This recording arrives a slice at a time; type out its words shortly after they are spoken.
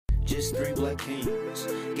just three black kings,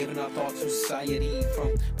 giving our thoughts on society,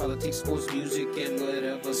 from politics, sports, music, and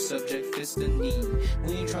whatever subject fits the need.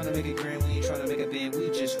 We ain't trying to make it grand, we ain't trying to make a band, we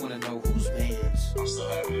just want to know who's man's. I'm so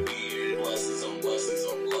happy to be here. Blessings on blessings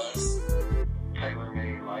on blessings. Taylor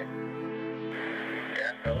made life.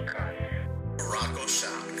 Morocco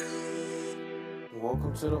Shock.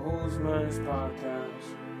 Welcome to the Who's Man's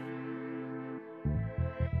Podcast.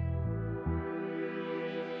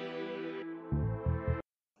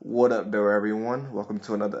 What up, there, everyone? Welcome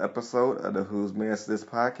to another episode of the Who's Man's This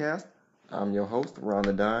Podcast. I'm your host, Ron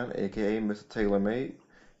the Don, aka Mr. Taylor Made.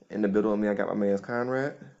 In the middle of me, I got my man's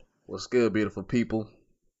Conrad. What's good, beautiful people?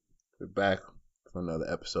 We're back for another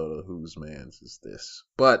episode of Who's Man's Is This.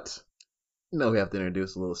 But, you know, we have to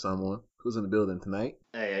introduce a little someone who's in the building tonight.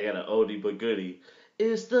 Hey, I got an oldie but goodie.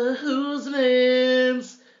 It's the Who's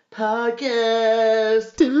Man's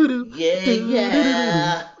Podcast.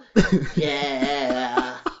 Yeah.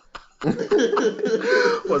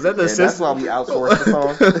 Was that the sister? That's why we outsourced the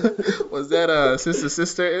song. Was that a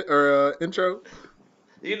sister or intro?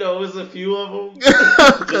 You know, it was a few of them.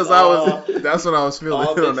 Because that's what I was feeling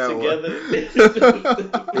all on mixed that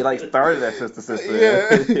together. They like started at Sister.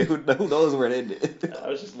 Yeah. Who knows where they did? I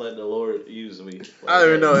was just letting the Lord use me. Like, I don't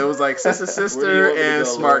even know. It was like sister Where do you want me to and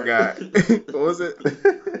go, smart Lord? guy. What was it?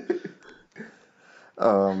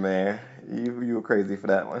 Oh man, you were crazy for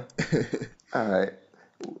that one. All right.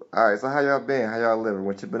 So how y'all been? How y'all living?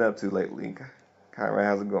 What you been up to lately? Conrad,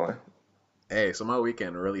 how's it going? Hey, so my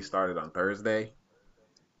weekend really started on Thursday.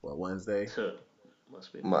 Well, Wednesday.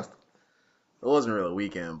 Must be. Must. It wasn't really a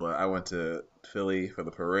weekend, but I went to Philly for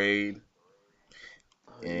the parade,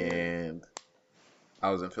 and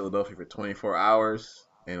I was in Philadelphia for 24 hours,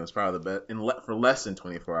 and it was probably the best for less than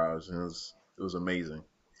 24 hours, and it was amazing.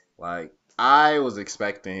 Like, I was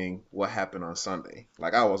expecting what happened on Sunday.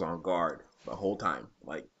 Like, I was on guard the whole time.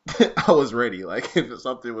 Like, I was ready. Like, if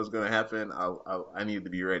something was gonna happen, I needed to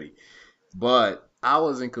be ready. But I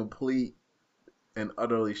was in complete and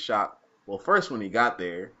utterly shocked. Well, first when we got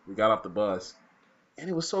off the bus, and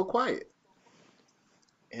it was so quiet.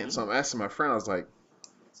 And so I'm asking my friend, I was like,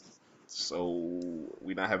 so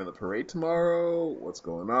we not having the parade tomorrow? What's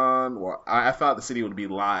going on? Well, I thought the city would be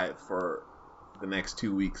live for the next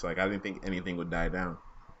 2 weeks. Like, I didn't think anything would die down.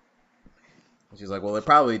 And she's like, well, they're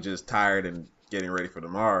probably just tired and getting ready for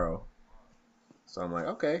tomorrow. So I'm like,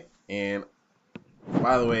 okay. And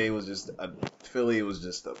by the way, Philly was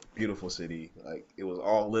just a beautiful city. Like, it was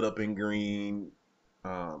all lit up in green.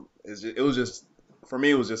 It was just, for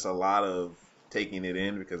me, it was just a lot of taking it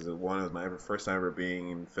in, because it was my first time ever being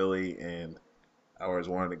in Philly, and I always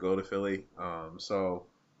wanted to go to Philly. So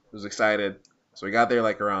I was excited. So we got there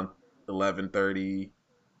like around 11:30.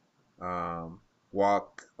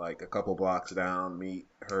 Walk like a couple blocks down, meet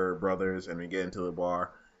her brothers, and we get into the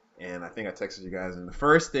bar. And I think I texted you guys, and the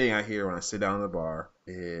first thing I hear when I sit down in the bar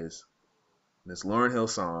is this Lauryn Hill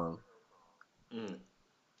song,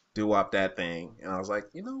 Doo-Wop That Thing. And I was like,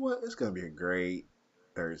 you know what? It's going to be a great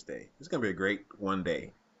Thursday. It's going to be a great one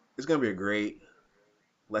day. It's going to be a great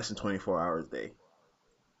less than 24 hours day.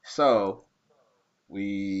 So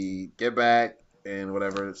we get back and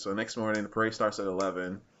whatever. So next morning, the parade starts at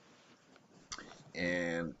 11.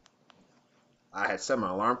 And I had set my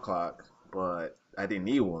alarm clock, but I didn't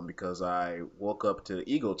need one because I woke up to the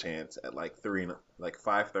Eagle chants at like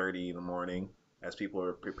 5:30 in the morning, as people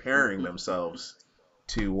are preparing themselves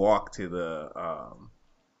to walk to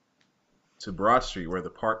to Broad Street, where the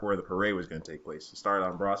parade was going to take place. It started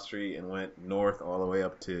on Broad Street and went north all the way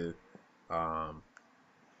up to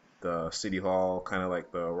the City Hall, kind of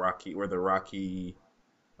like where the Rocky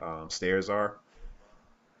stairs are.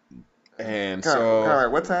 And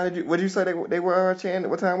Conrad, what time what did you say they were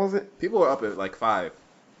chanting? What time was it? People were up at like 5.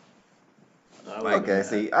 Okay,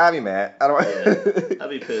 see, I'd be mad. I don't. Yeah, I'd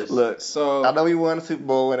be pissed. Look, so I know we won the Super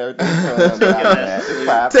Bowl and everything. So It's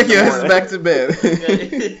 5 take in the your ass morning. back to bed.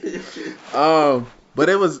 But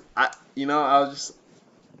it was, I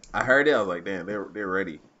heard it. I was like, damn, they're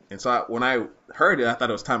ready. And so when I heard it, I thought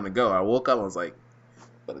it was time to go. I woke up. I was like,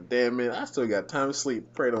 but a damn minute, I still got time to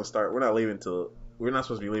sleep. Pray don't start. We're not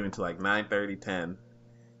supposed to be leaving till like 9:30, 10.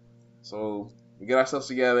 So we get ourselves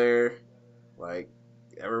together. Like,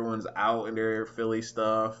 everyone's out in their Philly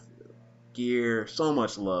stuff, gear, so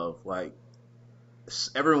much love. Like,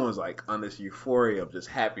 everyone's like on this euphoria of just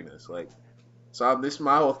happiness. Like, so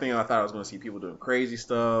my whole thing, I thought I was going to see people doing crazy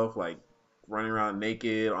stuff, like running around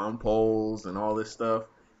naked on poles and all this stuff.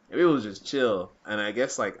 And it was just chill. And I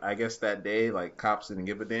guess that day, like, cops didn't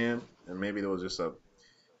give a damn, and maybe there was just a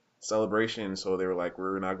celebration, so they were like,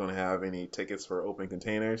 we're not going to have any tickets for open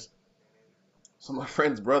containers. So my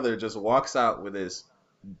friend's brother just walks out with his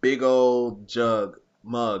big old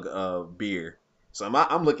mug of beer. So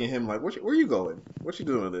I'm looking at him like, where you going? What you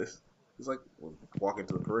doing with this? He's like, well, walking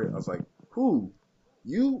to the parade. I was like, who?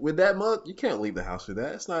 You with that mug? You can't leave the house with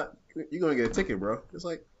that. It's not. You're gonna get a ticket, bro. It's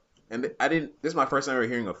like, and I didn't. This is my first time ever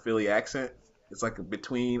hearing a Philly accent. It's like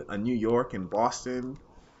between a New York and Boston.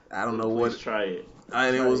 I don't know what. Try it.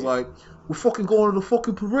 And it was like, we're fucking going to the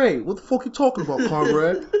fucking parade. What the fuck you talking about,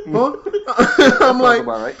 Conrad? Huh? I'm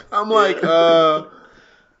like,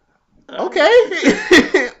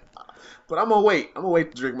 okay. But I'm gonna wait. I'm gonna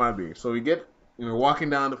wait to drink my beer. So we're walking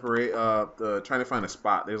down the parade, trying to find a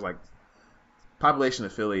spot. There's like, population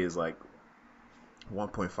of Philly is like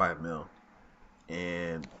 1.5 mil,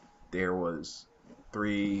 and there was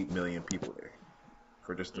 3 million people there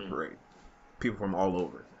for just the parade. People from all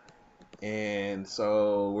over. And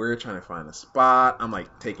so we're trying to find a spot. I'm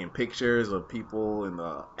like taking pictures of people in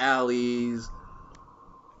the alleys.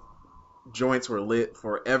 Joints were lit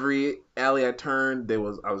for every alley I turned. I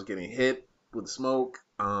was getting hit with smoke.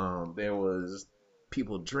 There was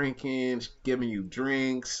people drinking, giving you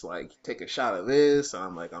drinks, like take a shot of this. And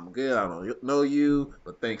I'm like, I'm good. I don't know you,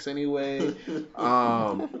 but thanks anyway.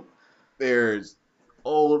 There's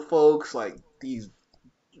old folks like these.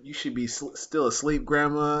 You should be still asleep,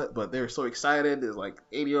 grandma, but they're so excited. There's like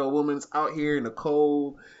 80-year-old women's out here in the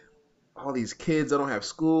cold. All these kids that don't have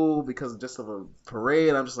school because just of a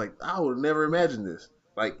parade. I'm just like, I would never imagine this.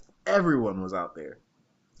 Like, everyone was out there.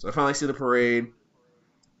 So I finally see the parade,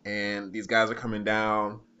 and these guys are coming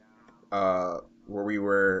down where we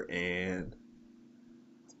were, and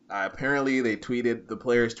apparently the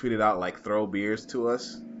players tweeted out, like, throw beers to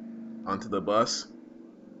us onto the bus.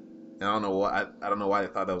 And I don't know why they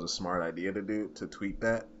thought that was a smart idea to tweet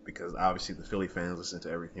that, because obviously the Philly fans listen to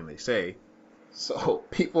everything they say. So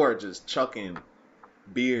people are just chucking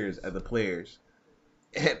beers at the players.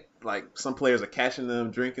 And like some players are catching them,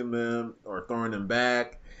 drinking them, or throwing them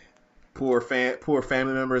back. Poor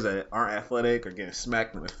family members that aren't athletic are getting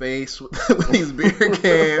smacked in the face with these beer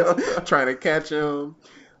cans, trying to catch them.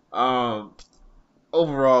 Overall,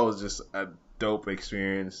 it was just a dope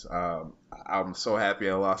experience. I'm so happy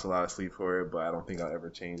I lost a lot of sleep for it, but I don't think I'll ever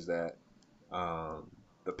change that.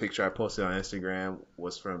 The picture I posted on Instagram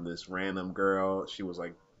was from this random girl. She was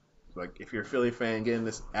like if you're a Philly fan, get in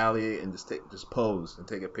this alley and just pose and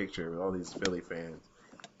take a picture with all these Philly fans.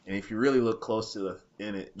 And if you really look close to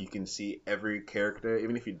in it, you can see every character.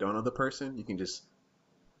 Even if you don't know the person, you can just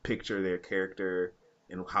picture their character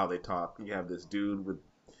and how they talk. You have this dude with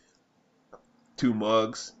 2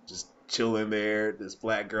 mugs just chilling there. This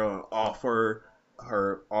black girl in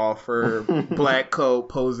her black coat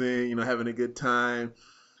posing, having a good time.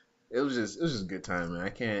 It was just a good time,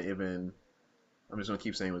 man. I'm just gonna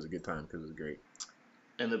keep saying it was a good time because it was great.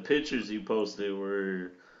 And the pictures you posted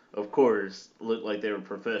were, of course, looked like they were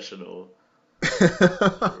professional.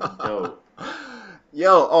 Dope.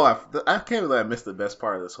 Yo, I can't believe I missed the best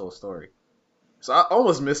part of this whole story. So I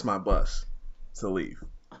almost missed my bus to leave.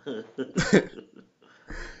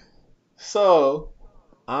 So,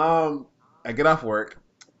 I get off work,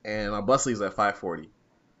 and my bus leaves at 5:40.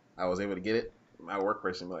 I was able to get it. My work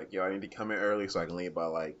person be like, yo, I need to come in early so I can leave by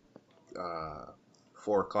like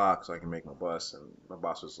 4 o'clock so I can make my bus, and my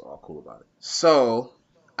boss was all cool about it. So,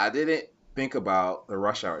 I didn't think about the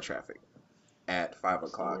rush hour traffic at 5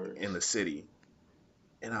 o'clock in the city.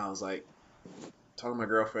 And I was like, talking to my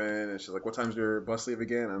girlfriend, and she's like, what time's your bus leave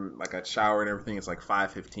again? And like, I showered and everything. It's like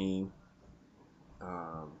 5:15.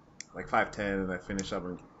 Like 5:10, and I finish up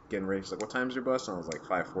and getting ready. She's like, what time's your bus? And I was like,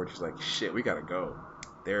 5:40. She's like, shit, we gotta go.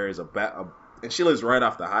 There is and she lives right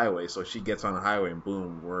off the highway, so she gets on the highway and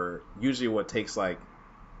boom, we're usually what takes like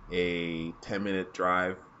a 10-minute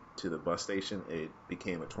drive to the bus station, it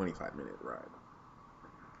became a 25-minute ride.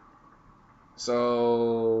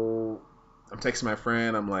 So I'm texting my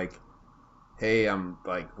friend. I'm like, hey, I'm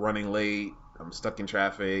like running late. I'm stuck in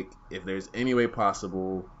traffic. If there's any way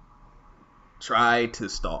possible, try to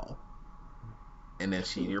stall. And then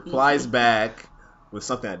she replies back with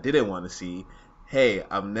something I didn't want to see. Hey,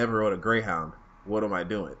 I've never rode a Greyhound. What am I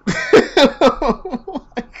doing?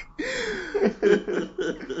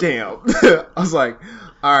 Damn. I was like,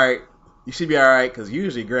 all right, you should be all right, because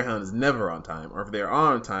usually Greyhound is never on time. Or if they're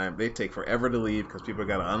on time, they take forever to leave because people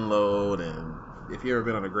got to unload. And if you've ever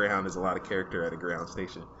been on a Greyhound, there's a lot of character at a Greyhound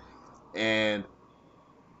station. And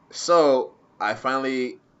so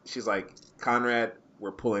she's like, Conrad,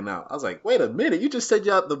 we're pulling out. I was like, wait a minute, you just said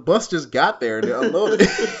the bus just got there and they're unloaded.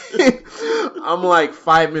 I'm like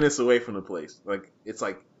 5 minutes away from the place. Like, it's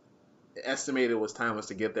like estimated time was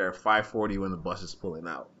to get there at 5:40 when the bus is pulling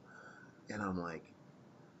out. And I'm like,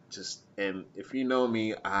 and if you know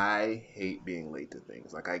me, I hate being late to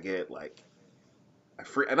things. Like I get like I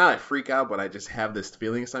freak out, but I just have this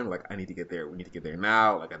feeling sometimes like I need to get there. We need to get there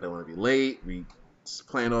now. Like I don't want to be late. We just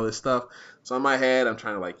plan all this stuff. So in my head, I'm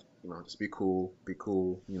trying to like just be cool.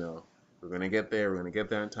 We're gonna get there. We're gonna get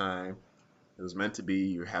there in time. It was meant to be.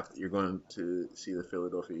 You're going to see the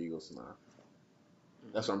Philadelphia Eagles now.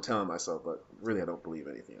 That's what I'm telling myself, but really I don't believe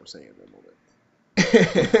anything I'm saying at that moment.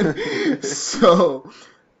 So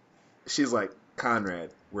she's like,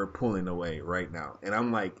 Conrad, we're pulling away right now, and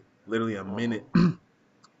I'm like, literally a minute.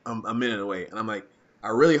 I'm a minute away, and I'm like, I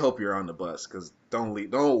really hope you're on the bus, because don't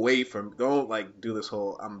like do this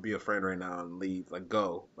whole I'm gonna be a friend right now and leave. Like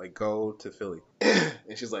go to Philly.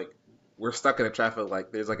 And she's like, we're stuck in a traffic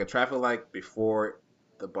light. There's like a traffic light before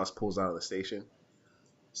the bus pulls out of the station.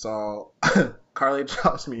 So Carly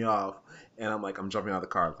drops me off, and I'm like, I'm jumping out of the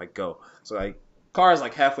car. Like go. So like car is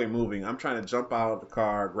like halfway moving. I'm trying to jump out of the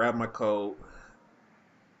car, grab my coat,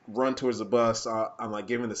 run towards the bus. I'm like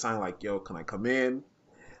giving the sign like, yo, can I come in?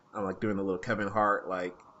 I'm like doing the little Kevin Hart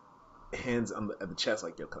like hands at the chest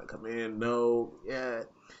like, yo, can I come in? No, yeah.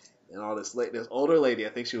 And all this older lady, I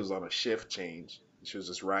think she was on a shift change. She was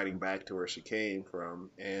just riding back to where she came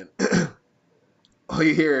from, and all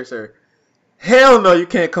you hear is her, hell no, you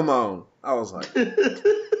can't come on. I was like,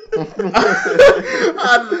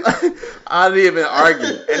 I didn't even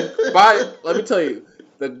argue. And let me tell you,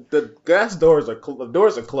 the glass doors are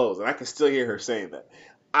closed, and I can still hear her saying that.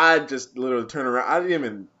 I just literally turned around. I didn't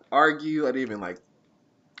even argue. I didn't even like,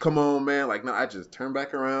 come on, man. Like, no, I just turned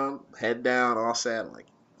back around, head down, all sad. I'm like,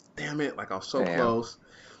 damn it. Like, I was so close.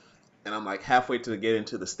 And I'm like halfway to get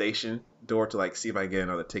into the station door to like see if I can get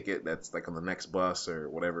another ticket that's like on the next bus or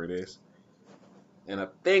whatever it is. And I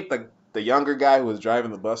think the younger guy who was driving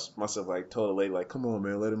the bus must have like told the lady like, come on,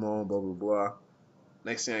 man, let him on, blah, blah, blah.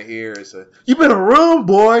 Next thing I hear is you better run,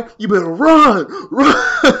 boy. You better run.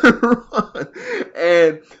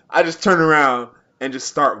 And I just turn around and just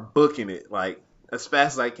start booking it like as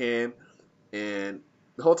fast as I can. And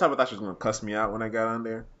the whole time I thought she was going to cuss me out when I got on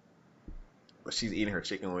there. But she's eating her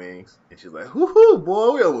chicken wings. And she's like, whoo,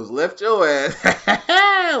 boy, we almost left your ass.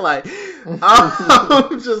 Like,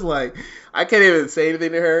 I'm just like, I can't even say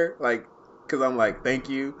anything to her. Like, because I'm like, thank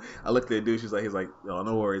you. I looked at the dude. He's like, yo,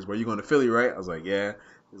 no worries. Bro, you going to Philly, right? I was like, yeah.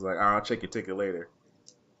 He's like, all right, I'll check your ticket later.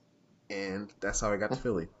 And that's how I got to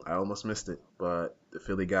Philly. I almost missed it, but the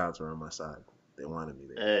Philly gods were on my side. They wanted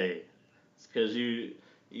me there. Hey, it's because you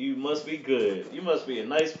must be good. You must be a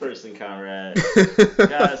nice person, Conrad.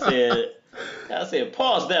 God said,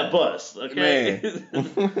 pause that bus, okay?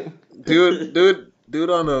 Man. dude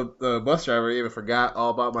on the bus driver even forgot all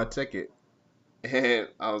about my ticket. And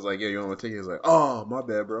I was like, yeah, you want my ticket? He's like, oh, my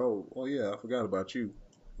bad, bro. Oh, yeah, I forgot about you.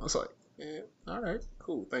 I was like, yeah, all right,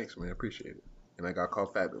 cool. Thanks, man. I appreciate it. And I got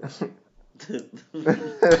called fabulous. You got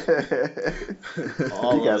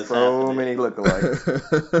so many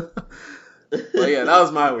lookalikes. But yeah, that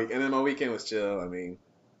was my week. And then my weekend was chill. I mean,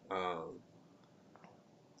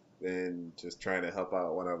 then just trying to help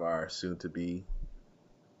out one of our soon-to-be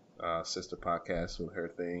sister podcasts with her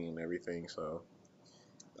thing and everything. So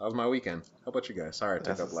that was my weekend. How about you guys? Sorry I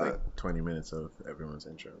took up like 20 minutes of everyone's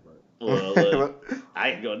intro. But. Well,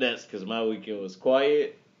 I can go next because my weekend was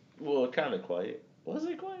quiet. Well, kind of quiet. Was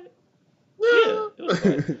it quiet? Yeah, it was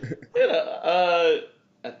quiet.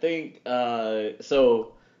 I think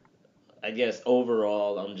so. I guess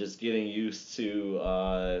overall, I'm just getting used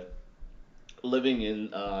to living in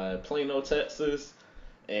Plano, Texas,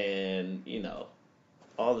 and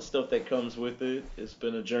all the stuff that comes with it. It's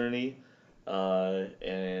been a journey,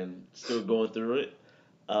 and still going through it.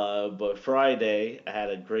 But Friday, I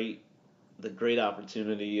had the great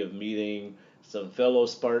opportunity of meeting some fellow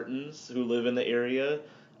Spartans who live in the area.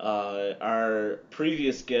 Our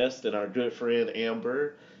previous guest and our good friend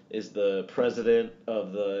Amber is the president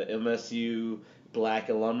of the MSU Black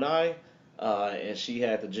Alumni, and she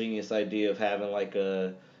had the genius idea of having like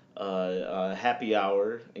a happy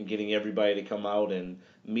hour and getting everybody to come out and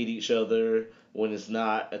meet each other when it's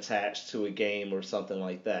not attached to a game or something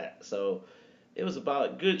like that. So it was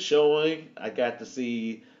about good showing. I got to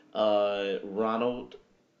see Ronald.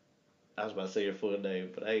 I was about to say your full name,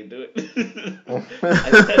 but I ain't do it.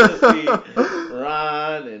 I got to see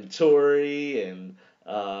Ron and Tori and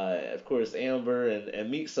of course Amber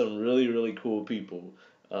and meet some really, really cool people.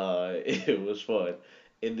 It was fun.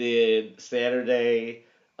 And then Saturday,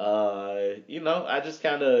 I just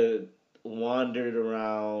kind of wandered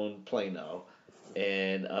around Plano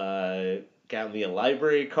and got me a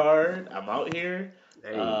library card. I'm out here.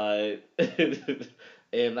 Hey.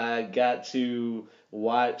 And I got to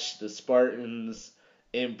watch the Spartans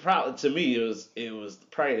and probably to me it was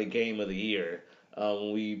probably the game of the year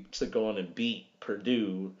when we took on and beat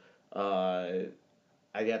Purdue. I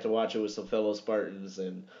got to watch it with some fellow Spartans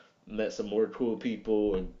and met some more cool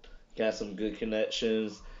people and got some good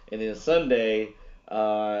connections. And then Sunday,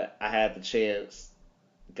 I had the chance,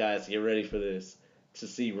 guys, get ready for this, to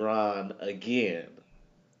see Ron again.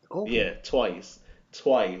 Oh. Yeah, twice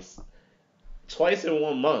in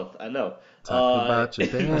 1 month. I know. Talk about your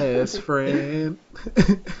best friend.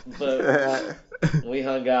 But we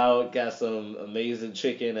hung out, got some amazing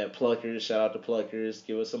chicken at Pluckers. Shout out to Pluckers,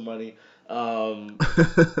 give us some money. And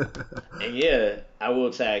yeah, I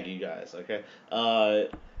will tag you guys, okay?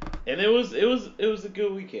 And it was a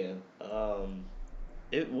good weekend.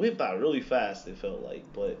 It went by really fast, it felt like,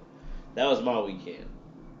 but that was my weekend.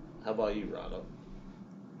 How about you, Ronald?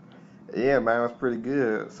 Yeah, mine was pretty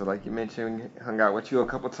good. So, like you mentioned, hung out with you a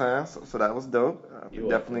couple times, so that was dope. You're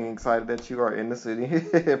Definitely excited that you are in the city.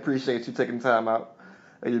 Appreciate you taking time out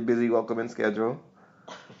of your busy welcoming schedule.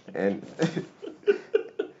 And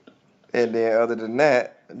and then other than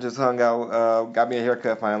that, just hung out. Got me a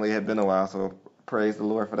haircut finally. It had been a while, so praise the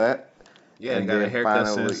Lord for that. Yeah, And got a then haircut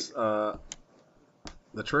finally- since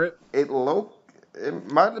the trip. It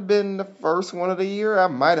might have been the first one of the year. I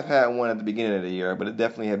might have had one at the beginning of the year, but it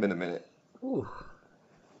definitely had been a minute. Ooh.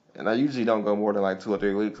 And I usually don't go more than like 2 or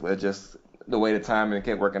 3 weeks, but just the way the timing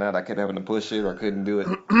kept working out, I kept having to push it or couldn't do it.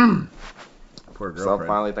 Poor So I'm girlfriend.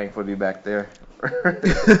 finally thankful to be back there.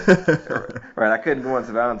 Right, I couldn't go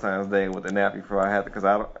into Valentine's Day with a nappy before I had to, because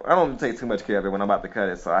I don't take too much care of it when I'm about to cut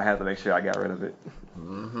it, so I had to make sure I got rid of it.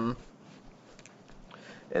 Mm-hmm.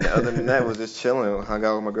 And other than that, was just chilling. Hung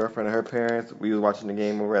out with my girlfriend and her parents. We was watching the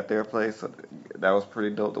game over at their place, so that was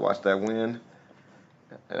pretty dope to watch that win.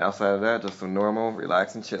 And outside of that, just some normal,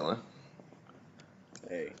 relaxing, chilling.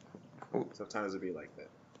 Hey, sometimes it be like that.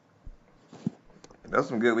 Those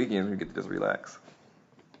some good weekends when you get to just relax.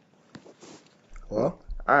 Well,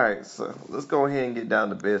 All right, so let's go ahead and get down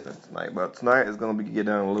to business tonight. But tonight is going to be get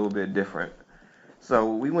down a little bit different.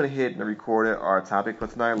 So we went ahead and recorded our topic for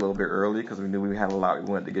tonight a little bit early because we knew we had a lot we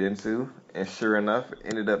wanted to get into. And sure enough, it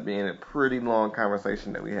ended up being a pretty long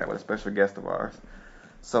conversation that we had with a special guest of ours.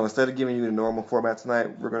 So instead of giving you the normal format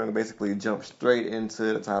tonight, we're going to basically jump straight into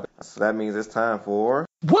the topic. So that means it's time for...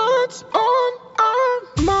 What's on our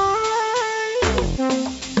mind?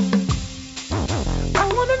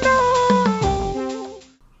 I wanna know.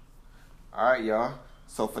 All right, y'all.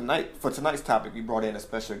 So for tonight's topic, we brought in a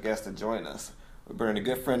special guest to join us. We brought in a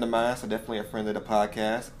good friend of mine, so definitely a friend of the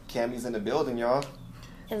podcast. Cammy's in the building, y'all.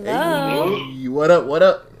 Hello. hey, what up? What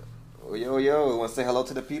up? Yo. Want to say hello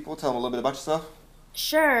to the people? Tell them a little bit about yourself.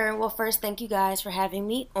 Sure. Well, first, thank you guys for having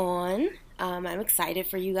me on. I'm excited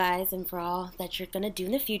for you guys and for all that you're going to do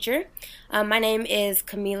in the future. My name is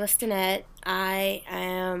Camila Stinnett. I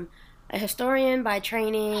am a historian by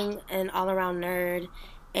training, an all-around nerd,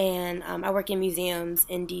 and I work in museums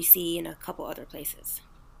in D.C. and a couple other places.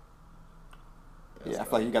 Yeah, I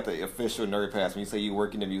feel like you got the official nerd pass when you say you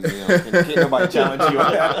work in the museum. Can't nobody challenge you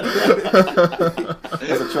on that.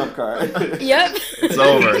 That's a trump card. Yep. It's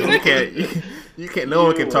over. You can't. No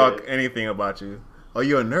one can talk anything about you. Oh,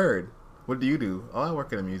 you're a nerd. What do you do? Oh, I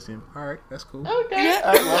work in a museum. All right, that's cool. Okay.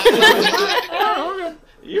 Oh,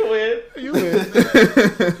 You win. okay. You win.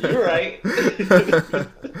 You're right.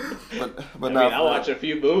 But I watch a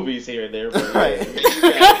few movies here and there. But Right.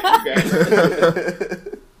 okay.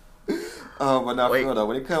 But not for Wait. real though.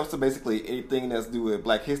 When it comes to basically anything that's do with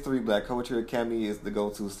Black history, Black culture, Cammy is the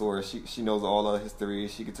go-to source. She knows all the history.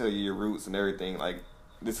 She can tell you your roots and everything. Like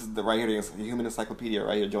this is the right here, the human encyclopedia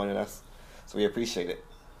right here joining us. So we appreciate it.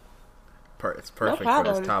 It's perfect for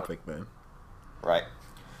problem. this topic, man. Right.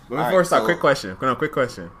 But All before we right, start, so- quick question. No, quick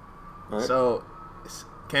question. Go ahead. So,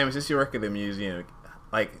 Cam, since you work at the museum,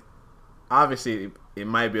 like, obviously it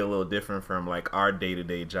might be a little different from like our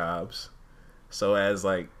day-to-day jobs. So, as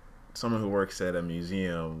like someone who works at a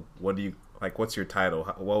museum, what do you like? What's your title?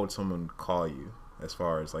 What would someone call you as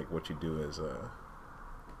far as like what you do as a?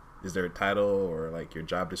 Is there a title or like your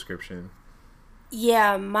job description?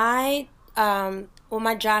 Yeah, my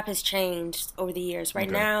job has changed over the years. Right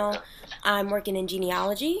Okay. now, I'm working in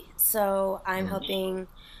genealogy, so I'm helping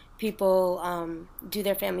people do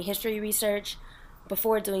their family history research.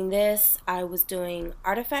 Before doing this, I was doing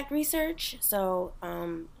artifact research. So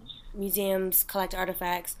museums collect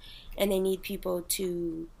artifacts, and they need people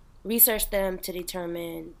to research them to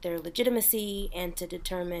determine their legitimacy and to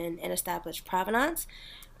determine and establish provenance.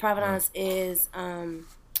 Provenance is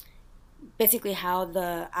basically how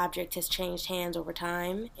the object has changed hands over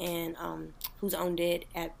time and who's owned it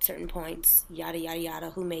at certain points, yada, yada, yada,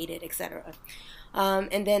 who made it, etc.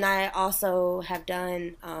 And then I also have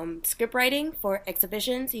done script writing for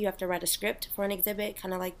exhibitions. You have to write a script for an exhibit,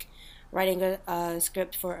 kind of like writing a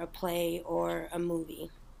script for a play or a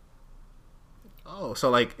movie. Oh, so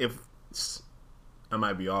like if I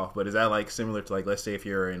might be off, but is that like similar to like, let's say if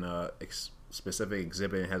you're in a specific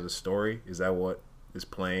exhibit and has a story, is that what is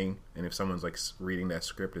playing? And if someone's like reading that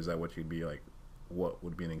script, is that what you'd be like? What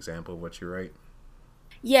would be an example of what you write?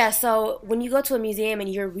 Yeah, so when you go to a museum and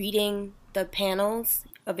you're reading the panels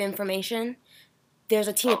of information, there's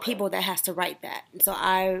a team of people that has to write that. So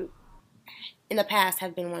I, in the past,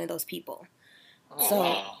 have been one of those people.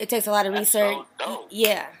 So it takes a lot of research.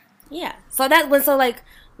 Yeah. So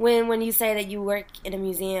when you say that you work in a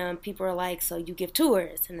museum, people are like, so you give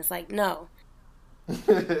tours, and it's like, no.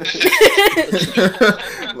 Loki,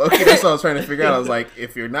 that's what I was trying to figure out. I was like,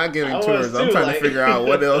 if you're not giving tours, I'm trying to figure out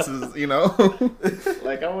what else is,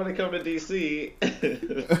 Like, I want to come to DC.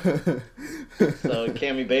 So,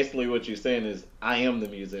 Cammy, basically what you're saying is, I am the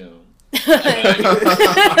museum.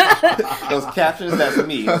 Those captions, that's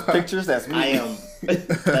me. Those pictures, that's me. I am.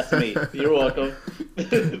 That's me. You're welcome.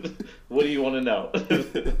 What do you want to know?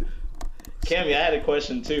 Cammy, I had a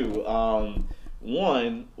question too.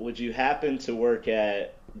 One, would you happen to work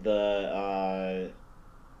at the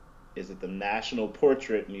is it the National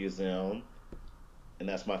Portrait Museum? And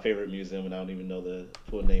that's my favorite museum, and I don't even know the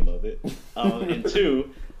full name of it. And two,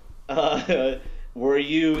 were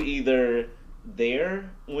you either there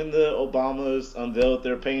when the Obamas unveiled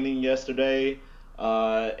their painting yesterday?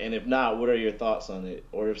 And if not, what are your thoughts on it?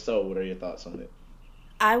 Or if so, what are your thoughts on it?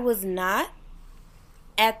 I was not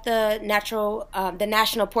at the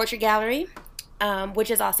National Portrait Gallery, which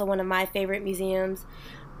is also one of my favorite museums.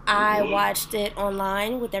 I watched it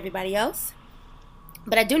online with everybody else,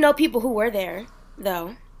 but I do know people who were there,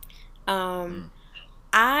 though.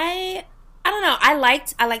 I don't know. I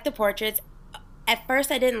liked the portraits. At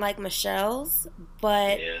first, I didn't like Michelle's,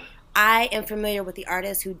 but I am familiar with the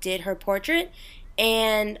artist who did her portrait.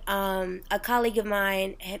 And a colleague of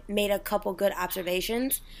mine had made a couple good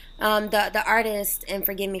observations. The artist, and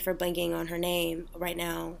forgive me for blanking on her name right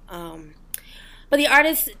now, but the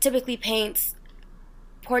artist typically paints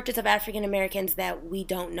portraits of African Americans that we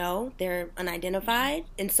don't know. They're unidentified,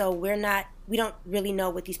 and so we don't really know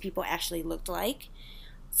what these people actually looked like.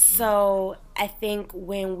 So I think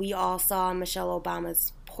when we all saw Michelle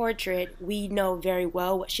Obama's portrait, we know very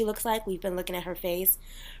well what she looks like. We've been looking at her face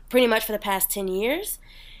pretty much for the past 10 years.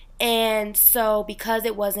 And so because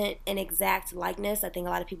it wasn't an exact likeness, I think a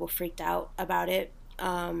lot of people freaked out about it.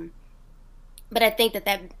 But I think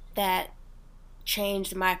that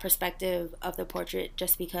changed my perspective of the portrait,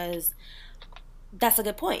 just because that's a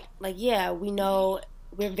good point. Like, yeah, we're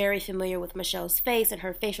very familiar with Michelle's face and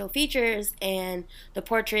her facial features, and the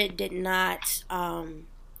portrait did not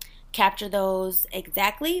capture those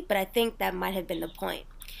exactly, but I think that might have been the point.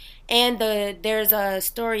 And there's a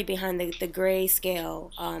story behind the gray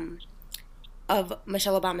scale of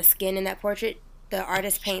Michelle Obama's skin in that portrait. The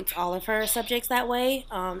artist paints all of her subjects that way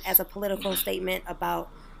as a political statement about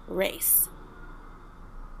race.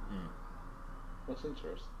 That's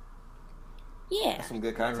interesting. Yeah. That's some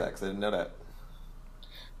good context. I didn't know that.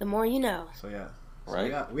 The more you know. So yeah.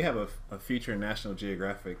 Right? So we have a future National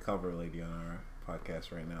Geographic cover lady on our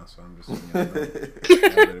podcast right now, so I'm just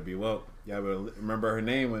y'all better be woke. Y'all better remember her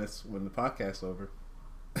name when the podcast's over.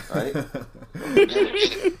 Right?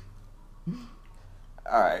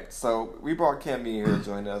 Alright, so we brought Cammy here to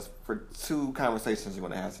join us for two conversations we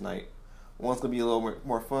want to have tonight. One's going to be a little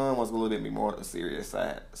more fun, one's going to be a little bit more on the serious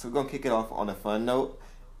side. So we're going to kick it off on a fun note.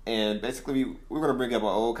 And basically, we're going to bring up an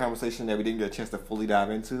old conversation that we didn't get a chance to fully dive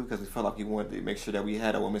into because we felt like we wanted to make sure that we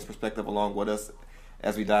had a woman's perspective along with us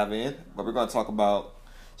as we dive in. But we're going to talk about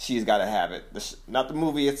She's Gotta Have It. Not the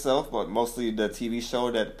movie itself, but mostly the TV show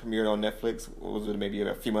that premiered on Netflix. What was it, maybe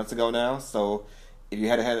a few months ago now? So if you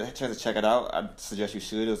hadn't had a chance to check it out, I'd suggest you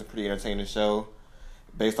should. It was a pretty entertaining show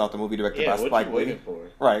based off the movie directed by Spike Lee. Waiting for?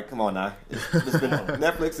 Right, come on now.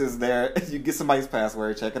 Netflix is there. You get somebody's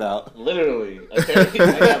password, check it out. Literally. Okay,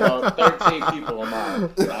 I got about 13 people on mine.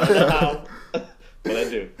 I don't know how, but I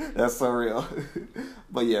do. That's so real.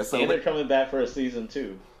 But yeah, so... And they're coming back for a season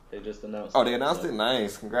 2. They just announced it. Oh, they announced it?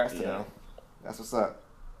 Nice. Congrats to them. That's what's up.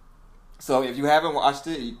 So if you haven't watched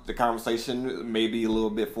it, the conversation may be a little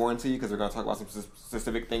bit foreign to you because we're going to talk about some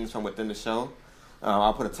specific things from within the show.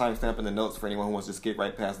 I'll put a timestamp in the notes for anyone who wants to skip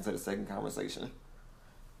right past into the second conversation.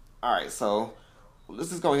 All right, so let's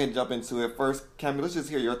just go ahead and jump into it. First, Cammy, let's just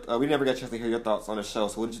hear your. We never got a chance to hear your thoughts on the show.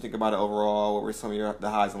 So, what did you think about it overall? What were some of the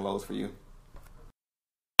highs and lows for you?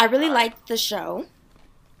 I really liked the show.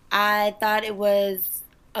 I thought it was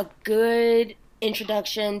a good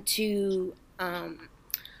introduction to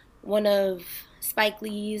one of Spike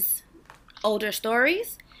Lee's older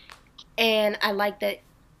stories, and I like that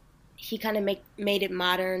he kind of made it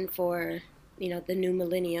modern for the new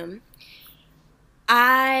millennium.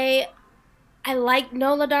 I like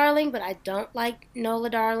Nola Darling, but I don't like Nola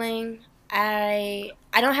Darling. I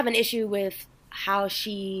don't have an issue with how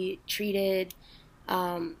she treated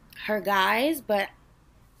her guys, but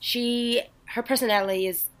her personality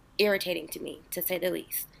is irritating to me, to say the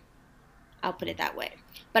least. I'll put it that way.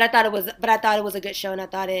 But I thought it was a good show, and I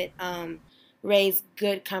thought it raised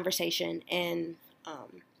good conversation and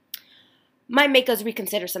might make us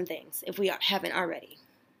reconsider some things if we haven't already.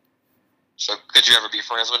 So, could you ever be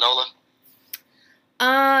friends with Nola?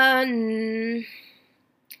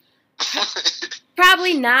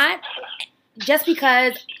 Probably not. Just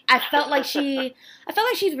because I felt like she's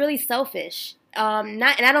really selfish. And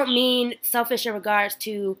I don't mean selfish in regards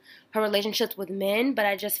to her relationships with men, but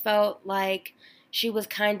I just felt like she was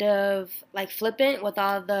kind of like flippant with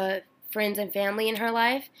all the friends and family in her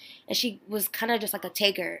life, and she was kind of just like a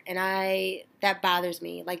taker, and that bothers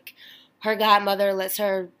me. Like, her godmother lets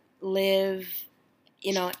her live,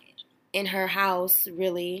 in her house,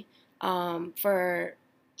 really, for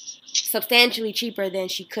substantially cheaper than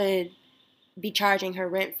she could be charging her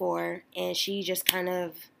rent for, and she just kind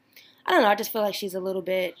of, I don't know, I just feel like she's a little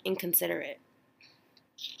bit inconsiderate.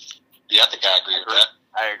 Yeah, I think I agree with that.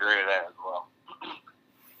 I agree with that as well.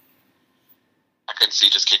 I couldn't see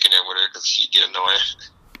just kicking in with her because she'd get annoying.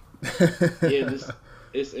 Yeah,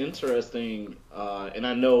 it's interesting, and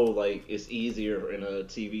I know like it's easier in a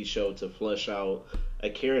TV show to flesh out a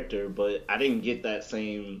character, but I didn't get that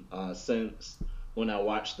same sense when I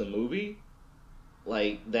watched the movie.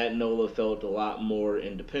 Like, that Nola felt a lot more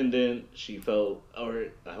independent. She felt, or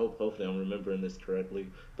hopefully I'm remembering this correctly,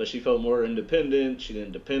 but she felt more independent. She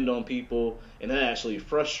didn't depend on people, and that actually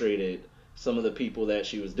frustrated some of the people that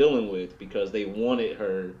she was dealing with because they wanted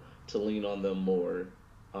her to lean on them more.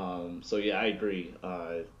 So yeah, I agree.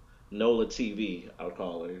 Nola TV, I'll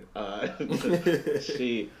call her.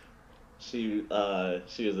 She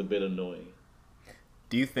was a bit annoying.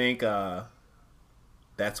 Do you think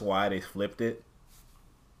that's why they flipped it,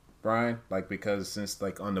 Brian? Like, because since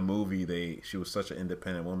like on the movie she was such an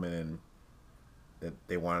independent woman, and that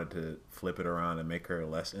they wanted to flip it around and make her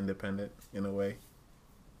less independent in a way,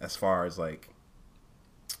 as far as like,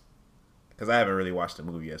 because I haven't really watched the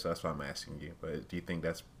movie yet, so that's why I'm asking you. But do you think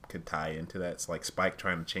that's could tie into that? It's like Spike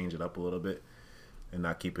trying to change it up a little bit and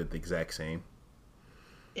not keep it the exact same.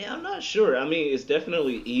 Yeah, I'm not sure. I mean, it's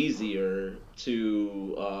definitely easier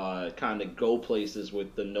to kind of go places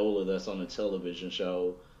with the Nola that's on the television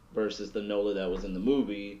show versus the Nola that was in the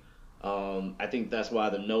movie. I think that's why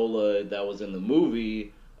the Nola that was in the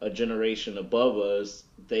movie, a generation above us,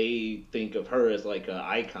 they think of her as like an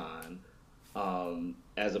icon,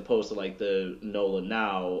 as opposed to like the Nola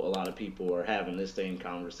now. A lot of people are having this same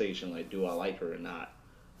conversation, like, do I like her or not?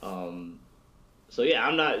 So yeah,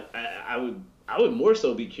 I'm not. I would more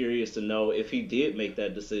so be curious to know if he did make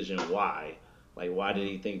that decision, why? Like, why did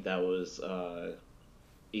he think that was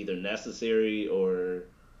either necessary, or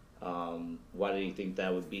why did he think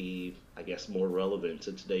that would be, I guess, more relevant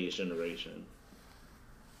to today's generation?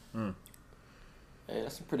 Hey,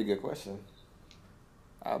 that's a pretty good question.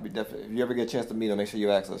 I'll be definitely. If you ever get a chance to meet him, make sure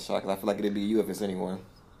you ask us, Shaq, 'cause I feel like it'd be you if it's anyone.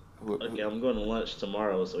 Okay, I'm going to lunch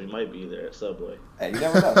tomorrow, so he might be there at Subway. Hey, you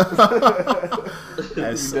never know.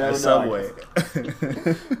 At Subway.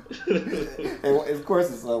 And of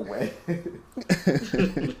course, it's Subway.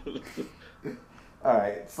 All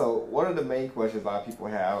right. So one of the main questions a lot of people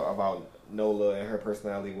have about Nola and her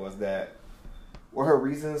personality was that, were her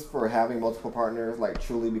reasons for having multiple partners like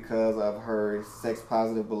truly because of her sex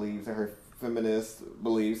positive beliefs and her feminist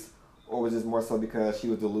beliefs, or was this more so because she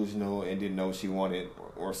was delusional and didn't know what she wanted,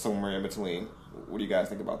 or somewhere in between? What do you guys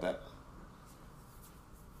think about that?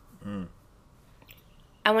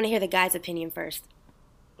 I want to hear the guy's opinion first.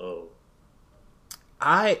 Oh.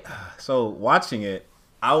 So watching it,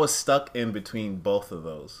 I was stuck in between both of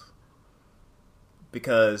those.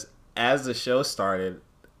 Because as the show started,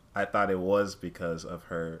 I thought it was because of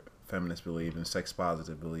her feminist belief and sex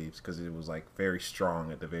positive beliefs, because it was like very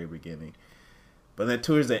strong at the very beginning. But then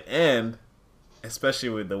towards the end, especially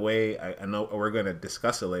with the way, I know we're going to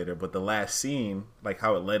discuss it later, but the last scene, like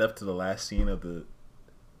how it led up to the last scene of the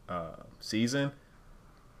season,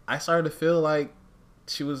 I started to feel like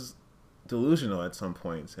she was delusional at some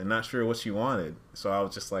points and not sure what she wanted. So I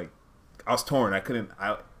was just like, I was torn.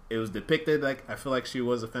 It was depicted like I feel like she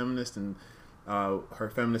was a feminist and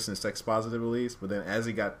her feminist and sex positive beliefs. But then as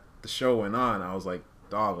the show went on, I was like,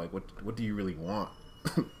 dog, like what do you really want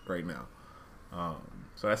right now?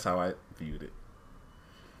 So that's how I viewed it.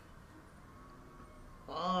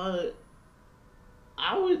 I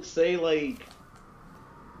would say like,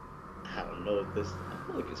 I don't know if this. I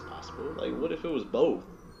feel like it's possible. Like, what if it was both?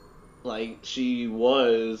 Like, she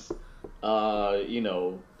was,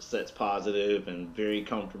 sex positive and very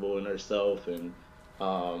comfortable in herself and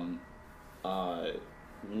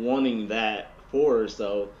wanting that for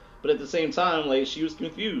herself, but at the same time, like, she was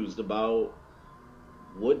confused about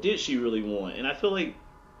what did she really want. And I feel like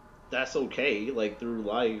that's okay. Like, through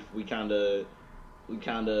life, we kind of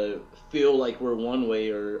feel like we're one way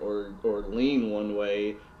or lean one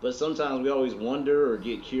way, but sometimes we always wonder or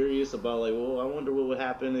get curious about, like, well, I wonder what would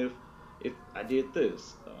happen if I did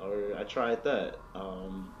this or I tried that.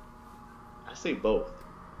 I say both.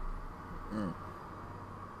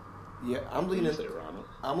 Yeah, What do you say, Ronald?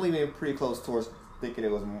 I'm leaning pretty close towards thinking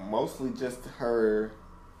it was mostly just her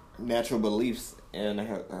natural beliefs and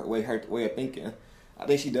her way of thinking. I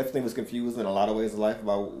think she definitely was confused in a lot of ways of life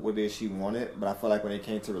about what it is she wanted, but I feel like when it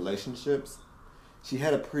came to relationships, she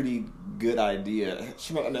had a pretty good idea.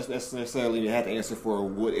 She might not necessarily have to answer for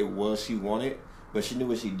what it was she wanted, but she knew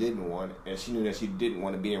what she didn't want, and she knew that she didn't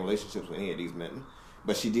want to be in relationships with any of these men.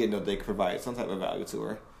 But she did know they could provide some type of value to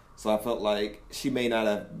her. So I felt like she may not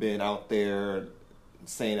have been out there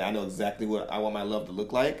saying, I know exactly what I want my love to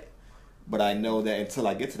look like, but I know that until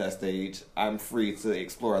I get to that stage, I'm free to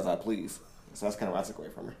explore as I please. So that's kind of what I took away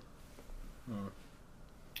from her.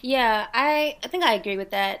 Yeah, I think I agree with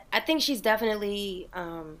that. I think she's definitely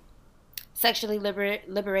sexually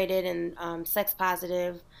liberated and sex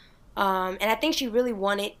positive. And I think she really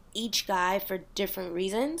wanted each guy for different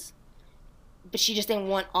reasons, but she just didn't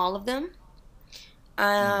want all of them.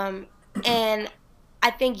 And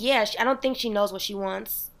I think, I don't think she knows what she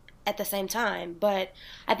wants at the same time, but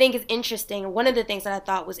I think it's interesting. One of the things that I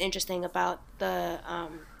thought was interesting about the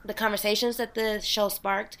conversations that the show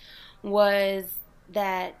sparked was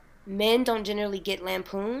that men don't generally get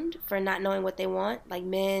lampooned for not knowing what they want. Like,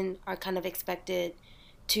 men are kind of expected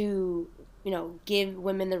to, give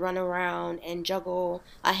women the runaround and juggle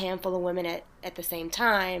a handful of women at the same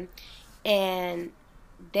time, and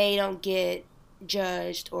they don't get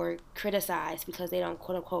judged or criticized because they don't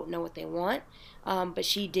quote unquote know what they want. But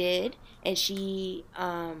she did, and she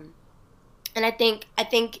and I think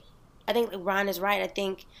Ron is right. I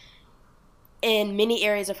think in many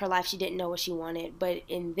areas of her life she didn't know what she wanted, but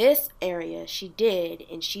in this area she did,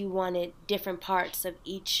 and she wanted different parts of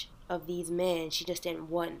each of these men. She just didn't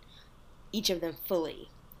want each of them fully.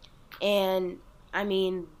 And I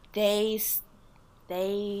mean, they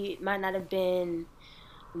might not have been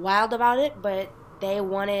wild about it, but they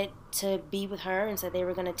wanted to be with her, and so they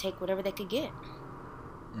were going to take whatever they could get.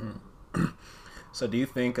 So do you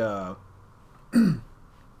think, because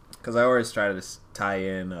I always try to tie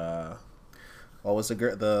in, what was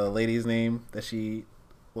the lady's name that she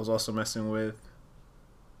was also messing with?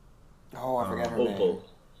 Oh, I forgot her name.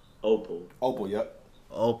 Opal, yep.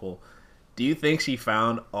 Opal. Do you think she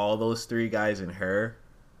found all those three guys in her?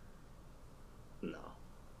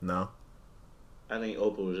 No? I think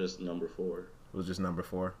Opal was just number 4. It was just number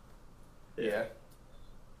 4? Yeah.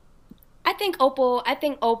 I think Opal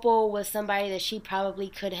was somebody that she probably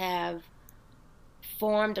could have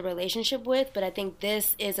formed a relationship with, but I think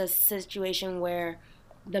this is a situation where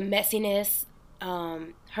the messiness,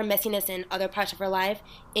 her messiness in other parts of her life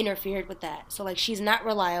interfered with that. So, like, she's not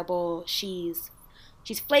reliable, she's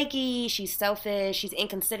flaky, she's selfish, she's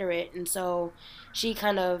inconsiderate, and so she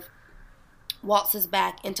kind of waltzes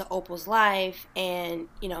back into Opal's life and,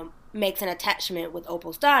 makes an attachment with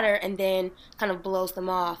Opal's daughter, and then kind of blows them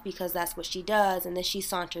off because that's what she does, and then she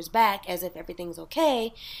saunters back as if everything's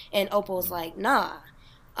okay, and Opal's like, nah.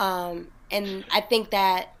 And I think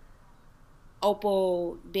that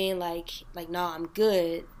Opal being like, nah, I'm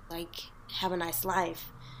good, like, have a nice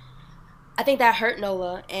life, I think that hurt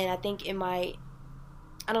Nola, and I think it might,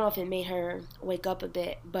 I don't know if it made her wake up a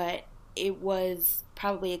bit, but it was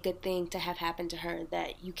probably a good thing to have happened to her,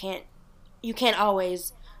 that you can't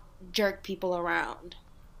always jerk people around.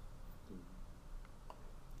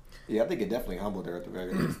 Yeah, I think it definitely humbled her at the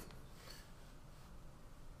very least.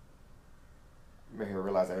 Made her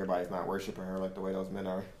realize that everybody's not worshiping her like the way those men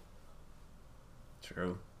are.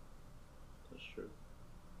 True. That's true.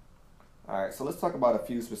 Alright, so let's talk about a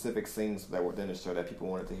few specific scenes that were in the show that people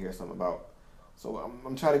wanted to hear something about. So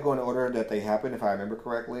I'm trying to go in the order that they happened, if I remember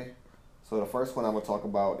correctly. So the first one I'm gonna talk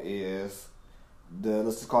about is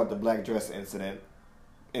let's just call it the black dress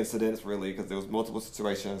incidents really, because there was multiple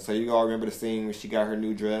situations. So you all remember the scene when she got her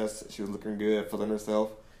new dress, she was looking good, feeling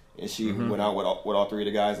herself, and she went out with all three of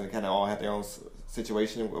the guys and kind of all had their own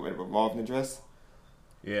situation involved in the dress.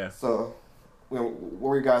 Yeah. So, what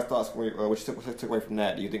were your guys' thoughts? What you took away from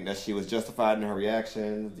that? Do you think that she was justified in her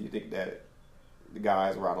reactions? Do you think that the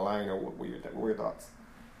guys were out of line, or what were your thoughts?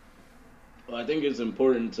 Well, I think it's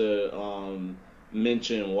important to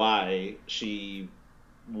mention why she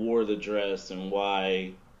wore the dress and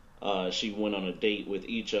why she went on a date with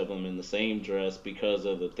each of them in the same dress, because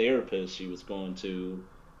of the therapist she was going to,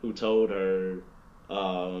 who told her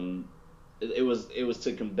it was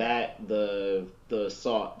to combat the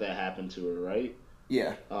assault that happened to her, right?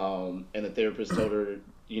 Yeah. And the therapist told her,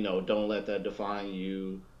 don't let that define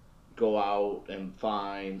you. Go out and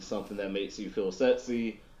find something that makes you feel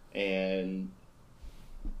sexy, and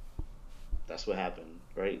that's what happened,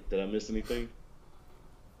 right? Did I miss anything?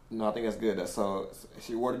 No, I think that's good. So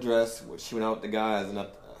she wore the dress. She went out with the guys, and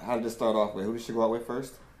how did it start off with? Who did she go out with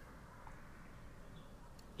first?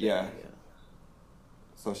 Yeah.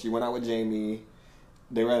 So she went out with Jamie.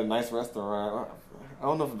 They were at a nice restaurant. I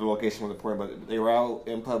don't know if the location was important, but they were out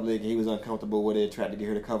in public. He was uncomfortable with it, tried to get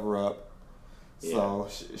her to cover up. So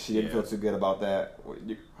she didn't feel too good about that. Well,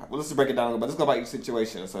 let's just break it down, but let's go about each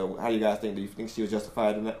situation. So how do you guys think? Do you think she was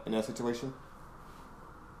justified in that situation?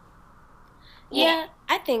 Yeah,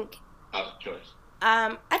 I think. Choice.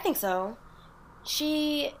 I think so.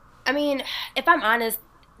 I mean, if I'm honest,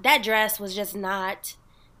 that dress was just not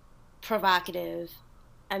provocative.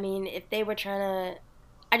 I mean, if they were trying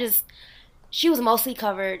to, she was mostly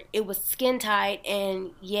covered. It was skin tight,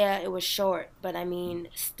 and yeah, it was short. But I mean,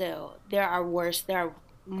 still, there are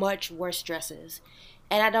much worse dresses.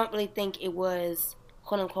 And I don't really think it was,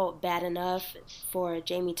 quote unquote, bad enough for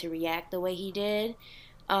Jamie to react the way he did.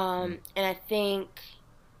 And I think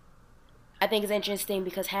it's interesting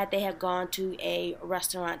because had they have gone to a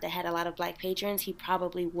restaurant that had a lot of black patrons, he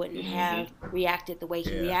probably wouldn't have reacted the way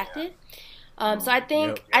he reacted. So I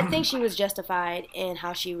think she was justified in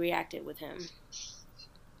how she reacted with him.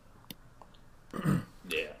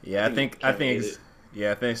 I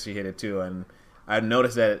think she hit it too, and I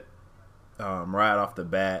noticed that right off the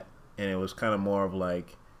bat, and it was kind of more of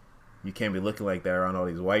like, you can't be looking like that around all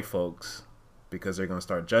these white folks, because they're gonna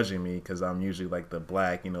start judging me because I'm usually like the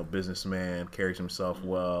black, businessman, carries himself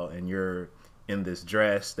well, and you're in this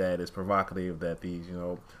dress that is provocative that these,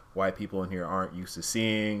 white people in here aren't used to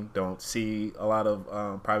seeing, probably don't see a lot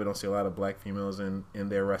of black females in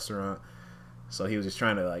their restaurant. So he was just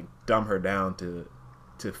trying to like dumb her down to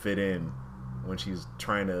fit in when she's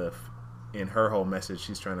trying to, in her whole message,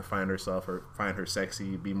 she's trying to find herself or find her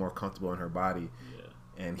sexy, be more comfortable in her body. Yeah.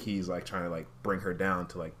 And he's like trying to like bring her down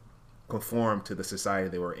to like conform to the society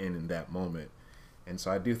they were in that moment. And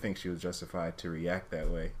so I do think she was justified to react that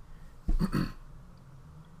way.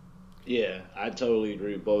 Yeah, I totally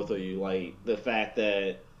agree with both of you. Like, the fact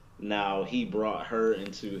that now he brought her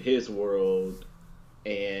into his world,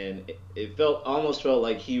 and it almost felt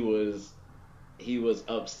like he was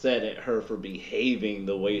upset at her for behaving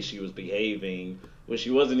the way she was behaving, when she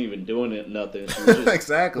wasn't even doing nothing. She was just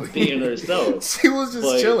exactly being herself. She was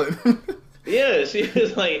just chilling. Yeah, she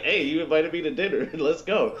was like, "Hey, you invited me to dinner. Let's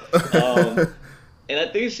go." And I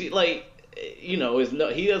think she, he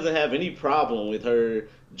doesn't have any problem with her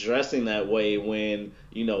dressing that way when,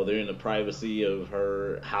 they're in the privacy of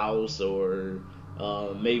her house or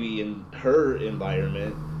maybe in her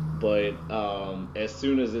environment. But as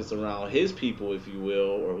soon as it's around his people, if you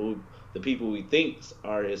will, or the people he thinks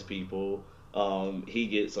are his people, he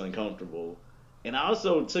gets uncomfortable. And I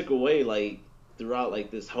also took away,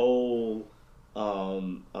 throughout this whole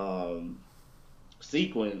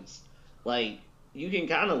sequence, you can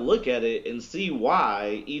kind of look at it and see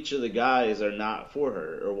why each of the guys are not for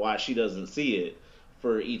her, or why she doesn't see it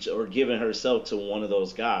for each, or giving herself to one of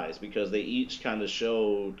those guys, because they each kind of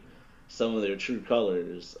showed some of their true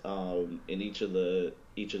colors in each of the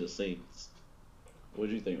scenes. What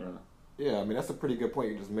do you think, Ron? Yeah, I mean, that's a pretty good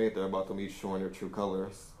point you just made there about them each showing their true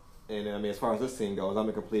colors. And I mean, as far as this scene goes, I'm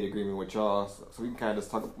in complete agreement with y'all. So we can kind of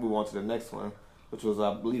just move on to the next one, which was,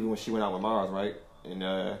 I believe, when she went out with Mars, right? And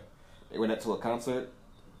they went out to a concert,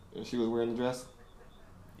 and she was wearing the dress.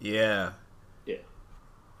 Yeah. Yeah.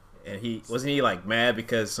 And wasn't he mad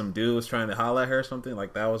because some dude was trying to holler at her or something?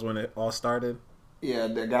 That was when it all started. Yeah,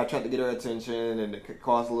 the guy tried to get her attention, and it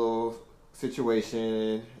caused a little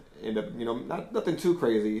situation. Ended up, nothing too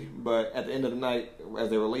crazy, but at the end of the night,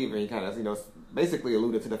 as they were leaving, he kind of, basically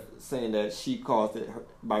alluded to saying that she caused it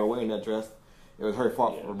by wearing that dress. It was her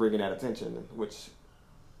fault for bringing that attention, which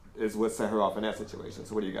is what set her off in that situation.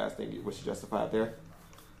 So what do you guys think? Was she justified there?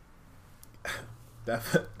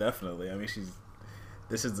 Definitely. I mean,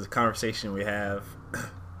 this is the conversation we have.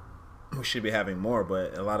 We should be having more,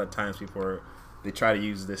 but a lot of times they try to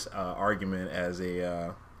use this argument as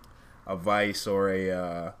a vice or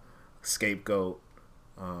a scapegoat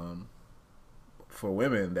for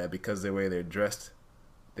women, that because the way they're dressed,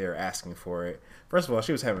 they're asking for it. First of all,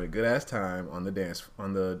 she was having a good ass time on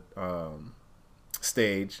the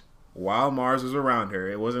stage while Mars was around her.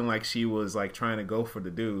 It wasn't like she was like trying to go for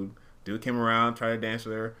the dude. Dude came around, tried to dance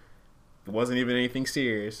with her. It wasn't even anything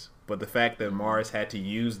serious. But the fact that Mars had to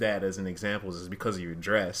use that as an example is because of your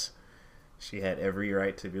dress. She had every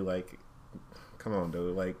right to be like, come on,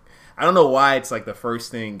 dude. Like, I don't know why it's like the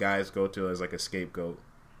first thing guys go to as like a scapegoat.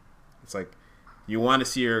 It's like, you want to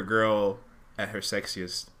see your girl at her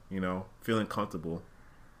sexiest, feeling comfortable.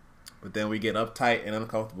 But then we get uptight and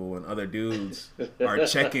uncomfortable when other dudes are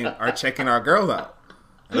checking our girls out.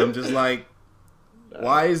 And I'm just like,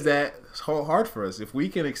 why is that so hard for us? If we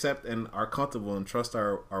can accept and are comfortable and trust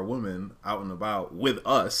our women out and about with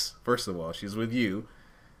us, first of all, she's with you.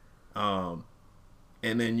 And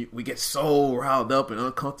then we get so riled up and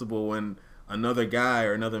uncomfortable when another guy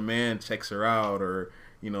or another man checks her out, or,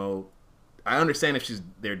 I understand if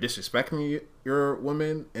they're disrespecting your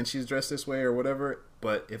woman and she's dressed this way or whatever,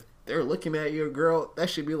 but if they're looking at your girl, that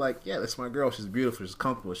should be like, yeah, that's my girl. She's beautiful. She's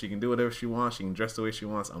comfortable. She can do whatever she wants. She can dress the way she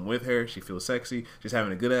wants. I'm with her. She feels sexy. She's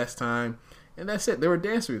having a good ass time. And that's it. They were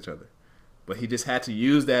dancing with each other. But he just had to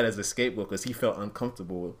use that as a scapegoat because he felt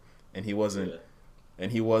uncomfortable and he wasn't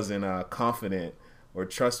confident or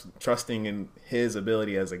trusting in his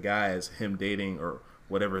ability as a guy, as him dating or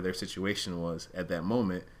whatever their situation was at that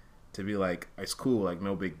moment, to be like, it's cool, like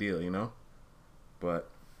no big deal, But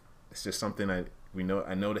it's just something I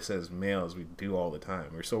notice as males we do all the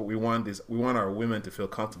time. We want our women to feel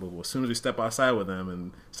comfortable. But as soon as we step outside with them,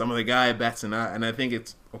 and some of the guy bats an eye, and I think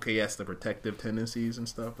it's okay. Yes, the protective tendencies and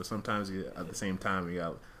stuff, but sometimes at the same time we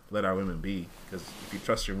gotta let our women be, because if you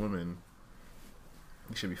trust your women,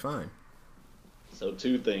 you should be fine. So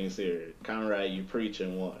 2 things here, Conrad. You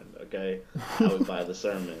preaching one, okay? I would buy the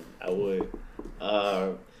sermon. I would.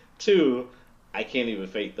 2, I can't even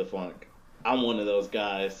fake the funk. I'm one of those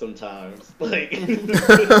guys sometimes. Like,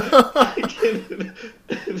 I can't.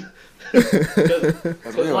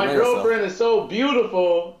 Because my girlfriend is so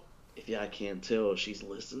beautiful. If y'all can't tell, she's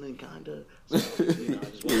listening, kind of. So,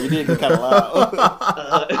 you did get kind of loud.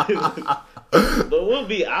 But we'll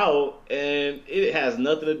be out, and it has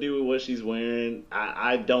nothing to do with what she's wearing.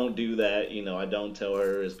 I don't do that. I don't tell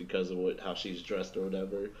her it's because of how she's dressed or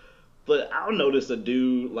whatever. But I'll notice a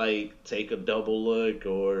dude, like, take a double look,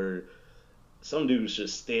 or some dudes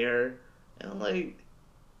just stare, and I'm like,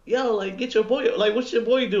 yo, like, get your boy, like, what's your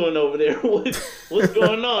boy doing over there? What's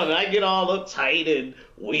going on? And I get all uptight and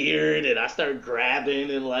weird, and I start grabbing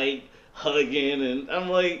and, like, hugging, and I'm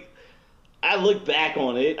like, I look back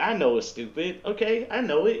on it, I know it's stupid, okay, I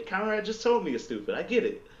know it, Conrad just told me it's stupid, I get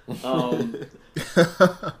it.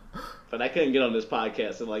 But I couldn't get on this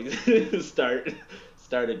podcast and, like, start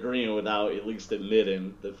agreeing without at least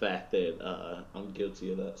admitting the fact that I'm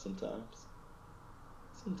guilty of that sometimes.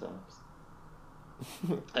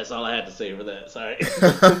 That's all I had to say for that. Sorry. I just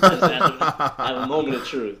have a moment of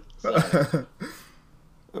truth. Sorry.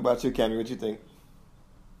 What about you, Cammy? What you think?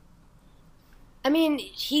 I mean,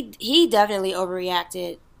 he definitely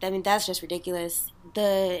overreacted. I mean, that's just ridiculous.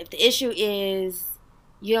 If the issue is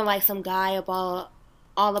you don't like some guy all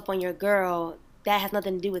up on your girl, that has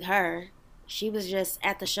nothing to do with her. She was just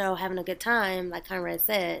at the show having a good time, like Conrad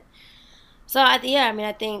said. So I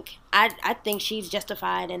think she's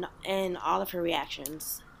justified in all of her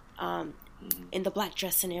reactions, in the black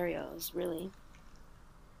dress scenarios, really.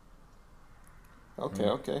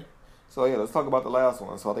 Okay. So yeah, let's talk about the last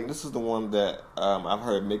one. So I think this is the one that I've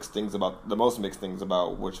heard the most mixed things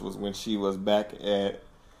about, which was when she was back at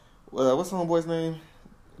what's the homeboy's name?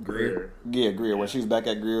 Greer. Yeah, Greer. When she was back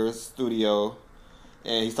at Greer's studio,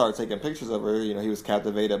 and he started taking pictures of her. He was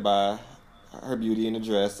captivated by her beauty in the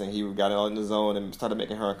dress, and he got all in the zone and started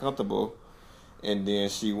making her uncomfortable. And then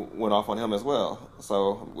she went off on him as well.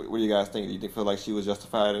 So what do you guys think? Do you feel like she was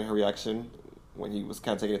justified in her reaction when he was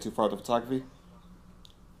kind of taking it too far with the photography?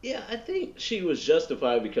 Yeah, I think she was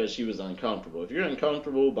justified because she was uncomfortable. If you're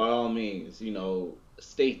uncomfortable, by all means,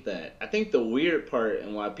 state that. I think the weird part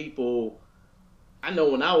and why I know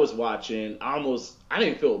when I was watching, I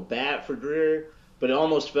didn't feel bad for Greer, but it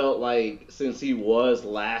almost felt like since he was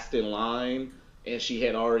last in line and she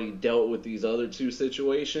had already dealt with these other 2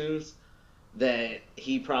 situations, that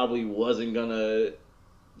he probably wasn't gonna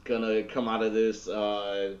come out of this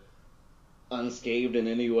unscathed in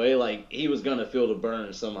any way. Like, he was gonna feel the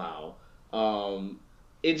burn somehow.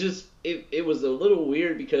 It was a little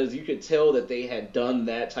weird because you could tell that they had done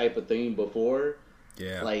that type of thing before.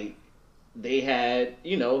 Yeah. Like, they had,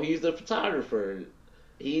 he's the photographer.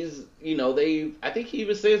 He's, I think he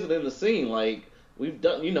even says it in the scene, like, we've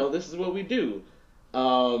done, this is what we do.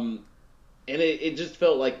 And it just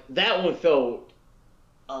felt like, that one felt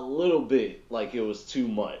a little bit like it was too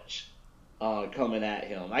much coming at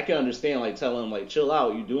him. I can understand, like, telling him, like, chill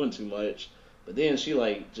out, you're doing too much. But then she,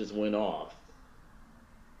 like, just went off.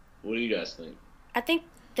 What do you guys think? I think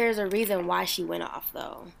there's a reason why she went off,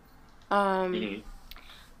 though. Mm-hmm.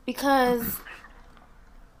 Because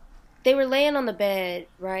they were laying on the bed,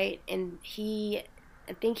 right? And I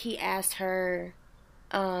think he asked her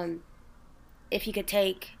if he could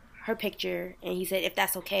take her picture, and he said if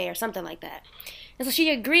that's okay or something like that. And so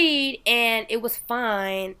she agreed, and it was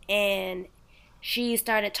fine, and she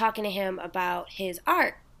started talking to him about his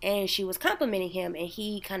art, and she was complimenting him, and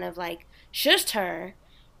he kind of like shushed her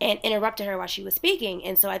and interrupted her while she was speaking.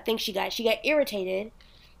 And so I think she got irritated,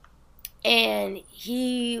 and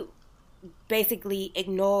he basically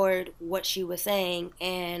ignored what she was saying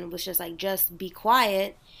and was just like, just be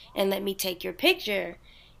quiet and let me take your picture.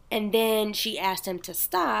 And then she asked him to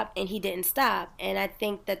stop, and he didn't stop. And I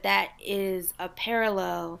think that is a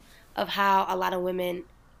parallel of how a lot of women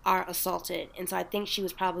are assaulted. And so I think she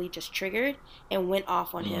was probably just triggered and went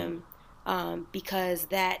off on him because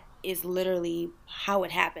that is literally how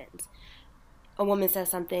it happens. A woman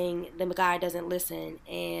says something, the guy doesn't listen,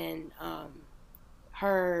 and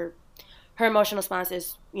her emotional response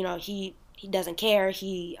is, he doesn't care.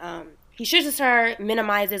 He shushes her,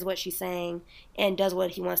 minimizes what she's saying, and does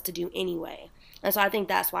what he wants to do anyway. And so I think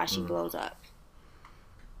that's why she blows up.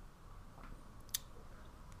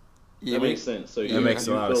 Yeah, that makes sense. So you feel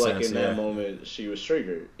like in that moment she was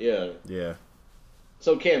triggered. Yeah. Yeah.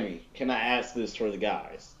 So Cammy, can I ask this for the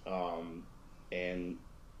guys? And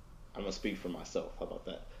I'm gonna speak for myself. How about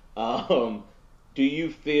that? Do you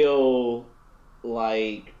feel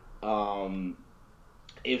like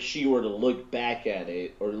if she were to look back at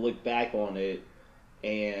it or look back on it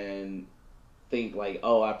and think like,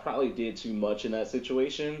 oh, I probably did too much in that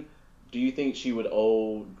situation, do you think she would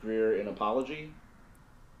owe Greer an apology?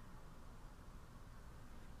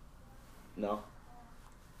 No?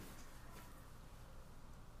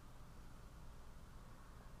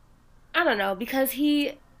 I don't know, because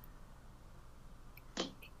his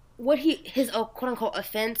quote unquote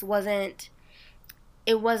offense wasn't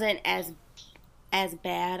as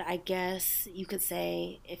bad, I guess you could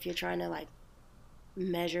say, if you're trying to like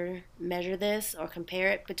measure this or compare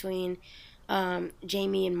it between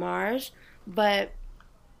Jamie and Mars, but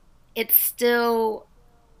it's still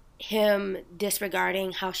him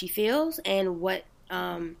disregarding how she feels and what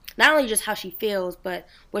not only just how she feels, but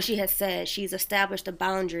what she has said. She's established a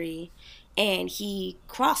boundary and he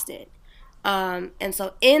crossed it. And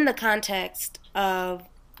so in the context of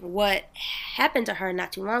what happened to her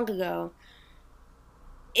not too long ago,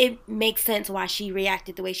 it makes sense why she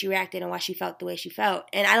reacted the way she reacted and why she felt the way she felt.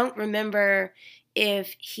 And I don't remember has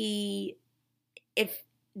she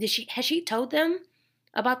told them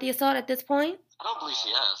about the assault at this point? I don't believe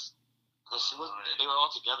she has. Because they were all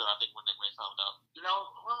together, I think, when they found out. No,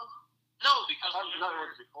 because it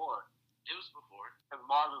was before. It was before. Because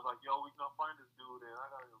Mars was like, yo, we gonna find this dude, and I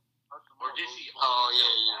gotta... Or did she? Oh,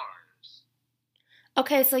 yeah.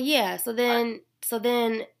 Okay, so yeah, so then,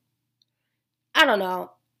 I don't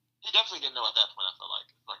know. He definitely didn't know at that point, I felt like.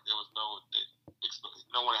 Like, there was no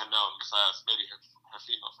one had known besides maybe her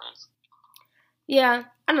female friends. Yeah,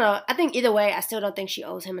 I don't know. I think either way, I still don't think she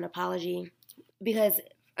owes him an apology. Because,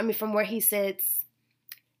 I mean, from where he sits,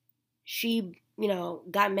 she,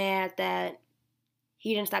 got mad that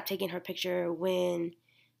he didn't stop taking her picture when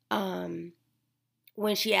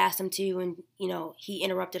she asked him to, and, he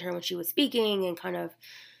interrupted her when she was speaking and kind of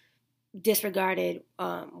disregarded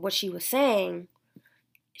what she was saying.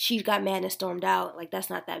 She got mad and stormed out. Like, that's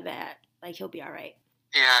not that bad. Like, he'll be all right.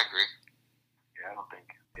 Yeah, I agree. Yeah, I don't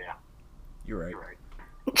think. Yeah. You're right.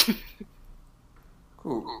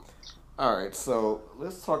 Cool. All right, so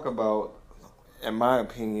let's talk about, in my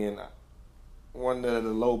opinion, one of the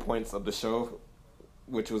low points of the show,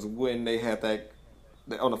 which was when they had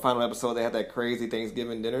on the final episode, they had that crazy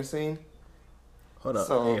Thanksgiving dinner scene. Hold up.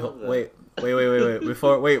 So, wait.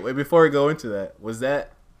 Before we go into that,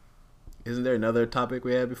 isn't there another topic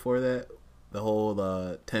we had before that? The whole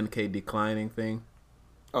 10K declining thing?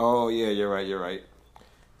 Oh, yeah, you're right.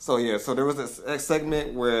 So there was this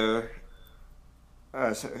segment where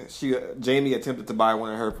Jamie attempted to buy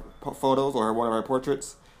one of her photos or one of her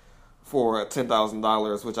portraits for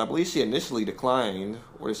 $10,000, which I believe she initially declined,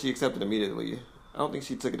 or she accepted immediately. I don't think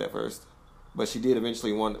she took it at first, but she did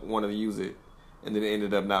eventually want to use it, and then it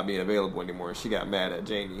ended up not being available anymore. She got mad at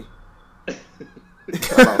Jamie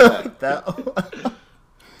about that.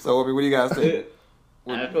 So, what do you guys think?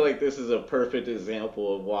 I feel like this is a perfect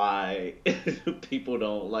example of why people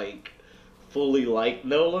don't fully like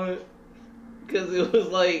Nola, because it was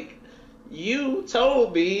like, you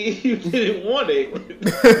told me you didn't want it.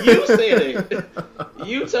 You said it.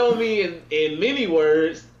 You told me in many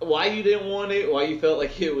words why you didn't want it, why you felt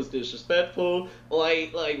like it was disrespectful,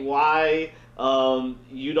 like why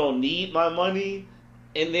you don't need my money.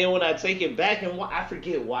 And then when I take it back, and I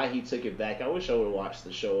forget why he took it back. I wish I would have watched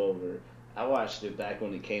the show over. I watched it back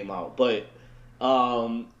when it came out, but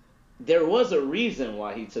there was a reason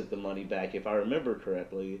why he took the money back, if I remember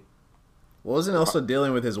correctly. Wasn't also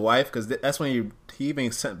dealing with his wife, because that's when he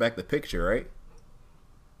even sent back the picture, right?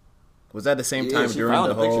 Was that the same time during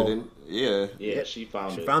the whole? Picture, yeah, she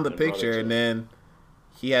found it. She found the picture, and then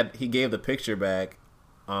he gave the picture back.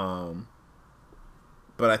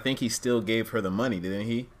 But I think he still gave her the money, didn't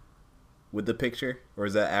he? With the picture, or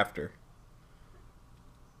is that after?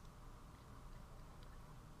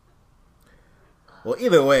 Well,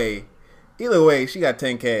 either way, she got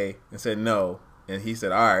 $10K and said no, and he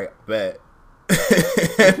said, "All right, bet."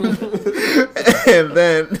 And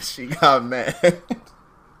then she got mad.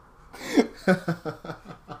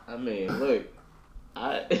 I mean, look,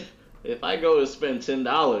 if I go to spend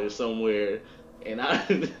 $10 somewhere and I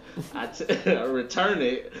return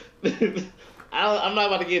it, I'm not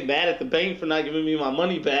about to get mad at the bank for not giving me my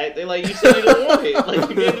money back. They're like, you said you don't want it, like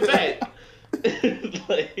you gave it back.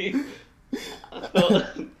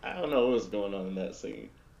 I don't know what's going on in that scene.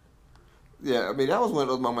 Yeah, I mean, that was one of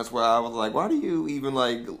those moments where I was like, why do you even,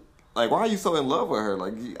 why are you so in love with her?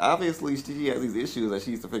 Like, obviously, she has these issues that she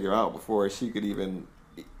needs to figure out before she could even,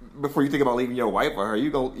 before you think about leaving your wife for her. You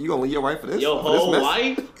gonna leave your wife for this? Your whole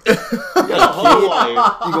wife? Your whole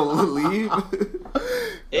wife? You gonna leave?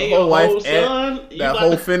 And your whole son? That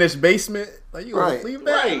whole finished basement? Like, you gonna leave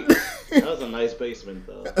that? Right. That was a nice basement,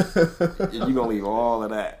 though. You gonna leave all of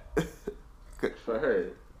that. For her.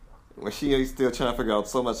 When she's still trying to figure out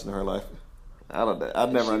so much in her life.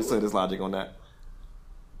 I've never understood his logic on that.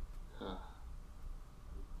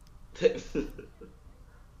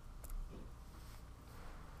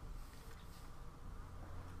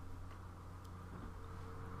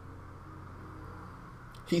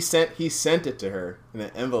 He sent it to her in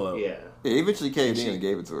an envelope. Yeah. He eventually caved in and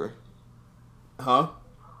gave it to her. Huh?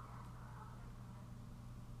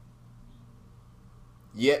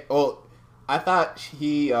 Yeah. Well, I thought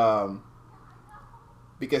he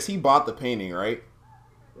because he bought the painting, right?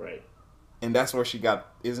 Right. And that's where she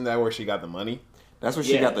got. Isn't that where she got the money? That's where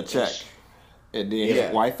she got the check. And then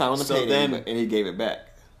his wife found the painting, and he gave it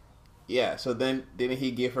back. Yeah. So then, didn't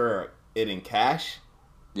he give her it in cash?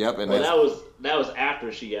 Yep. And that was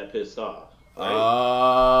after she got pissed off. Right?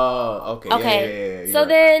 Oh, okay. Okay. Yeah, so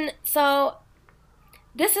then,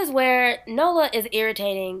 this is where Nola is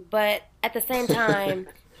irritating, but at the same time,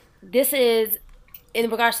 this is, in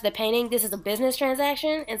regards to the painting, this is a business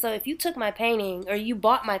transaction. And so if you took my painting or you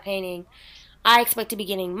bought my painting, I expect to be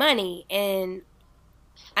getting money, and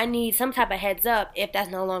I need some type of heads up if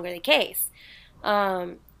that's no longer the case.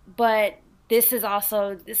 But this is I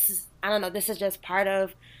don't know, this is just part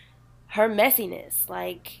of her messiness.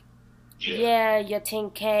 Like, yeah, your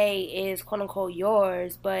 10K is quote unquote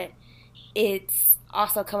yours, but it's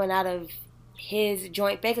also coming out of his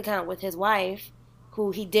joint bank account with his wife,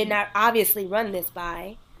 who he did not obviously run this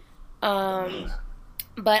by.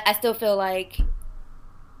 But I still feel like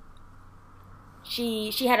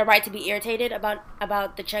she had a right to be irritated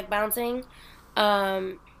about the check bouncing.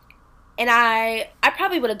 And I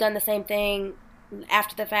probably would have done the same thing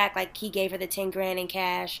after the fact. Like, he gave her the $10,000 in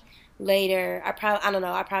cash later. I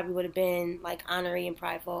probably would have been like honorary and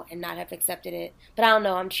prideful and not have accepted it. But I don't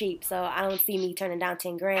know, I'm cheap, so I don't see me turning down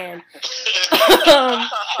 $10,000.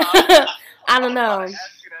 I don't know. It's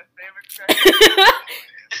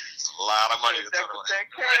a lot of money to turn away.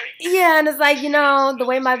 Yeah, and it's like, the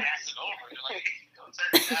way my... Alright,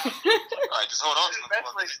 just hold on.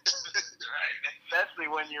 Especially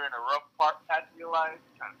when you're in a rough patch of your life,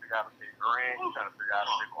 you're trying to figure out how to pay rent, you're trying to figure out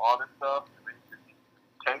how to pay all this stuff, and then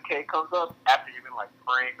 10K comes up after you've been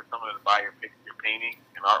praying for someone to buy your painting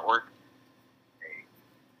and artwork. Hey,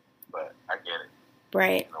 but I get it.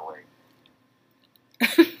 Right. No way.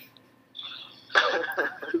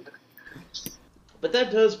 But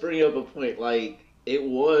that does bring up a point. Like, it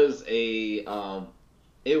was a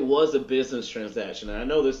business transaction. And I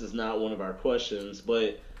know this is not one of our questions,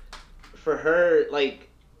 but for her, like,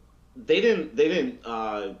 they didn't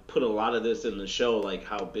put a lot of this in the show, like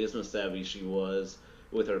how business savvy she was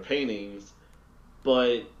with her paintings.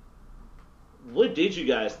 But what did you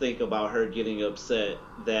guys think about her getting upset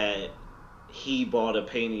that he bought a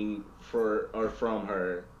painting from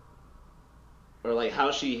her, or like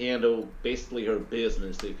how she handled basically her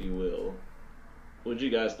business, if you will? What did you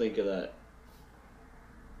guys think of that?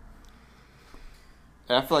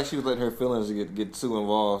 I feel like she was letting her feelings get too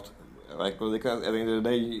involved. Like, because at the end of the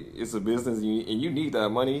day, it's a business and you need that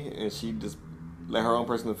money, and she just let her own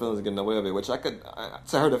personal feelings get in the way of it. Which to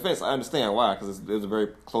her defense, I understand why, because it was a very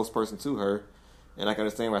close person to her, and I can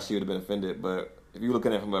understand why she would have been offended. But if you're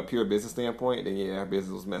looking at it from a pure business standpoint, then yeah, her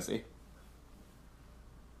business was messy.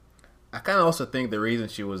 I kind of also think the reason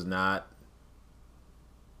she was not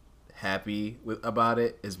happy about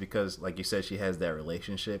it is because, like you said, she has that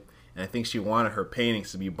relationship, and I think she wanted her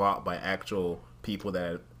paintings to be bought by actual people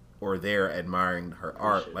that were there admiring her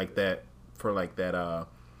art, like that. For like that,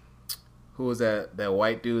 who was that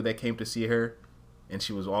white dude that came to see her, and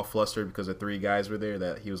she was all flustered because the three guys were there.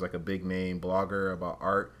 That he was like a big name blogger about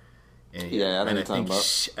art, and yeah, I know what you're talking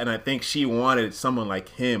about. I think she wanted someone like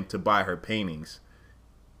him to buy her paintings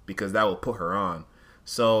because that would put her on.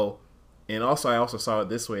 So, and also I also saw it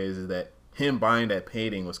this way is that him buying that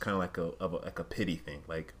painting was kind of like a pity thing.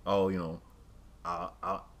 Like, oh, you know,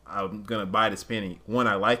 I'm gonna buy this painting. One,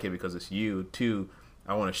 I like it because it's you. Two,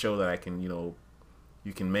 I want to show that I can, you know,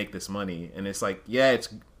 you can make this money. And it's like, yeah,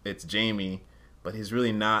 it's Jamie, but he's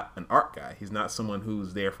really not an art guy. He's not someone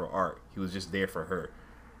who's there for art. He was just there for her.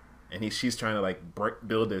 And she's trying to like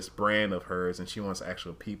build this brand of hers, and she wants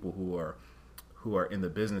actual people who are in the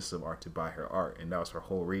business of art to buy her art, and that was her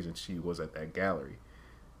whole reason she was at that gallery.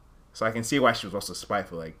 So I can see why she was also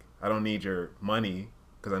spiteful. Like, I don't need your money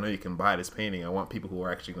because I know you can buy this painting. I want people who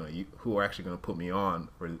are actually going to put me on,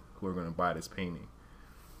 or who are going to buy this painting.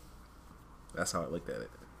 That's how I looked at it.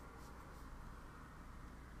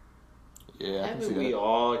 Yeah, haven't we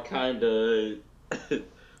all kind of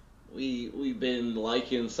we've been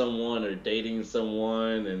liking someone or dating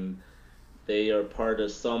someone, and they are part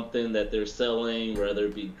of something that they're selling, whether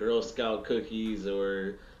it be Girl Scout cookies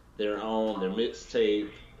or their mixtape,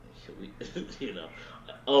 you know,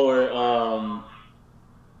 or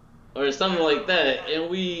something like that, and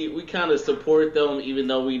we kind of support them, even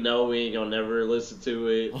though we know we ain't gonna never listen to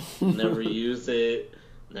it, never use it,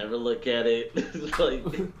 never look at it. Like,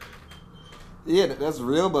 yeah, that's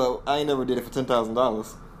real, but I ain't never did it for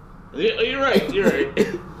 $10,000. Yeah, you're right.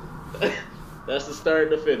 That's the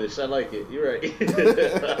start and the finish. I like it. You're right.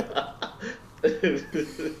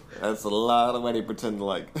 That's a lot of money to pretend to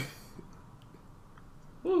like.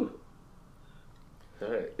 Whew. All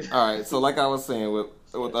right. So, like I was saying, with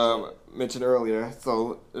mentioned earlier,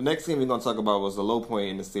 so the next thing we're gonna talk about was the low point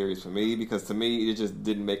in the series for me, because to me it just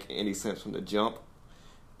didn't make any sense from the jump,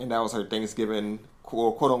 and that was her Thanksgiving,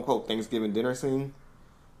 quote unquote Thanksgiving dinner scene,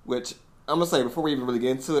 which I'm gonna say before we even really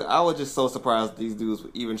get into it, I was just so surprised these dudes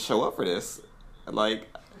would even show up for this. Like,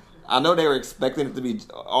 I know they were expecting it to be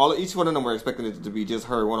each one of them were expecting it to be just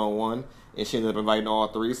her one-on-one, and she ended up inviting all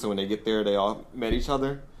three. So when they get there, they all met each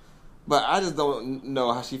other. But I just don't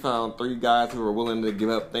know how she found three guys who were willing to give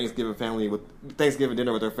up Thanksgiving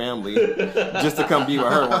dinner with their family just to come be with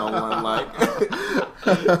her one-on-one. Like,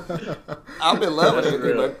 I've been loving it,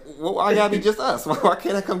 but why gotta be just us? Why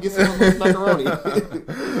can't I come get some macaroni?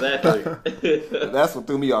 Exactly. That's what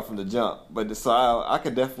threw me off from the jump. But so I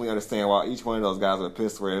could definitely understand why each one of those guys were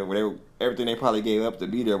pissed where everything they probably gave up to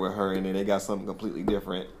be there with her, and then they got something completely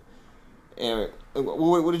different. And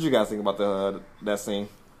what did you guys think about that scene?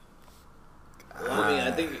 I mean,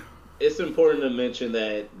 I think it's important to mention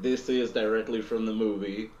that this is directly from the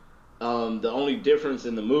movie. The only difference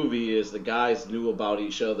in the movie is the guys knew about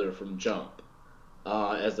each other from jump,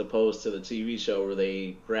 as opposed to the TV show where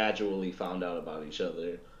they gradually found out about each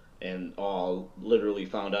other and all literally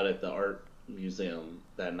found out at the art museum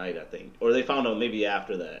that night, I think. Or they found out maybe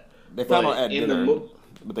after that. They found out at dinner,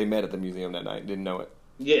 but they met at the museum that night. Didn't know it.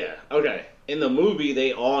 Yeah, okay. In the movie,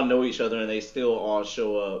 they all know each other and they still all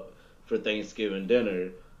show up for Thanksgiving dinner.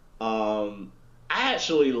 I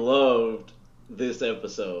actually loved this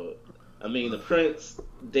episode. I mean, the Prince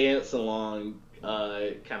dance along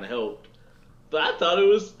kind of helped, but I thought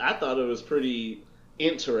it was pretty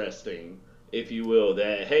interesting, if you will.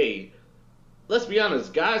 That, hey, let's be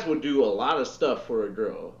honest, guys would do a lot of stuff for a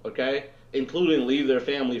girl, okay, including leave their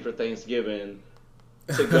family for Thanksgiving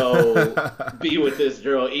to go be with this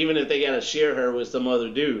girl, even if they gotta share her with some other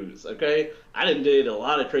dudes, okay? I did a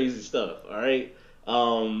lot of crazy stuff, alright?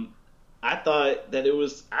 I thought that it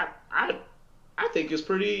was, I think it's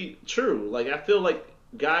pretty true. Like, I feel like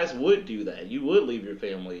guys would do that. You would leave your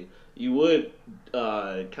family. You would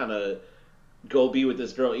kind of go be with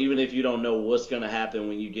this girl, even if you don't know what's going to happen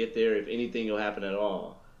when you get there, if anything will happen at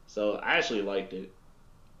all. So I actually liked it.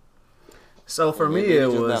 So for me, it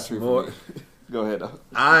was more. Go ahead.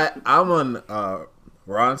 I'm on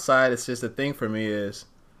Ron's side. It's just the thing for me is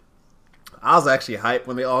I was actually hyped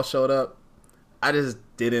when they all showed up. I just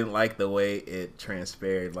didn't like the way it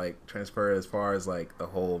transferred as far as like the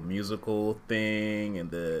whole musical thing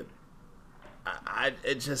and I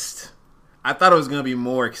thought it was gonna be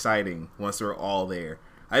more exciting once they were all there.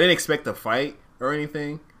 I didn't expect a fight or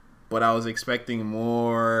anything, but I was expecting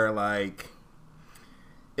more like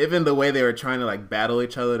even the way they were trying to like battle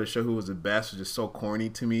each other to show who was the best was just so corny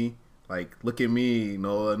to me. Like, look at me,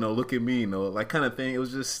 no, look at me, no, like kind of thing. It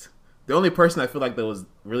was just the only person I feel like that was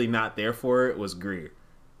really not there for it was Greer.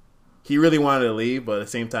 He really wanted to leave, but at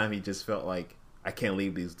the same time, he just felt like I can't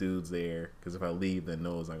leave these dudes there because if I leave, then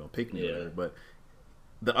Noah's not gonna pick me. Yeah. But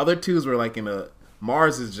the other twos were like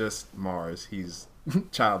Mars is just Mars. He's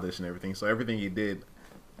childish and everything, so everything he did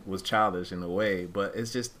was childish in a way. But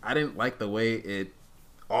it's just I didn't like the way it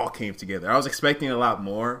all came together. I was expecting a lot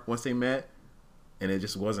more once they met, and it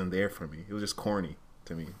just wasn't there for me. It was just corny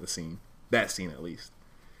to me. That scene at least.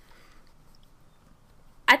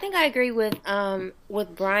 I think I agree with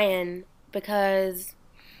Brian because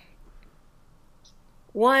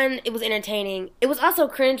one, it was entertaining. It was also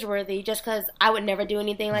cringeworthy just because I would never do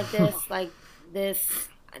anything like this.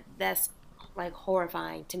 That's like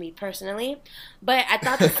horrifying to me personally. But I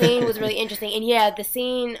thought the scene was really interesting, and yeah, the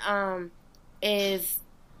scene is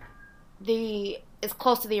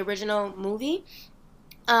close to the original movie,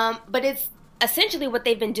 but it's essentially what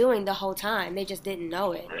they've been doing the whole time. They just didn't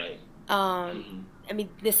know it. I mean,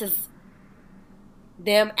 this is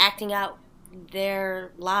them acting out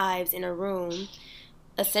their lives in a room,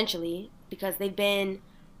 essentially, because they've been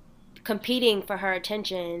competing for her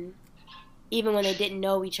attention even when they didn't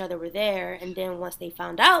know each other were there. And then once they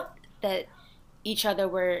found out that each other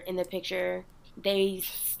were in the picture, they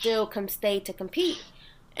still stayed to compete.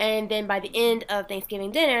 And then by the end of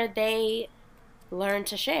Thanksgiving dinner, they learned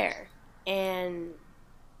to share. And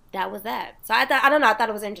that was that. So I thought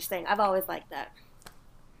it was interesting. I've always liked that.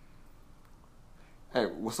 Hey,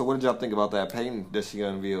 so what did y'all think about that painting that she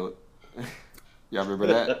unveiled? Y'all remember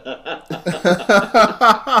that?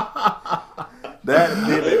 That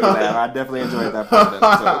did make me laugh. I definitely enjoyed that part of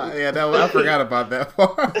the episode. I forgot about that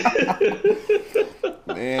part.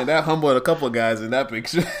 Man, that humbled a couple of guys in that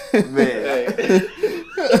picture. Man.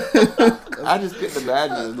 I just couldn't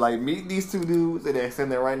imagine, like, meet these two dudes and then sitting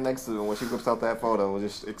there right next to them when she whips out that photo and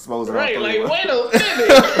just exposing right, all like, three. wait a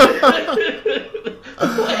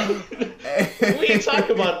minute. We ain't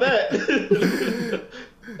talking about that.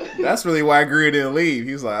 That's really why Greer didn't leave.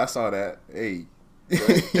 He was like, I saw that. Hey.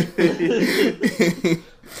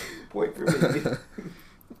 Point for me.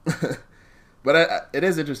 But it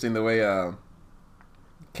is interesting the way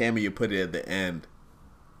Cammy, you put it at the end,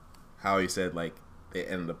 how he said, like, they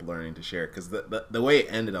ended up learning to share. Because the way it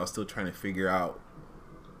ended, I was still trying to figure out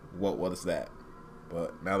what was that.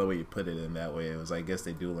 But now the way you put it in that way, it was, I guess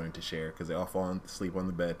they do learn to share. Because they all fall asleep on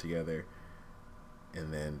the bed together.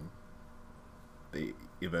 And then they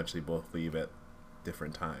eventually both leave at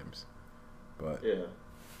different times. But yeah,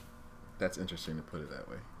 that's interesting to put it that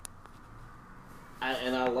way.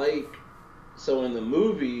 I like, so in the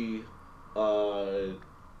movie,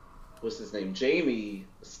 what's his name? Jamie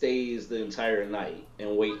stays the entire night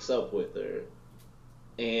and wakes up with her.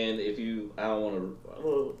 And if you, I don't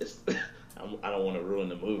want to ruin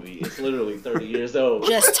the movie. It's literally 30 years old.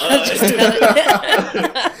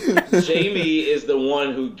 Jamie is the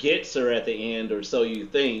one who gets her at the end, or so you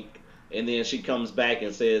think. And then she comes back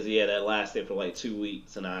and says, yeah, that lasted for like 2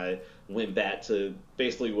 weeks, and I went back to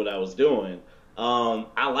basically what I was doing. I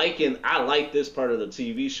like this part of the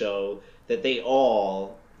TV show that they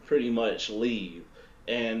all pretty much leave.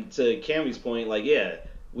 And to Cammy's point, like, yeah,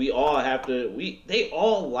 we all have to. They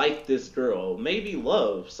all like this girl, maybe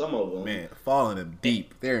love some of them. Man, falling in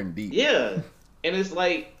deep. They're in deep. Yeah, and it's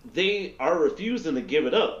like they are refusing to give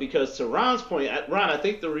it up because, to Ron's point, Ron, I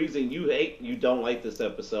think the reason you don't like this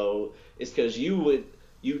episode is because you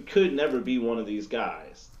could never be one of these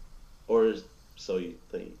guys, or so you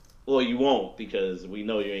think. Well, you won't because we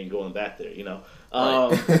know you ain't going back there, you know.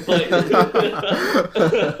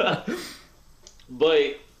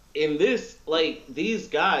 But in this, like, these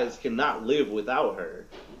guys cannot live without her,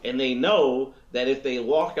 and they know that if they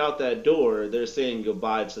walk out that door, they're saying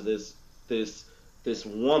goodbye to this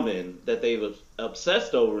woman that they've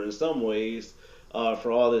obsessed over in some ways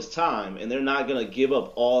for all this time, and they're not gonna give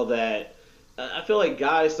up all that I feel like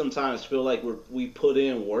guys sometimes feel like we put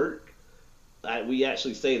in work. We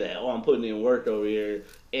actually say that, oh, I'm putting in work over here,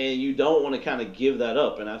 and you don't want to kind of give that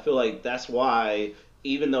up. And I feel like that's why,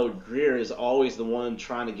 even though Greer is always the one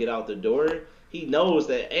trying to get out the door, he knows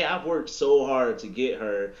that, hey, I've worked so hard to get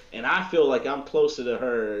her, and I feel like I'm closer to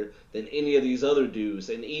her than any of these other dudes,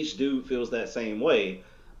 and each dude feels that same way.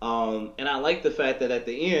 And I like the fact that at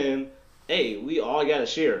the end, hey, we all got to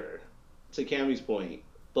share her, to Cammy's point,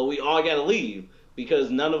 but we all got to leave because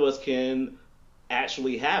none of us can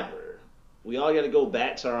actually have her. We all got to go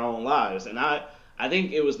back to our own lives, and I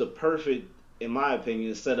think it was the perfect, in my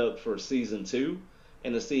opinion, setup for season 2,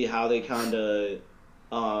 and to see how they kind of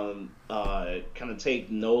take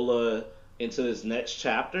Nola into this next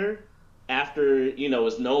chapter after,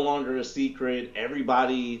 it's no longer a secret.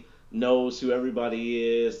 Everybody knows who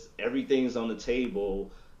everybody is. Everything's on the table.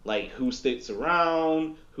 Like, who sticks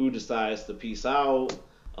around, who decides to peace out,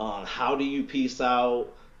 how do you peace out,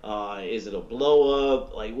 is it a blow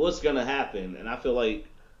up, like, what's gonna happen? And I feel like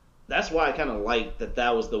that's why I kind of like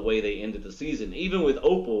that was the way they ended the season. Even with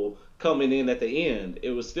Opal coming in at the end, it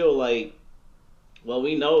was still like, well,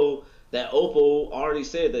 we know that Opal already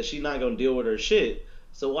said that she's not going to deal with her shit,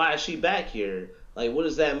 so why is she back here? Like, what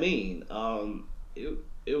does that mean?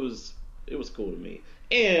 It was cool to me.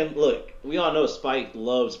 And look, we all know Spike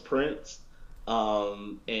loves Prince,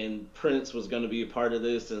 and Prince was going to be a part of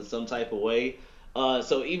this in some type of way.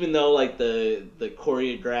 So even though like the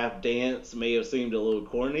choreographed dance may have seemed a little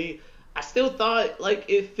corny, I still thought like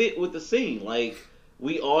it fit with the scene. Like,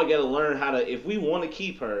 we all got to learn how to, if we want to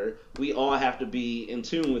keep her, we all have to be in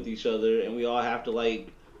tune with each other, and we all have to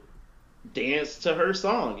like dance to her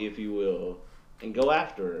song, if you will, and go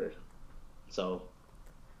after her. So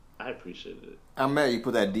I appreciate it. I'm mad you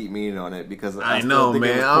put that deep meaning on it because I know,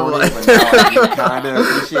 man. I'm like, but now I kind of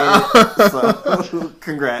appreciate it. So,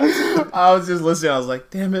 congrats. I was just listening. I was like,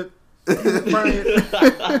 damn it, Brian.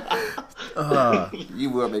 You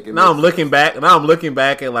will make it. Now I'm looking back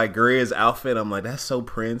at like Greer's outfit. I'm like, that's so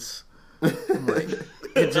Prince. I'm like,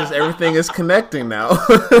 it just everything is connecting now.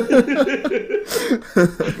 Good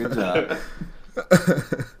job.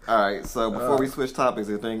 All right, so before we switch topics,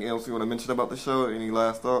 anything else you want to mention about the show? Any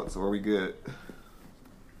last thoughts, or are we good?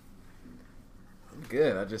 I'm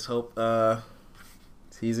good. I just hope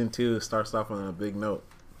season 2 starts off on a big note.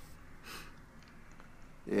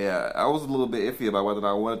 Yeah, I was a little bit iffy about whether or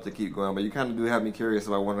not I wanted to keep going, but you kind of do have me curious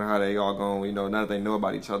about wondering how they all going, now that they know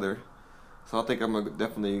about each other. So I think I'm going to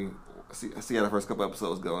definitely see how the first couple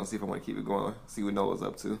episodes go and see if I want to keep it going, see what Noah's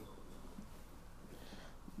up to.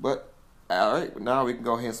 But, alright, now we can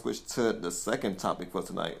go ahead and switch to the second topic for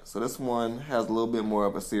tonight. So this one has a little bit more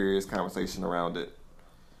of a serious conversation around it.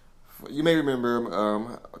 You may remember a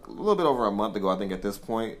little bit over a month ago, I think at this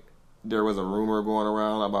point, there was a rumor going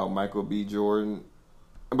around about Michael B. Jordan,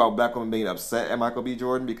 about black women being upset at Michael B.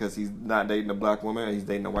 Jordan because he's not dating a black woman and he's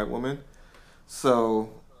dating a white woman. So,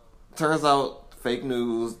 turns out, fake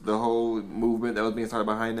news, the whole movement that was being started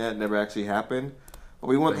behind that never actually happened. But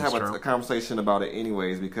we wanted to have a conversation about it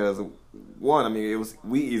anyways because, one, I mean,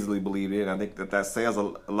 we easily believed it, and I think that says a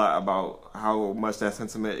lot about how much that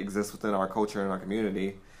sentiment exists within our culture and our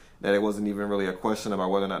community, that it wasn't even really a question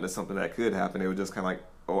about whether or not there's something that could happen. It was just kind of like,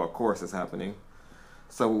 oh, of course it's happening.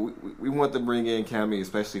 So we want to bring in Cammy,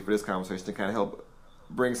 especially for this conversation, to kind of help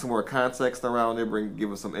bring some more context around it,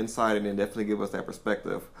 give us some insight, and then definitely give us that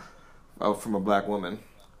perspective from a black woman.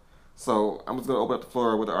 So I'm just going to open up the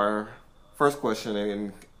floor with our first question,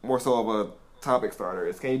 and more so of a topic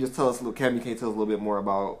starter. Can you just tell us, Cammy, can you tell us a little bit more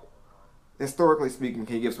about, historically speaking,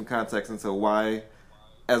 can you give some context into why,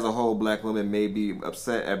 as a whole, black women may be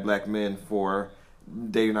upset at black men for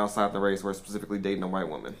dating outside the race, or specifically dating a white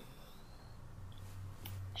woman?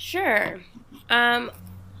 Sure. Well,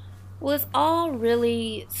 it's all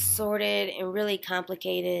really sorted and really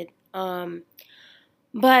complicated.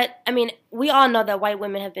 But, I mean, we all know that white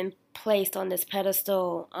women have been placed on this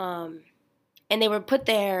pedestal, and they were put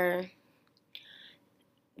there,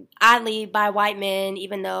 oddly, by white men,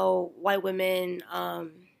 even though white women,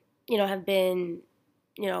 have been,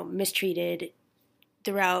 mistreated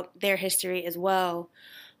throughout their history as well.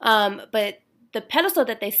 But the pedestal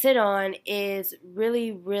that they sit on is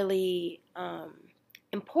really, really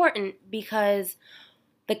important because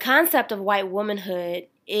the concept of white womanhood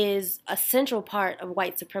is a central part of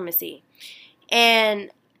white supremacy.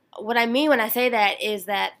 And what I mean when I say that is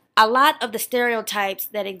that a lot of the stereotypes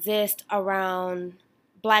that exist around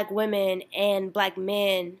black women and black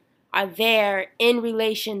men are there in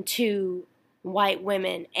relation to white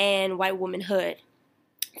women and white womanhood.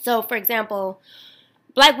 So, for example,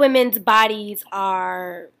 black women's bodies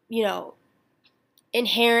are,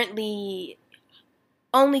 inherently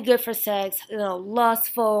only good for sex,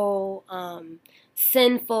 lustful,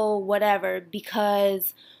 sinful, whatever,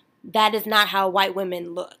 because that is not how white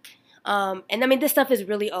women look. And I mean, this stuff is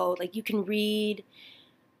really old. Like, you can read,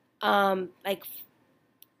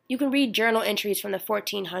 journal entries from the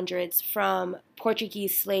 1400s from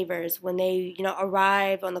Portuguese slavers when they,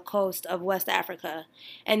 arrive on the coast of West Africa,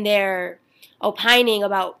 and they're opining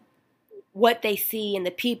about what they see and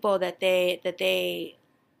the people that they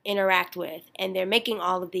interact with, and they're making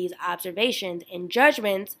all of these observations and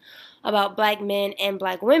judgments about black men and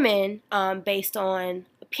black women based on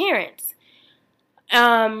appearance.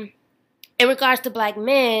 In regards to black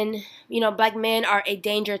men, black men are a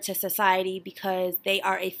danger to society because they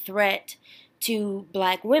are a threat to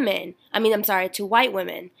black women. To white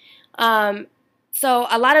women. So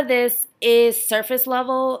a lot of this is surface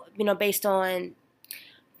level, based on,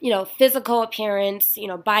 physical appearance,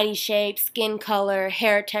 body shape, skin color,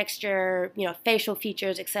 hair texture, facial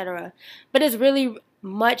features, etc. But it's really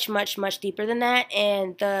much, much, much deeper than that.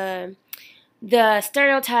 And the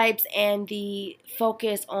stereotypes and the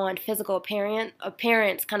focus on physical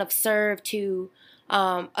appearance kind of serve to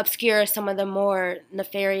obscure some of the more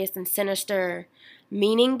nefarious and sinister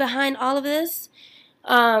meaning behind all of this.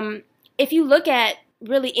 If you look at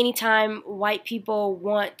really any time white people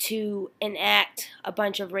want to enact a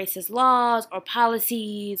bunch of racist laws or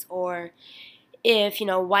policies, or if,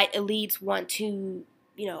 white elites want to,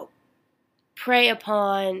 prey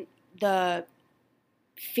upon the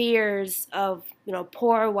fears of,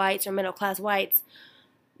 poor whites or middle-class whites,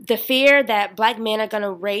 the fear that black men are going to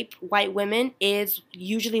rape white women is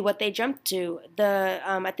usually what they jump to.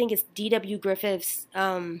 I think it's D.W. Griffith's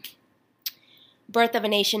Birth of a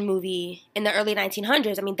Nation movie in the early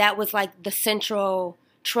 1900s. I mean, that was like the central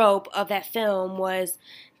trope of that film, was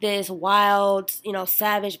this wild,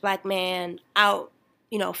 savage black man out,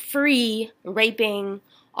 free, raping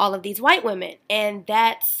all of these white women. And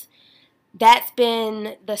that's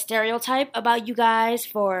been the stereotype about you guys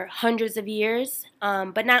for hundreds of years.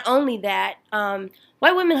 But not only that,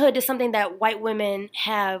 white womanhood is something that white women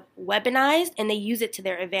have weaponized, and they use it to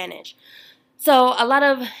their advantage. So a lot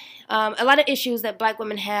of issues that black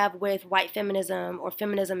women have with white feminism or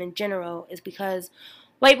feminism in general is because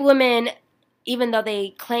white women, even though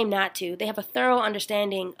they claim not to, they have a thorough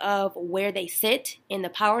understanding of where they sit in the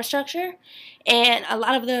power structure, and a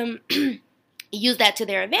lot of them use that to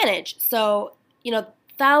their advantage. So,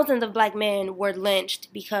 thousands of black men were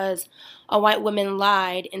lynched because a white woman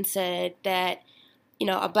lied and said that,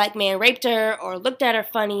 a black man raped her or looked at her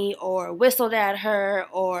funny or whistled at her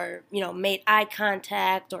or, made eye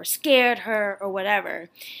contact or scared her or whatever.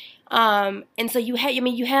 And so you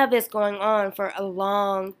have this going on for a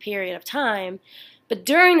long period of time. But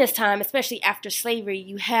during this time, especially after slavery,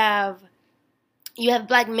 you have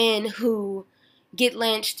black men who get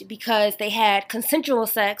lynched because they had consensual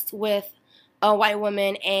sex with a white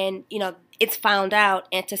woman, and it's found out,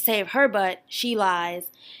 and to save her butt, she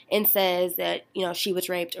lies and says that she was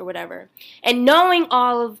raped or whatever. And knowing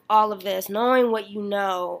all of this, knowing what you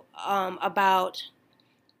know about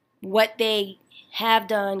what they have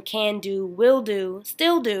done, can do, will do,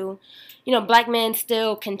 still do, black men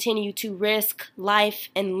still continue to risk life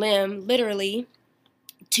and limb, literally,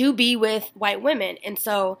 to be with white women. And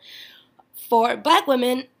so for black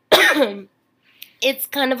women, it's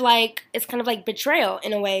kind of like betrayal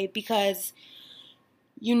in a way, because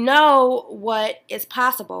you know what is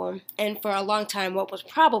possible, and for a long time what was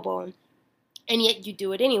probable, and yet you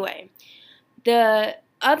do it anyway. The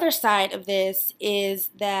other side of this is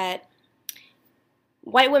that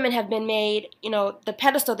white women have been made, the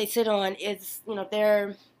pedestal they sit on is,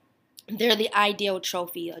 they're the ideal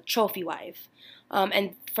trophy, a trophy wife.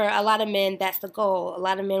 And for a lot of men, that's the goal. A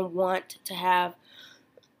lot of men want to have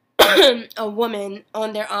a woman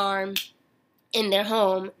on their arm in their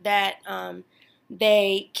home that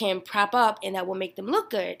they can prop up, and that will make them look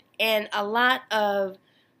good. And a lot of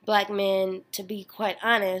black men, to be quite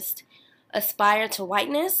honest, aspire to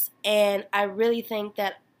whiteness. And I really think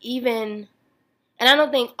that and I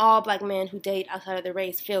don't think all black men who date outside of the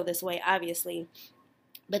race feel this way, obviously,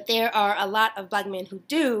 but there are a lot of black men who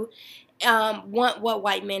do want what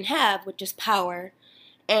white men have, which is power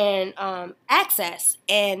and access,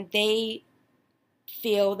 and they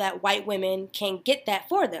feel that white women can get that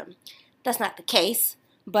for them. That's not the case,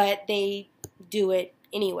 but they do it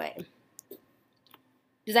anyway.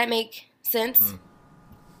 Does that make sense?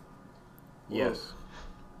 Yes.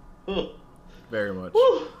 Very much.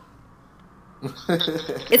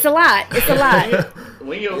 It's a lot. It's a lot.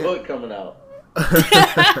 When your book coming out?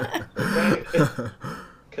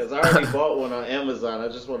 Because I already bought one on Amazon. I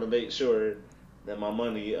just want to make sure that my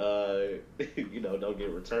money, don't get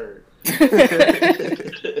returned.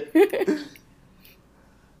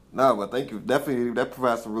 No, but thank you. Definitely, that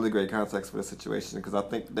provides some really great context for the situation because I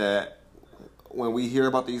think that when we hear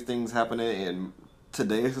about these things happening in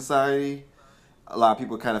today's society, a lot of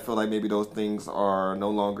people kind of feel like maybe those things are no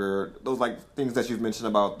longer those like things that you've mentioned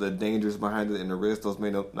about the dangers behind it and the risks. Those may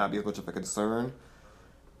not be as much of a concern.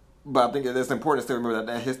 But I think it's important to still remember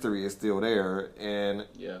that history is still there, and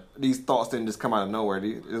these thoughts didn't just come out of nowhere.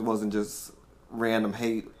 It wasn't just random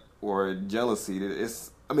hate or jealousy.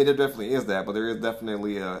 There definitely is that, but there is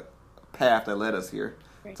definitely a path that led us here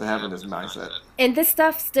to having this mindset. And this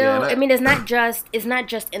stuff still, it's not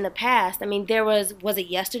just in the past. I mean, there was it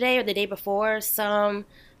yesterday or the day before, some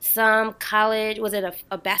college, was it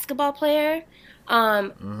a basketball player?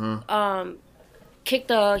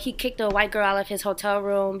 Kicked a white girl out of his hotel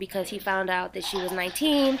room because he found out that she was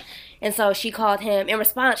 19, and so she called him in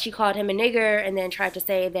response. She called him a nigger, and then tried to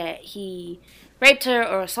say that he raped her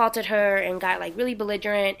or assaulted her, and got like really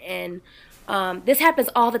belligerent. And this happens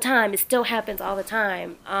all the time. It still happens all the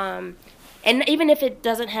time. And even if it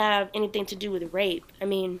doesn't have anything to do with rape, I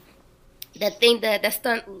mean, that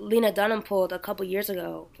stunt Lena Dunham pulled a couple years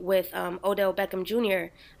ago with Odell Beckham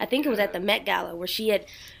Jr. I think it was at the Met Gala where she had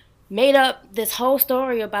made up this whole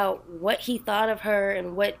story about what he thought of her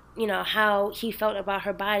and what, how he felt about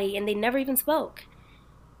her body, and they never even spoke.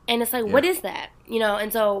 And it's like, what is that?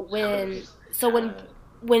 And so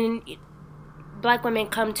when black women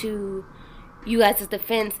come to you guys'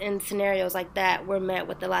 defense in scenarios like that, we're met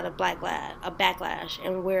with a lot of backlash,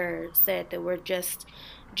 and we're said that we're just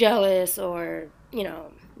jealous or,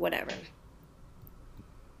 whatever.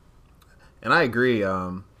 And I agree.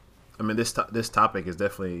 This topic is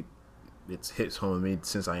definitely, it hits home with me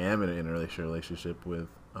since I am in an interracial relationship with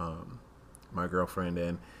my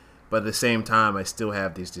girlfriend, but at the same time, I still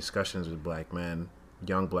have these discussions with black men,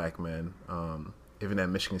 young black men, even at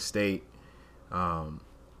Michigan State.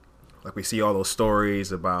 Like we see all those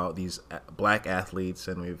stories about these black athletes,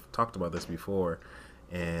 and we've talked about this before.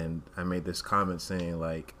 And I made this comment saying,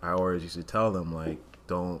 like, I always used to tell them, like,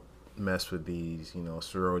 don't mess with these,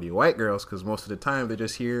 sorority white girls, because most of the time they're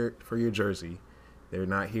just here for your jersey. They're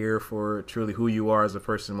not here for truly who you are as a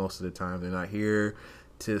person most of the time. They're not here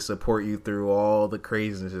to support you through all the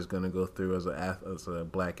craziness it's going to go through as a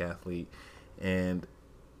black athlete. And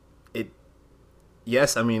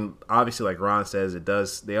yes, I mean, obviously, like Ron says,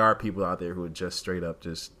 there are people out there who are just straight up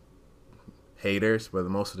just haters, but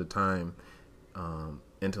most of the time,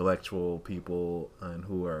 intellectual people and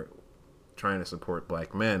who are trying to support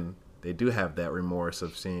black men, they do have that remorse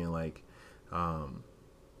of seeing like,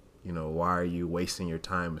 why are you wasting your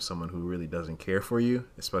time with someone who really doesn't care for you,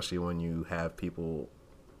 especially when you have people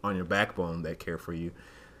on your backbone that care for you.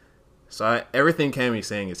 So everything Cammie's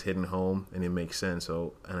saying is hitting home, and it makes sense.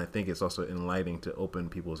 And I think it's also enlightening to open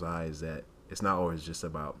people's eyes that it's not always just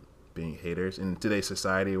about being haters. In today's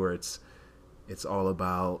society where it's all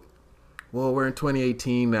about, well, we're in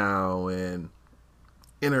 2018 now, and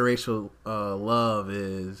interracial love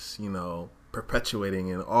is, perpetuating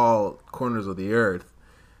in all corners of the earth.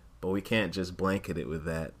 But we can't just blanket it with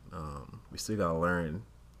that. We still got to learn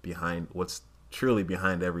behind what's truly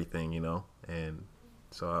behind everything, And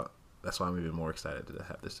so that's why I'm even more excited to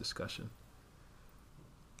have this discussion.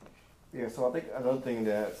 Yeah, so I think another thing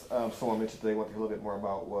that someone mentioned today, I want to hear a little bit more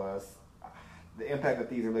about was the impact that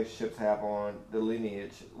these relationships have on the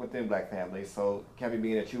lineage within black families. So, Cammie,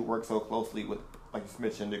 being that you work so closely with, like you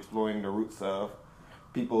mentioned, exploring the roots of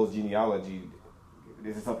people's genealogy,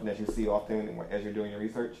 is it something that you see often as you're doing your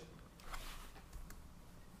research?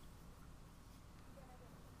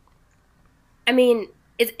 I mean,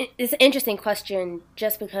 it's an interesting question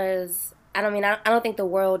just because I don't think the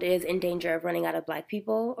world is in danger of running out of black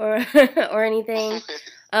people or or anything.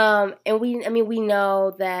 And we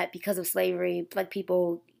know that because of slavery, black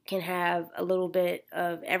people can have a little bit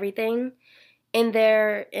of everything in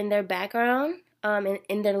their background,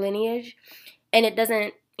 in their lineage, and it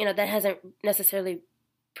doesn't, that hasn't necessarily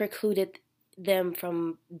precluded them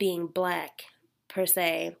from being black per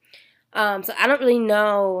se. So I don't really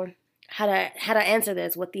know how to answer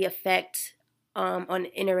this, what the effect on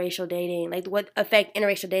interracial dating, like what effect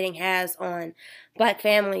interracial dating has on black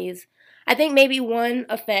families. I think maybe one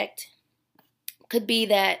effect could be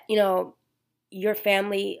that, your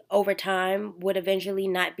family over time would eventually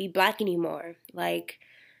not be black anymore. Like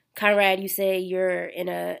Conrad, you say you're in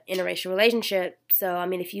a interracial relationship. So, I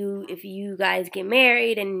mean, if you guys get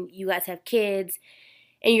married and you guys have kids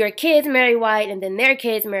and your kids marry white and then their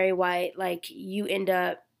kids marry white, like you end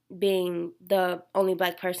up being the only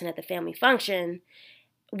black person at the family function.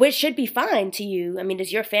 which should be fine to you. I mean,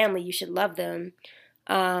 it's your family. You should love them.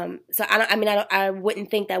 So I wouldn't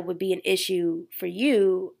think that would be an issue for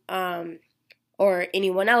you, or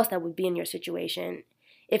anyone else that would be in your situation.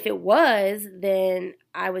 If it was, then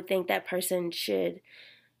I would think that person should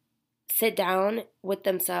sit down with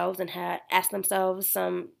themselves and ask themselves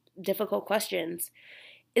some difficult questions.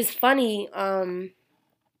 It's funny,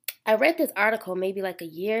 I read this article maybe like a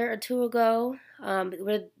year or two ago,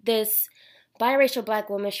 where this biracial black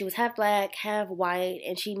woman, she was half black, half white,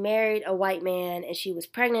 and she married a white man, and she was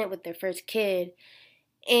pregnant with their first kid.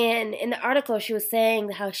 And in the article, she was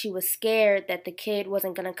saying how she was scared that the kid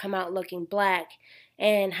wasn't going to come out looking black,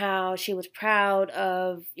 and how she was proud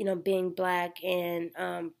of, being black, and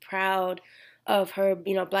proud of her,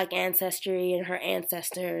 black ancestry and her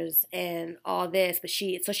ancestors and all this. But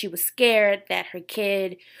she was scared that her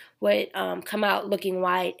kid would come out looking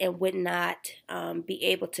white and would not be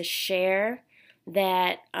able to share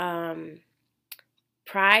that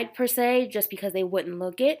pride per se, just because they wouldn't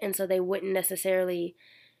look it, and so they would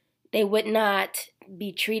not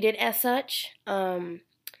be treated as such.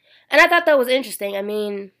 And I thought that was interesting. I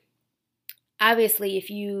mean, obviously, if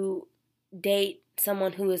you date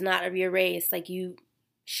someone who is not of your race, like, you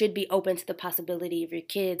should be open to the possibility of your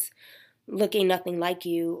kids looking nothing like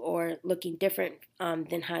you or looking different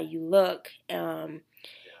than how you look.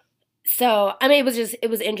 So, I mean, it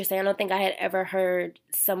was interesting. I don't think I had ever heard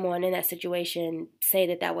someone in that situation say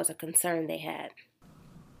that that was a concern they had.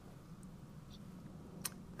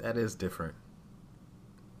 That is different.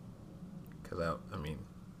 Because,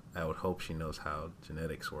 I would hope she knows how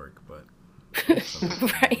genetics work, but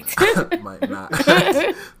right. might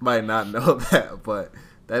not know that. But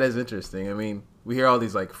that is interesting. I mean, we hear all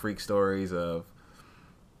these like freak stories of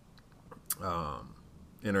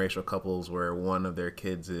interracial couples where one of their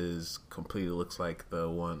kids completely looks like the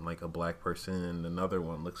one, like a black person, and another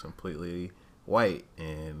one looks completely white,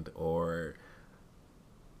 or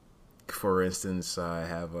for instance, I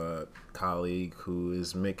have a colleague who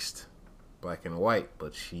is mixed black and white,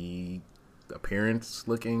 but she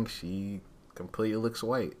completely looks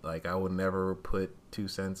white. Like, I would never put 2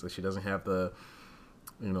 cents that she doesn't have the,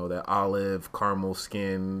 that olive caramel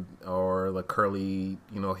skin or the curly,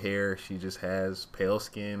 hair. She just has pale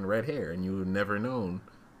skin, red hair, and you would never known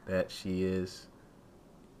that she is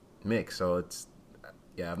mixed. So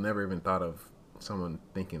I've never even thought of someone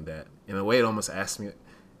thinking that. In a way, it almost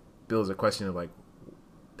builds a question of like,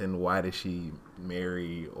 then why did she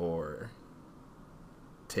marry or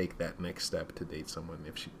take that next step to date someone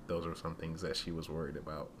if those are some things that she was worried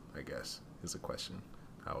about, I guess, is a question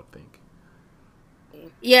I would think.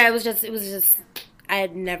 Yeah, it was just I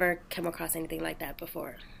had never come across anything like that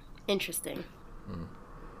before. Interesting.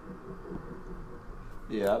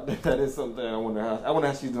 Yeah, that is something I wonder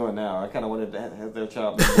how she's doing now. I kind of wanted to have their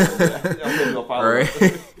child been doing that.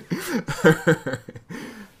 Right.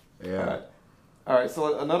 Yeah. All right.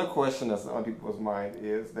 So another question that's on people's mind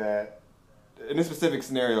is that in this specific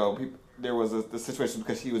scenario, there was the situation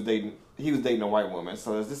because he was dating a white woman.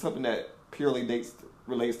 So is this something that purely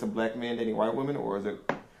relates to black men dating white women, or is it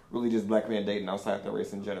really just black men dating outside their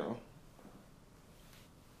race in general?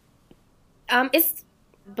 It's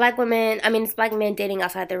black women. I mean, it's black men dating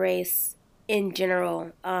outside their race in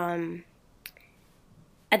general. I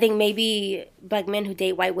think maybe black men who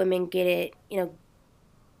date white women get it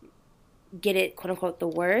quote unquote the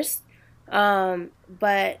worst.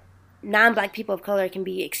 But non-black people of color can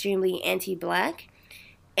be extremely anti-black.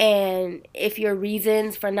 And if your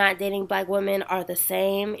reasons for not dating black women are the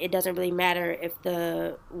same, it doesn't really matter if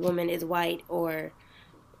the woman is white or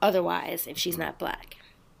otherwise if she's not black.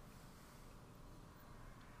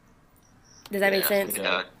 Does that make sense?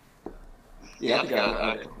 I think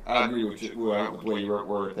I agree with you, with the way you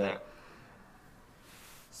worded that.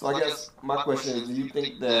 So I guess my question is, do you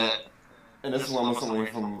think that, and this is one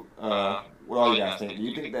from what all you guys think, do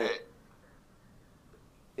you think that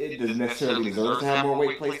it doesn't necessarily deserve to have more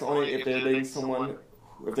weight placed on it if they're dating someone,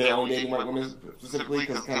 if they're only dating white women specifically?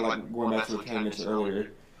 Because kind of like going back to what Ken mentioned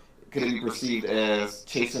earlier, could it be perceived as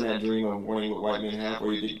chasing that dream of wanting what white men have,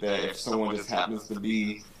 or you think that if someone just happens to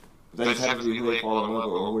be who they fall in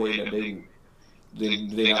love with or who they end up dating, do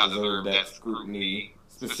they not deserve that scrutiny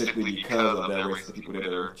specifically because of that race of people that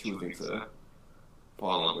they're choosing to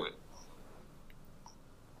fall in love with?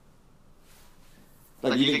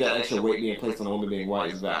 Like, do you think that extra weight being placed on a woman being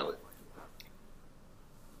white is valid?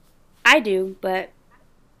 I do, but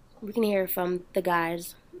we can hear from the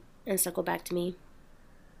guys and circle back to me.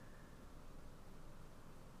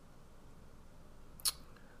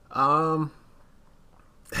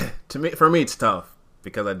 For me, it's tough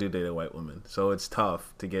because I do date a white woman, so it's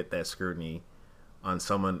tough to get that scrutiny on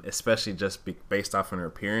someone, especially just based off on her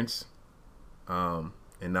appearance, and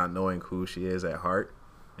not knowing who she is at heart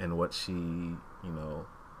and what she,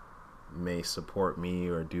 may support me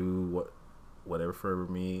or do whatever for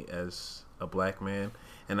me as a black man.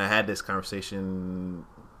 And I had this conversation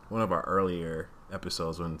one of our earlier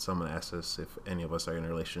episodes when someone asked us if any of us are in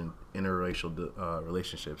interracial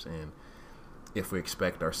relationships, and if we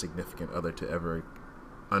expect our significant other to ever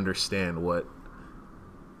understand what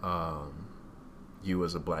you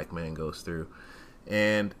as a black man goes through.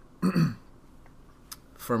 And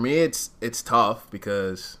for me, it's tough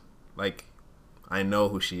because, like, I know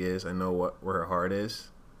who she is. I know where her heart is.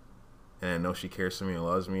 And I know she cares for me and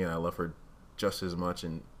loves me, and I love her just as much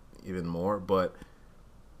and even more. But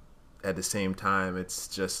at the same time, it's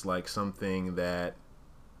just like something that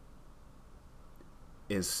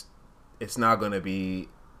it's not going to be,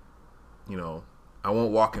 I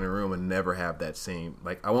won't walk in a room and never have that same,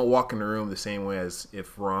 like, I won't walk in the room the same way as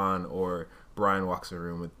if Ron or Brian walks in a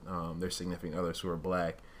room with their significant others who are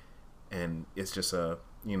black, and it's just it's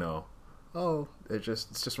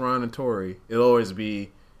just Ron and Tori. It'll always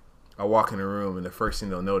be, I walk in a room and the first thing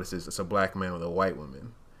they'll notice is it's a black man with a white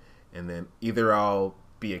woman, and then either I'll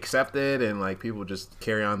be accepted and like people just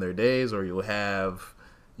carry on their days, or you'll have,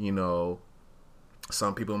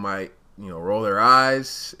 some people might, roll their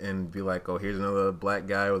eyes and be like, oh, here's another black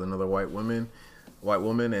guy with another white woman,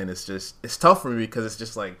 and it's tough for me because it's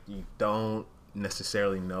just like you don't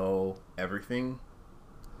necessarily know everything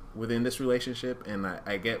within this relationship. And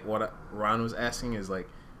I get what Ron was asking is like,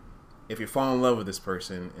 if you fall in love with this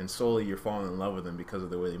person and solely you're falling in love with them because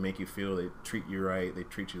of the way they make you feel, they treat you right, they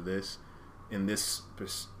treat you in this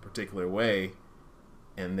particular way,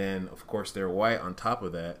 and then of course they're white on top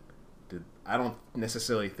of that, I don't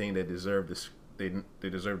necessarily think they deserve this. They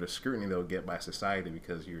deserve the scrutiny they'll get by society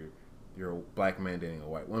because you're a black man dating a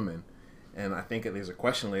white woman. And I think there's a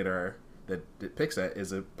question later that depicts that.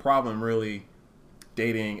 Is a problem really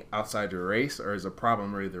dating outside your race, or is a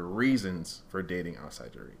problem really the reasons for dating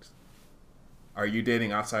outside your race? Are you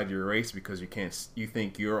dating outside your race because you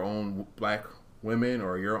think your own black women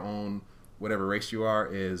or your own whatever race you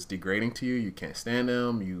are is degrading to you? You can't stand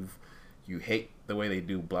them. You hate the way they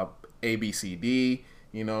do blah A, B, C, D,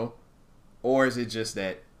 or is it just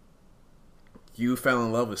that you fell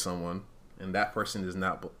in love with someone and that person is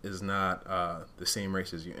not the same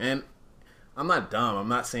race as you? And I'm not dumb. I'm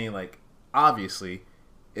not saying, like, obviously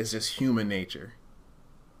it's just human nature.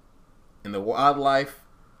 In the wildlife,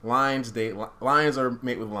 lions are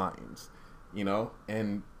mate with lions,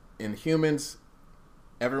 and in humans,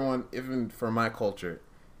 everyone, even for my culture,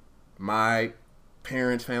 my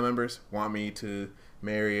parents, family members want me to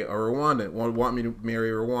marry a Rwandan, want me to marry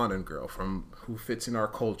a Rwandan girl from who fits in our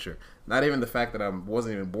culture. Not even the fact that I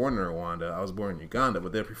wasn't even born in Rwanda, I was born in Uganda,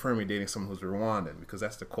 but they prefer me dating someone who's Rwandan because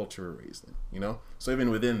that's the culture we're raised in, So even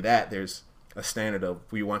within that, there's a standard of,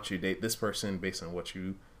 we want you to date this person based on what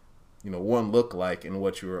you, one, look like and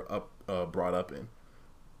what you were brought up in.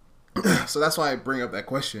 So that's why I bring up that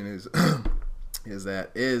question is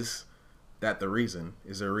that the reason?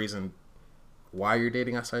 Is there a reason why you're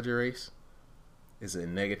dating outside your race? Is it a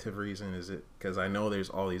negative reason? Is it because I know there's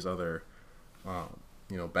all these other,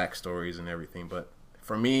 backstories and everything. But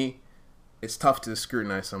for me, it's tough to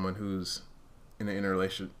scrutinize someone who's in an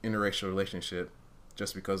interracial relationship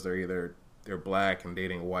just because they're black and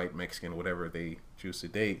dating white, Mexican, whatever they choose to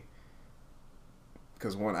date.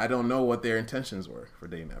 Because one, I don't know what their intentions were for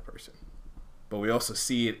dating that person. But we also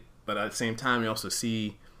see it. But at the same time, we also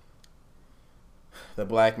see the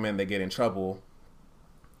black men that get in trouble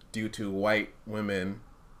due to white women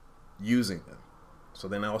using them. So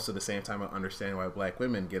then also at the same time, I understand why black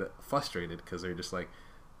women get frustrated because they're just like,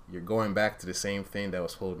 you're going back to the same thing that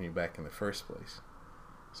was holding you back in the first place.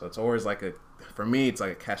 So it's always like for me, it's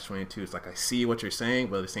like a catch-22. It's like I see what you're saying,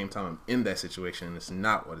 but at the same time, I'm in that situation and it's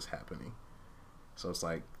not what is happening. So it's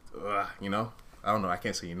like, I don't know. I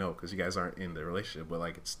can't say because you guys aren't in the relationship, but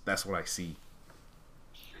like that's what I see.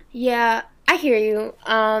 Yeah, I hear you.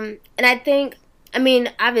 And I think,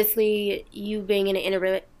 obviously, you being in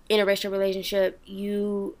an interracial relationship,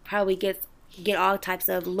 you probably get all types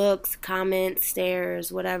of looks, comments,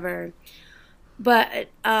 stares, whatever. But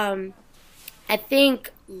I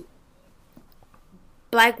think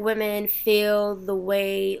black women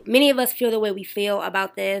many of us feel the way we feel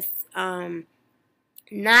about this,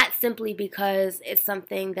 not simply because it's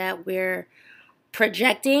something that we're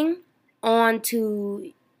projecting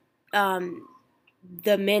onto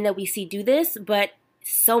the men that we see do this, but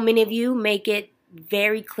so many of you make it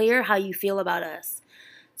very clear how you feel about us.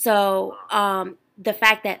 So the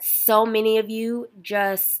fact that so many of you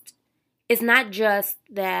it's not just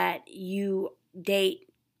that you date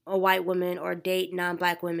a white woman or date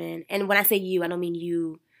non-black women, and when I say you, I don't mean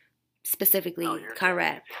you specifically,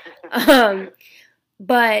 correct.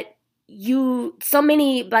 But so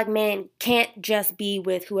many black men can't just be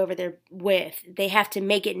with whoever they're with. They have to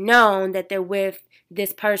make it known that they're with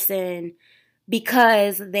this person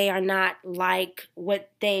because they are not like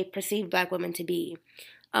what they perceive black women to be.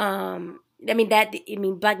 Black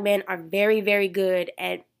men are very, very good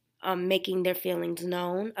at making their feelings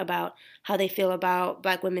known about how they feel about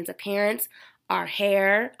black women's appearance, our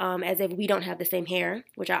hair, as if we don't have the same hair,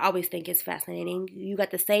 which I always think is fascinating. You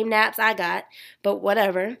got the same naps I got, but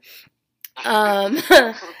whatever. There's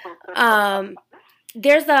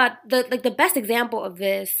the best example of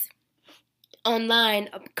this online.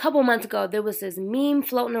 A couple months ago, there was this meme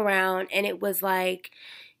floating around, and it was like,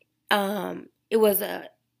 it was a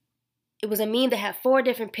meme that had 4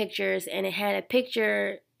 different pictures, and it had a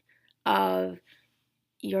picture of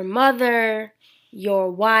your mother, your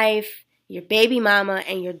wife, your baby mama,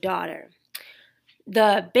 and your daughter.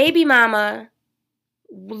 The baby mama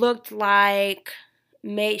looked like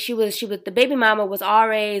the baby mama was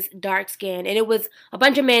always dark skinned, and it was a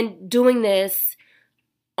bunch of men doing this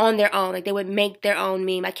on their own. Like, they would make their own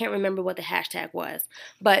meme. I can't remember what the hashtag was,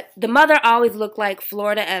 but the mother always looked like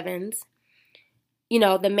Florida Evans,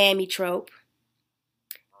 the mammy trope.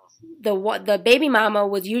 The baby mama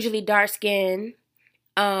was usually dark skinned,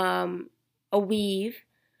 a weave.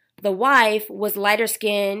 The wife was lighter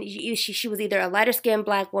skinned. She was either a lighter skinned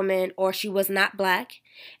black woman or she was not black.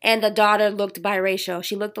 And the daughter looked biracial.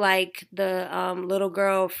 She looked like the little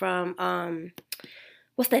girl from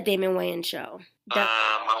what's that Damon Wayans show?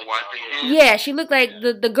 My Wife and Kids. Yeah, she looked like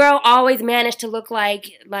the girl always managed to look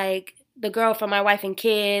like the girl from My Wife and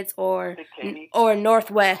Kids or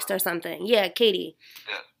Northwest or something. Yeah, Katie.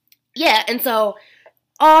 Yeah, and so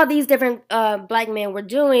all these different black men were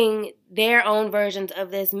doing their own versions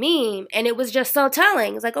of this meme, and it was just so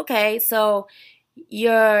telling. It's like, okay, so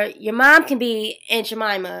your mom can be Aunt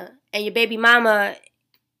Jemima, and your baby mama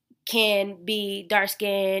can be dark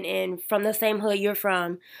skinned and from the same hood you're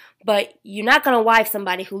from, but you're not gonna wife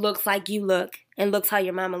somebody who looks like you look and looks how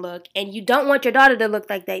your mama look, and you don't want your daughter to look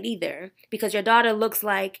like that either, because your daughter looks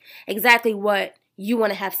like exactly what you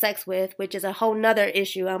want to have sex with, which is a whole nother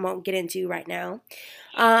issue I won't get into right now.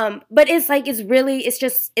 But it's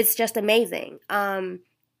just amazing. And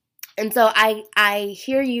so I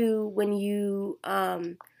hear you when you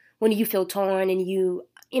feel torn, and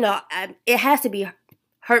it has to be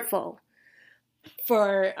hurtful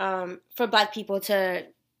for black people to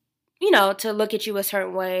look at you a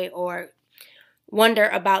certain way or wonder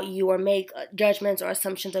about you or make judgments or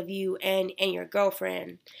assumptions of you and your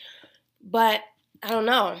girlfriend. But I don't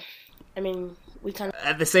know. I mean, we kind of...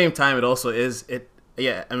 At the same time, it also is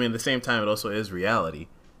reality.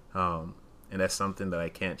 And that's something that I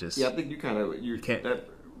can't just... Yeah, I think you can't... That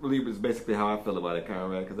really was basically how I feel about it,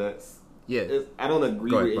 Conrad, because that's... Yeah. I don't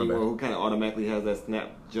agree with anyone who kind of automatically has that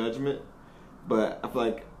snap judgment, but I feel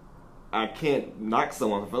like I can't knock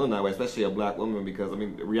someone for feeling that way, especially a black woman, because, I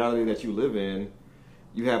mean, the reality that you live in,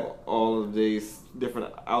 you have all of these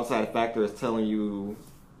different outside factors telling you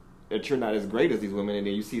that you're not as great as these women, and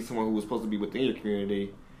then you see someone who was supposed to be within your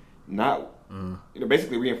community not,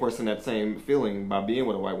 basically reinforcing that same feeling by being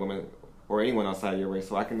with a white woman or anyone outside your race.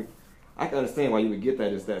 So I can understand why you would get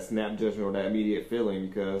that, just that snap judgment or that immediate feeling,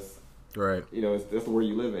 because that's the world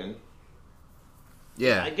you live in.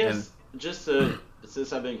 Yeah, I guess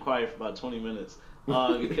since I've been quiet for about 20 minutes,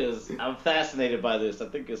 because I'm fascinated by this. I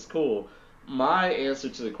think it's cool. My answer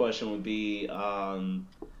to the question would be,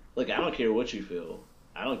 look, I don't care what you feel.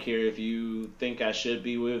 I don't care if you think I should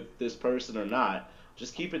be with this person or not.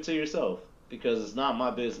 Just keep it to yourself, because it's not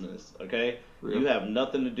my business, okay? Yeah. You have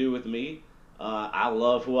nothing to do with me. I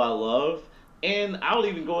love who I love. And I'll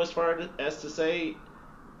even go as far as to say,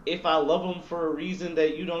 if I love them for a reason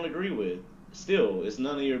that you don't agree with, still, it's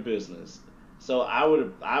none of your business. So I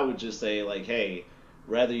would just say, like, hey,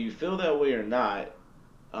 whether you feel that way or not,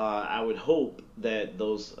 I would hope that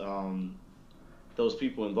those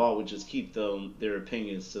people involved would just keep their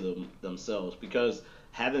opinions to themselves. Because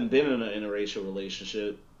having been in an interracial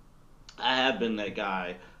relationship, I have been that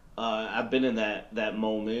guy. I've been in that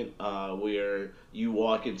moment where you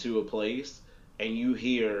walk into a place and you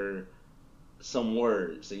hear some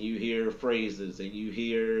words and you hear phrases and you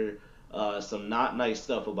hear some not nice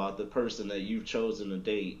stuff about the person that you've chosen to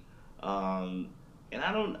date. And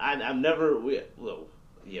I've never, we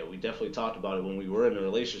definitely talked about it when we were in a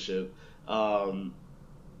relationship.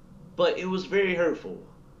 But it was very hurtful.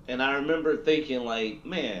 And I remember thinking, like,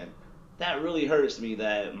 man, that really hurts me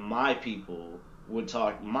that my people would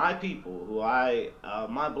talk, my people,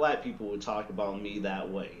 my black people would talk about me that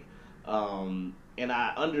way. And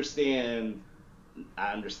I understand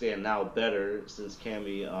now better since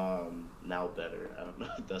Cammy, now better. I don't know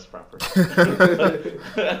if that's proper.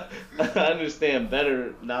 I understand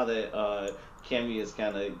better now that Cammy has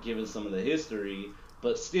kind of given some of the history,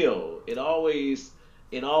 but still, it always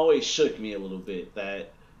shook me a little bit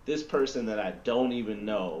that this person that I don't even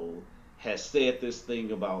know has said this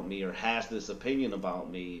thing about me or has this opinion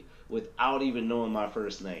about me without even knowing my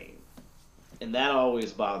first name. And that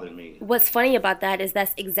always bothered me. What's funny about that is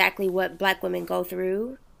that's exactly what black women go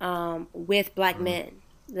through with black men,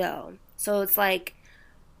 though. So it's like,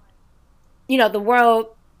 the world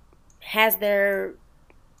has their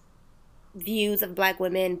views of black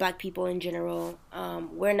women, black people in general.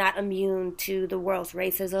 We're not immune to the world's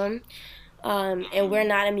racism. And we're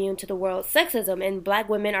not immune to the world's sexism. And black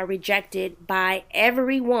women are rejected by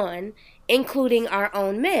everyone, including our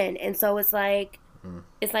own men. And so it's like,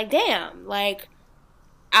 damn, like,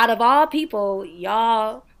 out of all people,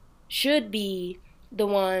 y'all should be the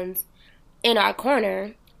ones in our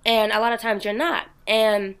corner, and a lot of times you're not.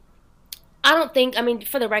 And I don't think,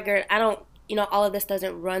 for the record, I don't, all of this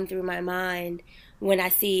doesn't run through my mind when I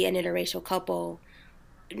see an interracial couple.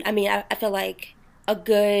 I feel like a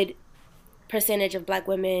good percentage of black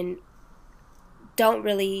women don't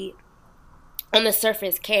really, on the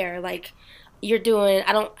surface, care. Like, I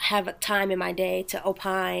don't have time in my day to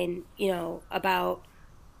opine, about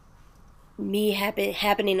me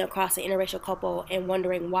happening across an interracial couple and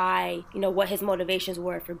wondering why, what his motivations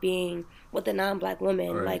were for being with a non-black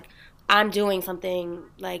woman. Right. Like, I'm doing something,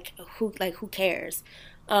 who cares?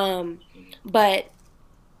 But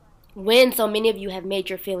when so many of you have made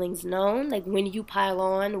your feelings known, like when you pile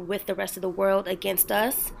on with the rest of the world against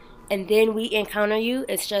us, and then we encounter you,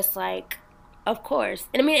 it's just like, of course.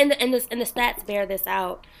 And and the stats bear this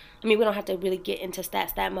out. We don't have to really get into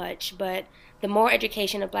stats that much, but the more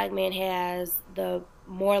education a black man has, the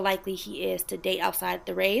more likely he is to date outside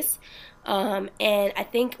the race. And I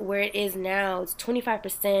think where it is now, it's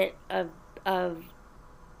 25% of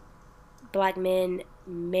black men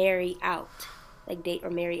marry out, like date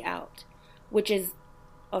or marry out, which is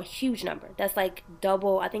a huge number. That's like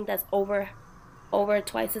double. I think that's over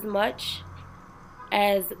twice as much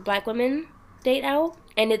as black women date out,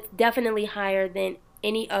 and it's definitely higher than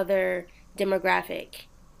any other demographic.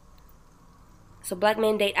 So black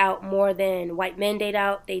men date out more than white men date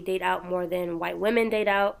out. They date out more than white women date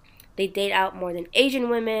out. They date out more than Asian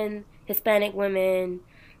women, Hispanic women,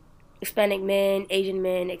 Hispanic men, Asian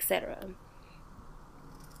men, etc.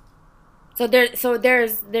 So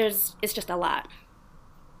there's it's just a lot.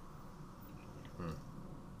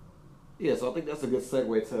 Yeah, so I think that's a good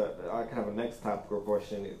segue to our kind of a next topical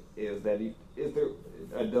question is that is there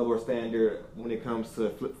a double standard when it comes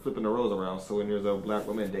to flipping the roles around? So when there's a black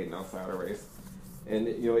woman dating outside a race, and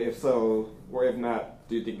if so, or if not,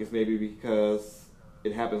 do you think it's maybe because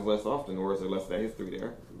it happens less often, or is there less of that history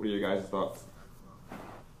there? What are your guys' thoughts?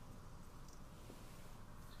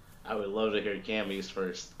 I would love to hear Cammy's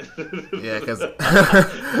first. Yeah, because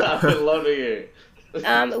I would love to hear.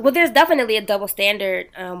 Well, there's definitely a double standard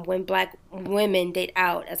when black women date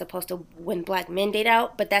out as opposed to when black men date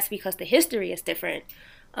out, but that's because the history is different.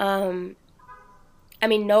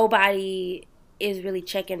 Nobody is really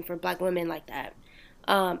checking for black women like that.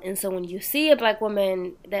 And so when you see a black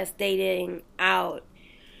woman that's dating out,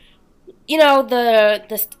 in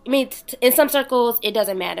some circles, it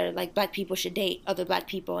doesn't matter. Like, black people should date other black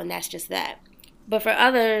people, and that's just that. But for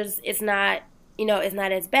others, it's not, it's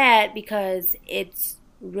not as bad because it's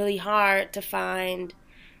really hard to find,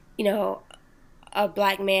 a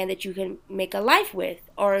black man that you can make a life with,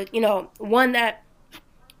 or, one that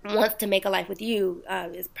wants to make a life with you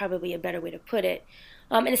is probably a better way to put it.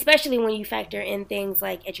 And especially when you factor in things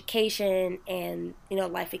like education and,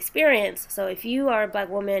 life experience. So if you are a black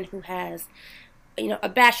woman who has, a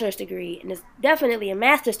bachelor's degree and is definitely a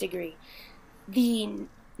master's degree, the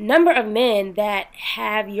number of men that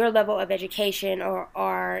have your level of education or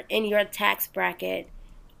are in your tax bracket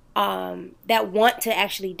that want to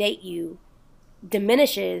actually date you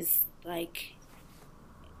diminishes, like,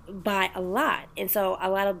 by a lot. And so a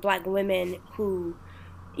lot of black women who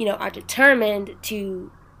are determined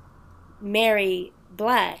to marry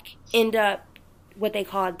black end up what they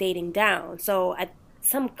call dating down. So at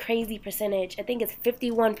some crazy percentage, I think it's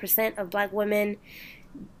 51% of black women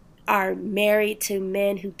are married to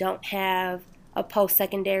men who don't have a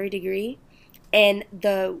post-secondary degree. And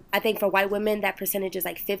I think for white women, that percentage is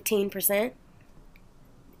like 15%.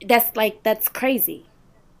 That's crazy.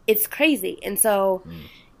 It's crazy. And so,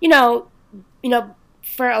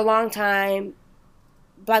 for a long time,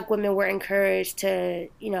 black women were encouraged to,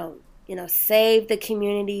 save the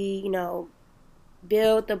community,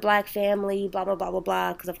 build the black family, blah, blah, blah, blah,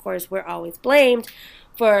 blah. Because, of course, we're always blamed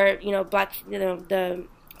for, the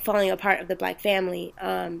falling apart of the black family.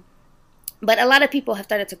 But a lot of people have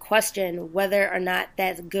started to question whether or not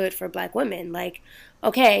that's good for black women. Like,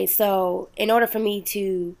 okay, so in order for me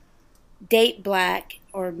to date black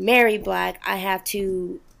or marry black, I have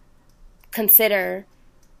to consider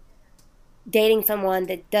dating someone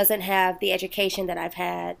that doesn't have the education that I've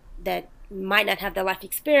had, that might not have the life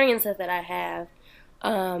experiences that I have.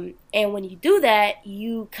 And when you do that,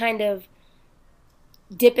 you kind of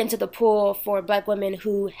dip into the pool for black women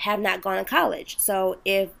who have not gone to college. So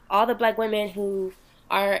if all the black women who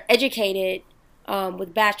are educated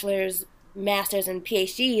with bachelor's, master's, and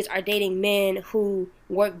PhDs are dating men who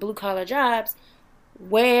work blue-collar jobs,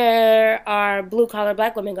 where are blue-collar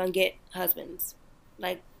black women going to get husbands?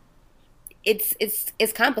 Like, it's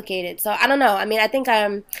complicated. So I don't know. I mean, I think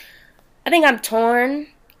I'm torn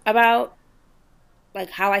about like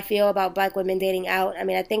how I feel about black women dating out. I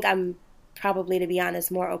mean, I think I'm probably, to be honest,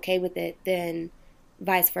 more okay with it than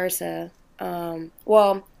vice versa.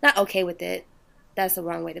 Well, not okay with it. That's the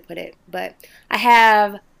wrong way to put it. But I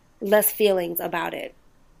have less feelings about it,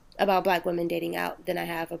 about black women dating out, than I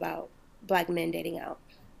have about black men dating out.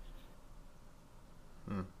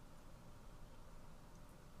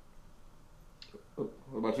 What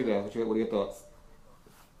about you guys? What are your thoughts?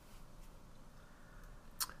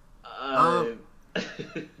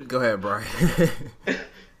 Go ahead, Brian.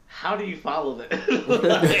 How do you follow that?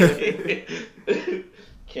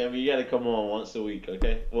 Cam, you gotta come on once a week,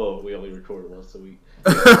 okay? Well, we only record once a week.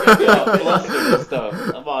 Stuff.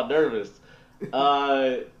 I'm all nervous.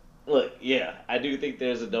 Look, yeah, I do think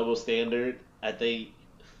there's a double standard. I think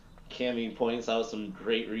Cammy points out some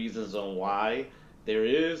great reasons on why there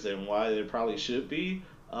is and why there probably should be.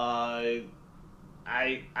 I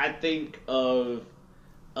think of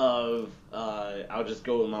I'll just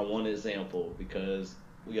go with my one example because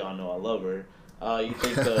we all know I love her. You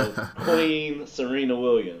think of Queen Serena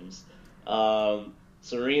Williams.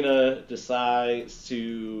 Serena decides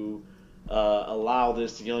to allow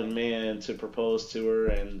this young man to propose to her,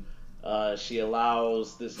 and she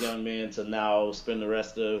allows this young man to now spend the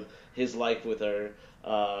rest of his life with her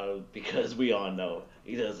because we all know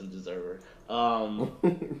he doesn't deserve her.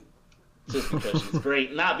 Just because she's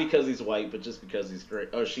great. Not because he's white, but just because he's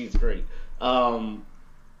great. Or she's great.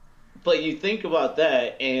 But you think about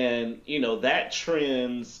that, and, that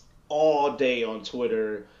trends all day on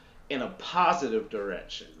Twitter in a positive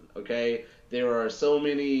direction, okay? There are so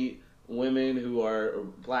many women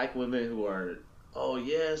black women who are, oh,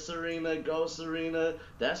 yeah, Serena, go Serena.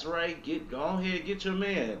 That's right, go ahead, get your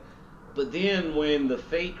man. But then when the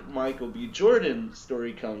fake Michael B. Jordan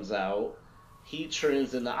story comes out, he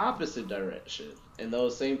trends in the opposite direction. And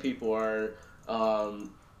those same people are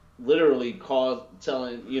literally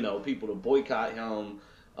telling people to boycott him,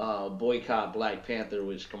 boycott Black Panther,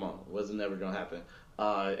 which, come on, wasn't never going to happen.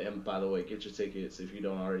 And by the way, get your tickets. If you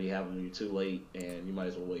don't already have them, you're too late, and you might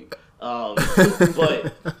as well wait.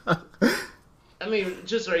 But, I mean,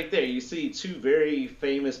 just right there, you see two very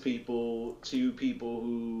famous people, two people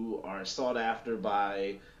who are sought after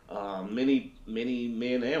by many, many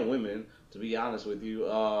men and women, to be honest with you.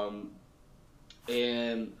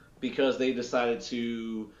 And because they decided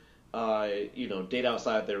to, date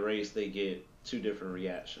outside their race, they get two different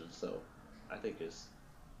reactions. So I think it's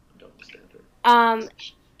a double standard.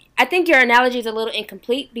 I think your analogy is a little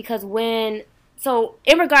incomplete because in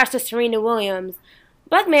regards to Serena Williams,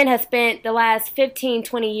 black men have spent the last 15,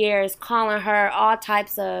 20 years calling her all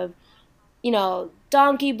types of,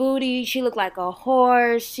 donkey booty. She looked like a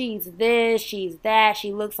horse. She's this, she's that.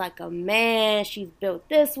 She looks like a man. She's built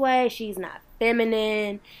this way. She's not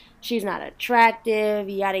feminine. She's not attractive,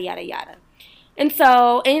 yada, yada, yada. And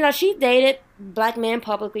so, she dated black men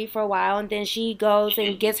publicly for a while, and then she goes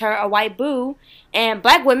and gets her a white boo, and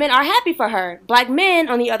black women are happy for her. Black men,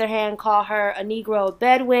 on the other hand, call her a Negro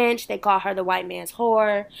bedwench. They call her the white man's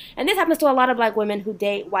whore. And this happens to a lot of black women who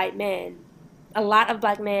date white men. A lot of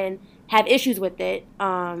black men have issues with it,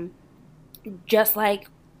 just like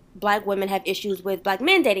black women have issues with black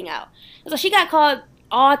men dating out. So she got called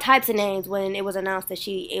all types of names when it was announced that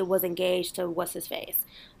she was engaged to what's-his-face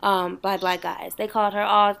by black guys. They called her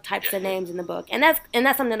all types of names in the book. And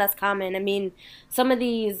that's something that's common. I mean, some of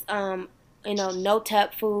these,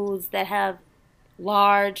 no-tep fools that have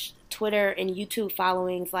large Twitter and YouTube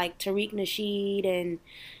followings like Tariq Nasheed and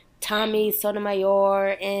Tommy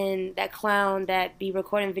Sotomayor and that clown that be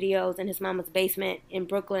recording videos in his mama's basement in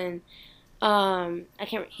Brooklyn. He's on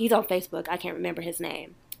Facebook. I can't remember his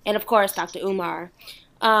name. And of course, Dr. Umar.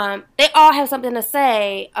 they all have something to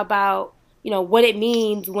say about, what it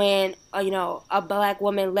means when, a black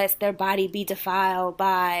woman lets their body be defiled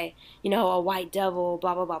by, a white devil,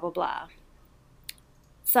 blah, blah, blah, blah, blah.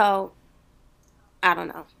 So, I don't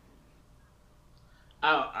know.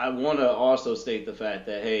 I want to also state the fact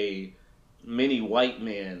that, hey, many white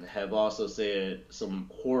men have also said some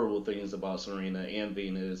horrible things about Serena and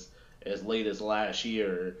Venus as late as last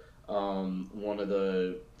year. One of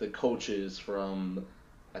the coaches from,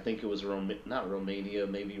 I think it was not Romania,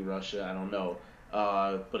 maybe Russia, I don't know,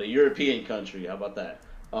 but a European country. How about that?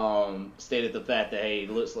 Stated the fact that, hey,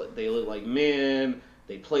 they look like men,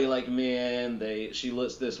 they play like men, she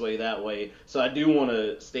looks this way, that way. So I do want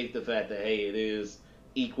to state the fact that, hey, it is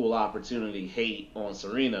equal opportunity hate on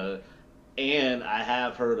Serena, and I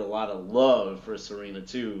have heard a lot of love for Serena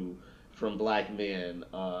too from black men.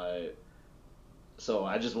 So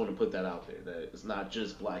I just want to put that out there, that it's not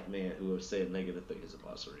just black men who have said negative things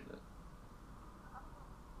about Serena.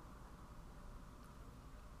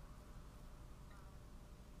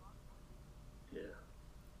 Yeah.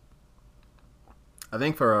 I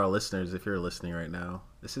think for our listeners, if you're listening right now,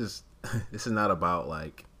 this is not about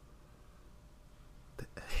like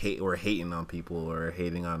hate or hating on people or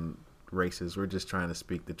hating on races. We're just trying to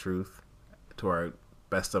speak the truth to our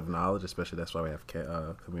best of knowledge, especially that's why we have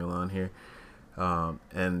Camille on here.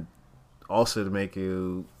 And also to make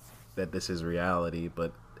you that this is reality.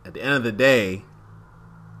 But at the end of the day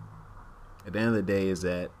is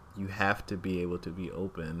that you have to be able to be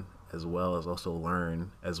open as well as also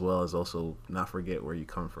learn, as well as also not forget where you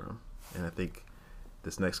come from. And I think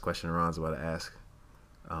this next question Ron's about to ask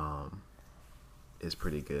is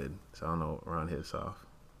pretty good. So I don't know, Ron, hit us off.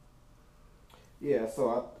 Yeah,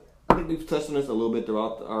 so I think we've touched on this a little bit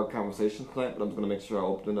throughout our conversation tonight, but I'm just going to make sure I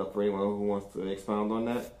open it up for anyone who wants to expound on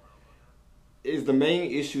that. Is the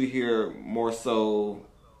main issue here more so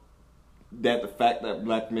that the fact that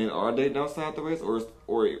black men are dating outside the race, or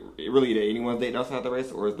really that anyone's dating outside the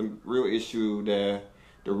race, or is the real issue the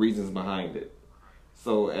reasons behind it?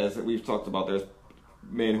 So as we've talked about, there's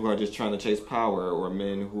men who are just trying to chase power, or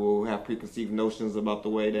men who have preconceived notions about the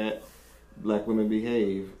way that black women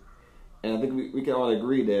behave. And I think we can all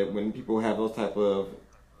agree that when people have those type of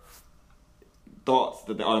thoughts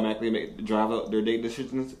that they automatically drive up their date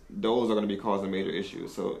decisions, those are going to be causing major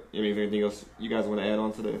issues. So, is there anything else you guys want to add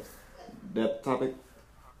on to that topic?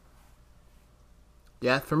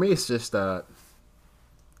 Yeah, for me, it's just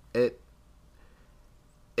it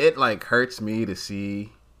like hurts me to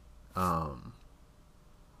see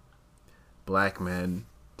black men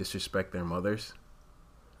disrespect their mothers,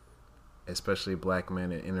 especially black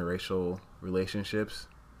men in interracial relationships.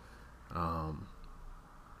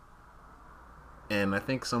 And I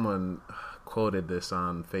think someone quoted this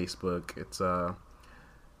on Facebook. It's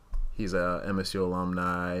he's a MSU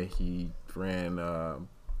alumni. He ran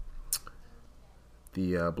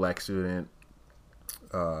the Black Student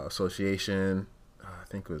Association. I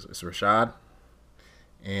think it's Rashad.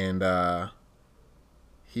 And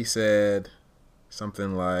he said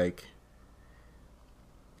something like,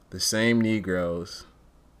 the same Negroes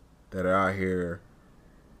that are out here,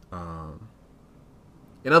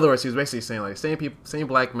 in other words, he was basically saying like same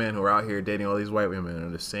black men who are out here dating all these white women are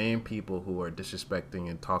the same people who are disrespecting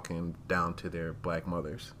and talking down to their black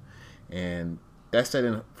mothers, and that's set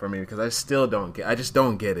in for me because I just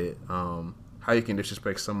don't get it. How you can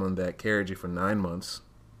disrespect someone that carried you for 9 months,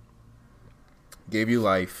 gave you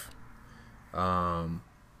life,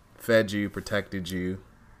 fed you, protected you,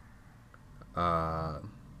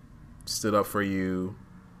 stood up for you,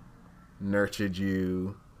 nurtured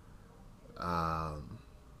you,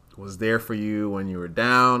 was there for you when you were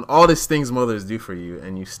down, all these things mothers do for you,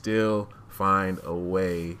 and you still find a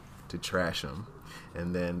way to trash them.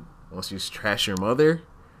 And then once you trash your mother,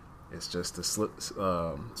 it's just a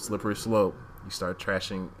slippery slope. You start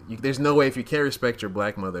trashing. There's no way, if you can't respect your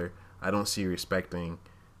black mother, I don't see you respecting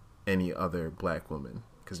any other black woman.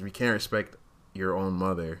 Because if you can't respect your own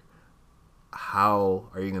mother, how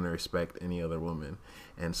are you going to respect any other woman?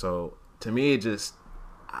 And so, to me,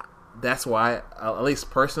 that's why, at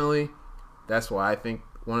least personally, that's why I think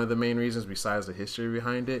one of the main reasons, besides the history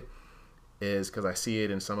behind it, is because I see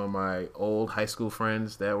it in some of my old high school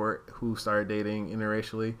friends who started dating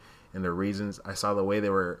interracially, and the reasons I saw the way they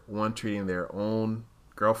were, one, treating their own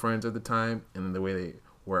girlfriends at the time, and then the way they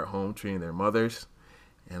were at home treating their mothers.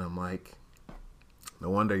 And I'm like, no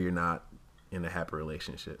wonder you're not in a happy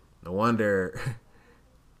relationship. No wonder,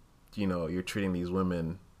 you're treating these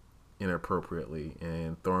women inappropriately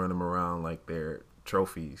and throwing them around like they're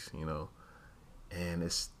trophies, And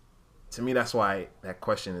it's, to me, that's why that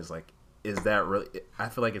question is like, is that really? I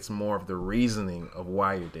feel like it's more of the reasoning of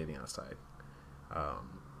why you're dating outside,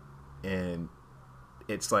 and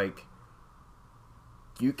it's like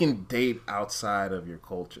you can date outside of your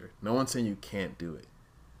culture. No one's saying you can't do it.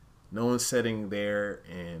 No one's sitting there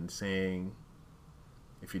and saying,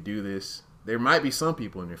 if you do this, there might be some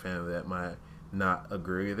people in your family that might not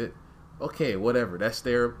agree with it. Okay, whatever. That's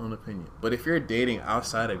their own opinion. But if you're dating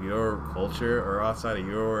outside of your culture or outside of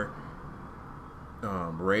your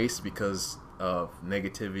race because of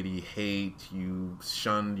negativity, hate, you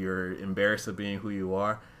shun, you're embarrassed of being who you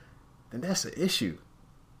are, then that's an issue.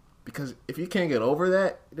 Because if you can't get over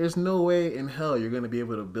that, there's no way in hell you're going to be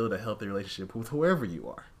able to build a healthy relationship with whoever you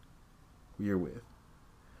are, who you're with.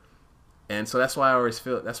 And so that's why I always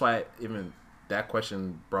feel, that's why even that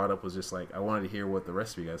question brought up was just like, I wanted to hear what the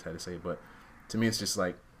rest of you guys had to say. But to me, it's just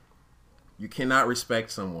like, you cannot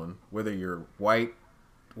respect someone, whether you're white,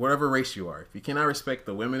 whatever race you are. If you cannot respect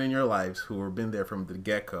the women in your lives who have been there from the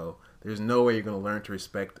get-go, there's no way you're going to learn to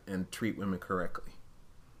respect and treat women correctly.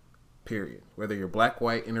 Period. Whether you're black,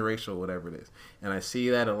 white, interracial, whatever it is. And I see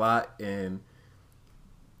that a lot in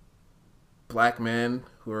black men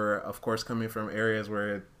who are, of course, coming from areas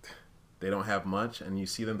where they don't have much, and you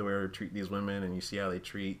see them the way they treat these women, and you see how they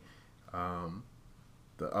treat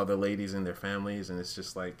the other ladies in their families, and it's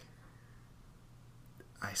just like,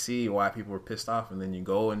 I see why people are pissed off, and then you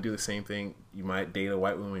go and do the same thing. You might date a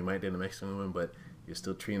white woman, you might date a Mexican woman, but you're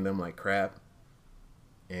still treating them like crap.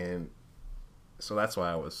 And so that's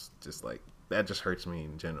why I was just like, that just hurts me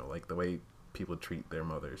in general, like the way people treat their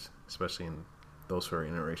mothers, especially in those who are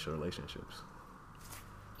in interracial relationships.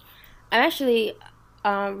 I'm actually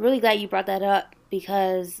really glad you brought that up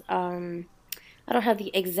because I don't have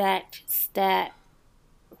the exact stat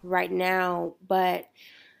right now, but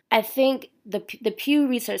I think the Pew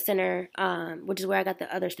Research Center, which is where I got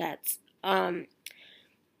the other stats,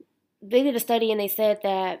 they did a study and they said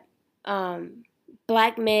that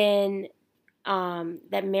black men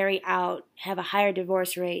that marry out have a higher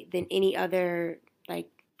divorce rate than any other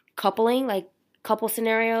couple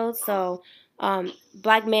scenarios. So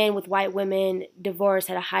black men with white women divorce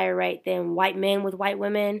at a higher rate than white men with white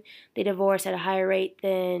women. They divorce at a higher rate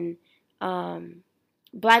than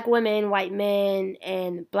black women, white men,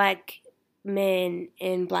 and black men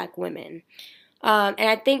and black women. And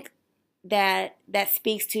I think that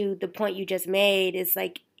speaks to the point you just made. Is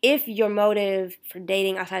like, if your motive for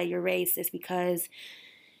dating outside of your race is because,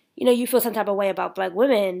 you feel some type of way about black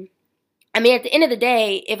women, I mean, at the end of the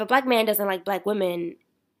day, if a black man doesn't like black women,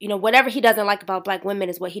 whatever he doesn't like about black women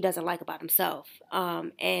is what he doesn't like about himself.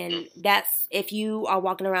 And that's, if you are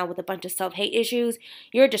walking around with a bunch of self-hate issues,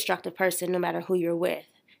 you're a destructive person no matter who you're with.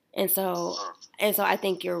 And so I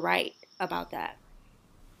think you're right about that.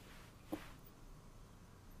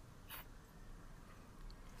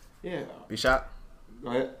 Yeah. Be shot. Go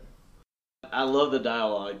ahead. I love the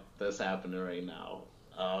dialogue that's happening right now.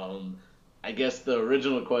 I guess the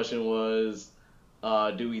original question was,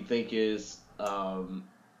 do we think is,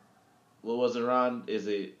 what was it, Ron? Is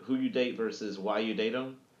it who you date versus why you date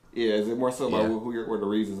them? Yeah, is it more so about what are the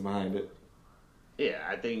reasons behind it? Yeah,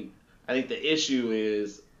 I think the issue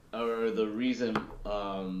is, or the reason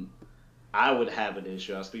I would have an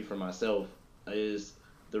issue, I'll speak for myself, is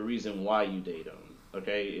the reason why you date them.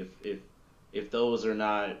 Okay, if those are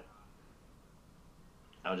not,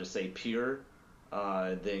 I'll just say pure,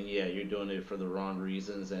 then yeah, you're doing it for the wrong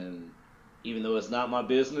reasons, and even though it's not my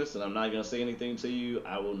business and I'm not going to say anything to you,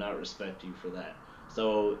 I will not respect you for that.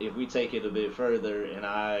 So if we take it a bit further and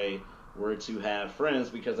I were to have friends,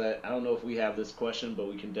 because I don't know if we have this question, but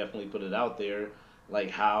we can definitely put it out there, like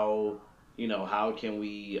how can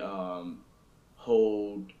we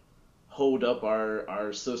hold up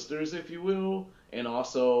our sisters, if you will, and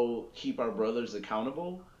also keep our brothers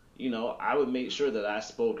accountable. I would make sure that I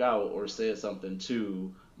spoke out or said something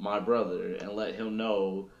to my brother and let him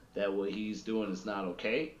know that what he's doing is not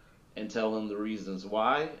okay, and tell him the reasons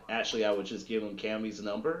why. Actually, I would just give him Cammie's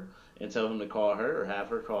number and tell him to call her or have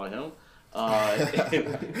her call him.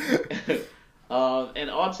 And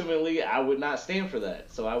ultimately, I would not stand for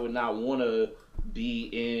that. So I would not want to be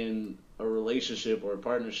in a relationship or a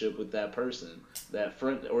partnership with that person, that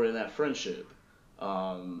friend, or in that friendship.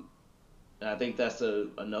 And I think that's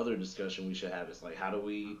another discussion we should have. Is like, how do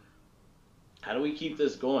we keep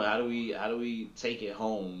this going? How do we take it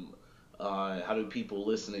home? How do people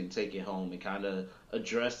listening take it home and kind of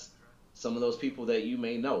address some of those people that you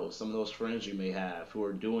may know, some of those friends you may have who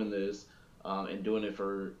are doing this and doing it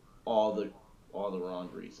for all the wrong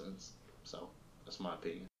reasons. So that's my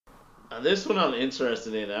opinion. Now, this one I'm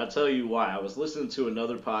interested in, and I'll tell you why. I was listening to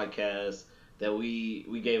another podcast that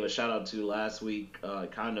we gave a shout out to last week,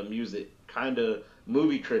 kind of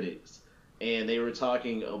movie critics, and they were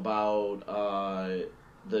talking about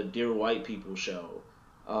the Dear White People show,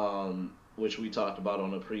 which we talked about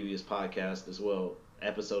on a previous podcast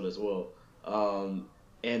episode as well.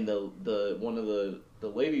 And the one of the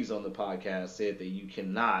ladies on the podcast said that you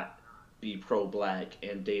cannot be pro-black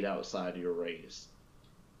and date outside of your race.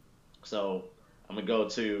 So I'm gonna go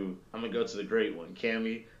to the great one,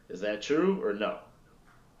 Cammy. Is that true or no?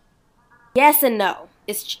 Yes and no.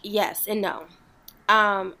 It's yes and no.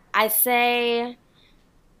 I say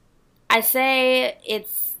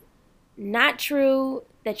it's not true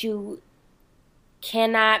that you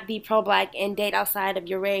cannot be pro-black and date outside of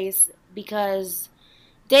your race, because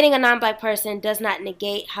dating a non-black person does not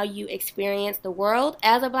negate how you experience the world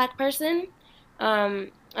as a black person. I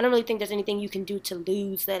don't really think there's anything you can do to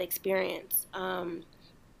lose that experience.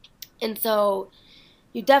 And so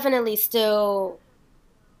you definitely still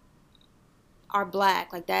are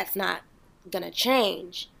black. Like, that's not going to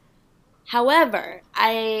change. However,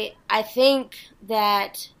 I think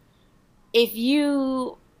that if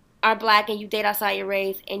you are black and you date outside your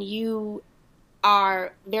race and you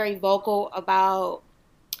are very vocal about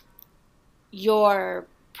your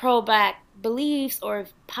pro-black beliefs or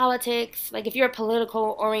politics, like if you're a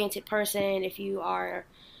political oriented person, if you are,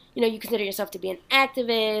 you consider yourself to be an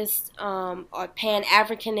activist, or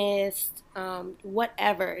pan-Africanist,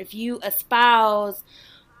 whatever, if you espouse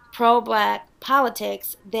pro-black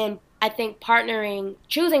politics, then I think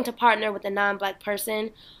choosing to partner with a non-black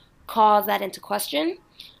person calls that into question.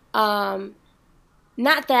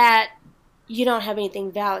 Not that you don't have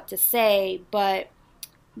anything valid to say, but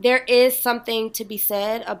there is something to be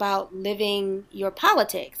said about living your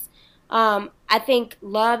politics. I think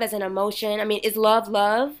love as an emotion, is love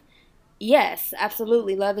love? Yes,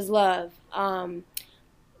 absolutely. Love is love.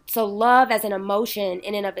 So love as an emotion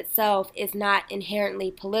in and of itself is not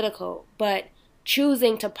inherently political, but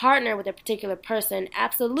choosing to partner with a particular person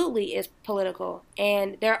absolutely is political.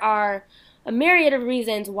 And there are a myriad of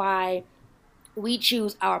reasons why we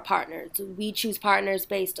choose our partners. We choose partners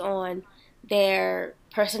based on their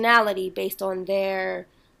personality, based on their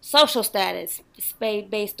social status,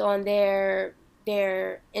 based on their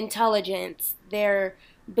intelligence, their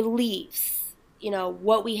beliefs,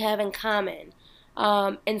 what we have in common.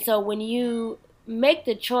 And so when you make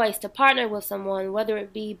the choice to partner with someone, whether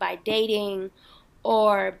it be by dating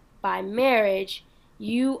or by marriage,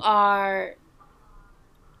 you are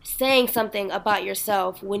saying something about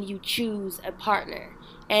yourself when you choose a partner.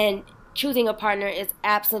 And choosing a partner is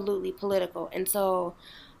absolutely political. And so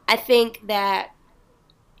I think that,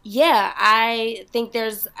 I think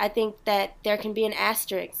that there can be an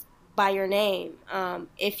asterisk by your name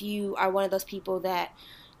if you are one of those people that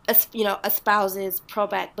espouses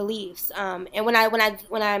pro-black beliefs. And when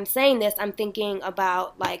I'm saying this, I'm thinking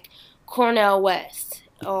about like Cornel West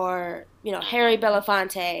or Harry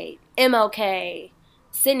Belafonte, MLK,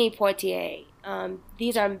 Sidney Poitier.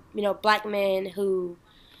 These are black men who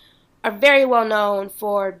are very well known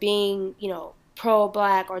for being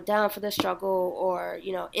pro-black or down for the struggle or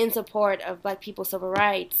in support of black people's civil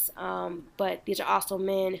rights. But these are also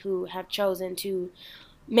men who have chosen to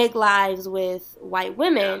make lives with white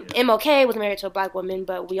women. MLK was married to a black woman,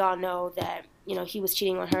 but we all know that he was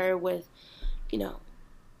cheating on her with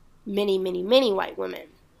many, many, many white women.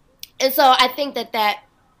 And so I think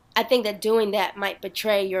that doing that might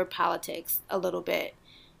betray your politics a little bit.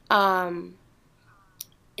 Now,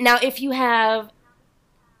 if you have,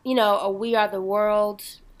 a We Are the World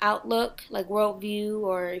outlook, like worldview,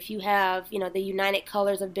 or if you have, the United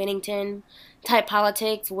Colors of Bennington type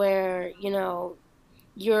politics where,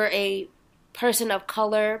 you're a person of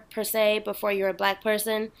color per se before you're a black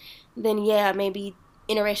person, then maybe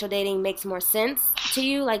interracial dating makes more sense to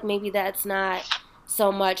you. Like maybe that's not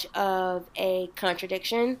so much of a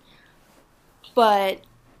contradiction. But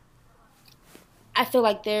I feel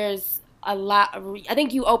like there's I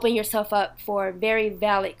think you open yourself up for very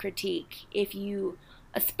valid critique if you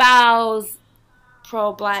espouse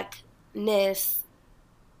pro-blackness,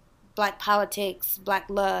 black politics, black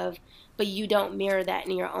love, but you don't mirror that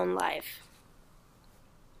in your own life.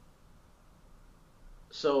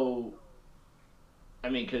 So,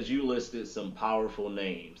 because you listed some powerful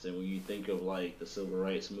names, and when you think of like the civil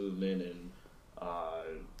rights movement and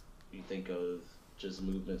you think of just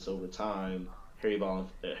movements over time, Harry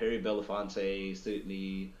Belafonte,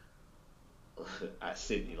 Sidney,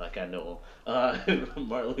 like I know him,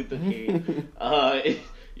 Martin Luther King.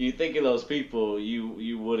 You think of those people,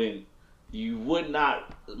 you would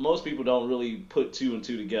not. Most people don't really put two and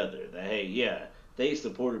two together. That hey, they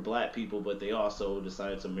supported black people, but they also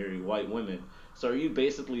decided to marry white women. So are you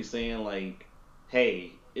basically saying like,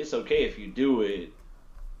 hey, it's okay if you do it,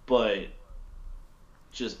 but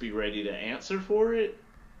just be ready to answer for it?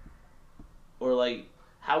 Or like,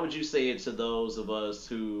 how would you say it to those of us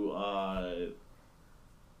who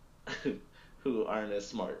who aren't as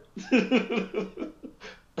smart?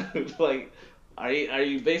 Like, are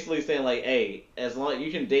you basically saying like, hey, as long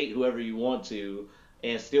you can date whoever you want to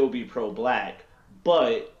and still be pro-black,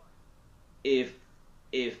 but if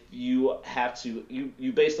you have to,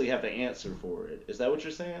 you basically have to answer for it. Is that what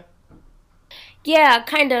you're saying? Yeah,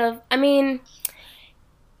 kind of. I mean,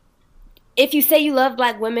 if you say you love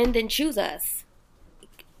black women, then choose us.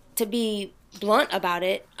 To be blunt about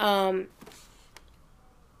it,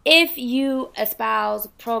 if you espouse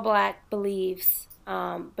pro-black beliefs,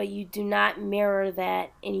 but you do not mirror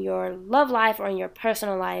that in your love life or in your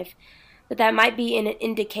personal life, that might be an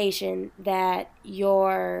indication that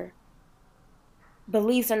your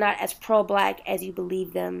beliefs are not as pro-black as you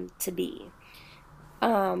believe them to be.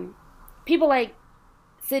 People like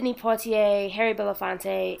Sidney Poitier, Harry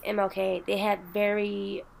Belafonte, MLK, they had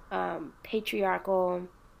very patriarchal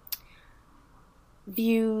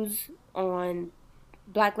views on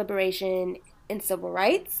black liberation and civil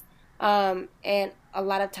rights, and a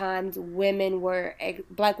lot of times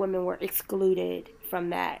black women were excluded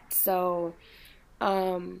from that. So,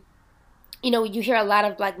 you hear a lot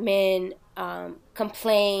of black men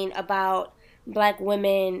complain about black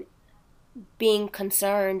women being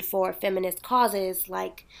concerned for feminist causes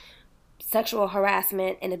like sexual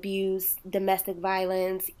harassment and abuse, domestic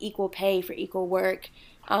violence, equal pay for equal work.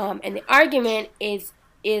 And the argument is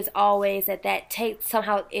always that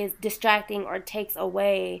somehow is distracting or takes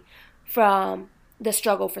away from the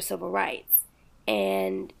struggle for civil rights.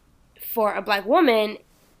 And for a black woman,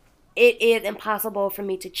 it is impossible for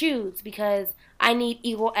me to choose because I need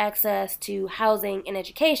equal access to housing and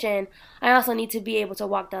education. I also need to be able to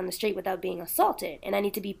walk down the street without being assaulted, and I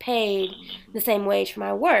need to be paid the same wage for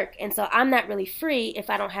my work. And so I'm not really free if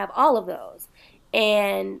I don't have all of those.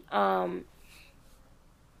 And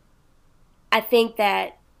I think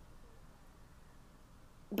that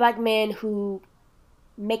black men who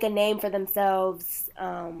make a name for themselves,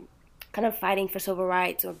 kind of fighting for civil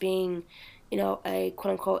rights or being, a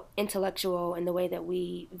quote-unquote intellectual in the way that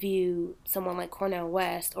we view someone like Cornel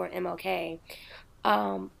West or MLK.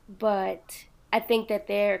 But I think that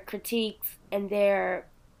their critiques and their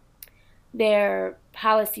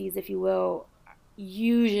policies, if you will,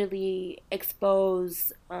 usually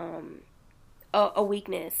expose a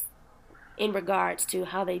weakness in regards to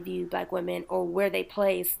how they view black women or where they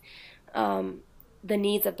place the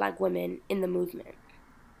needs of black women in the movement.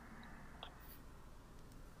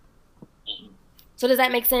 So does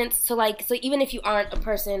that make sense? So even if you aren't a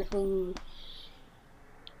person who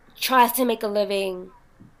tries to make a living,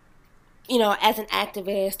 as an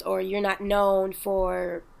activist, or you're not known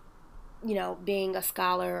for, being a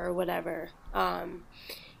scholar or whatever, I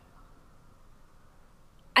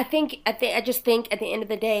just think at the end of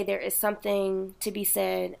the day, there is something to be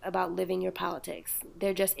said about living your politics.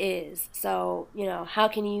 There just is. So, how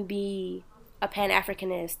can you be a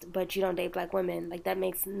Pan-Africanist, but you don't date black women? Like, that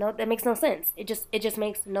makes no sense. It just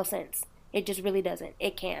makes no sense. It just really doesn't.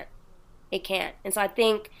 It can't. And so I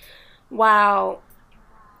think while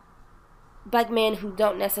black men who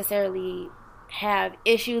don't necessarily have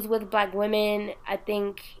issues with black women, I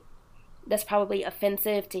think that's probably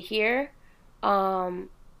offensive to hear,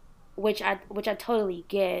 which I totally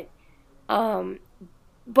get.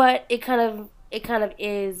 But it kind of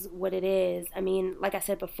is what it is. I mean, like I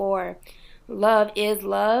said before, love is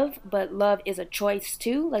love, but love is a choice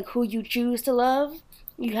too. Like, who you choose to love,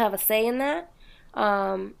 you have a say in that.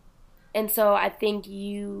 And so I think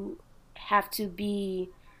you have to be,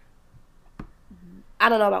 I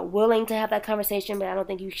don't know about willing to have that conversation, but I don't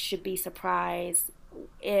think you should be surprised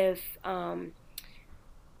if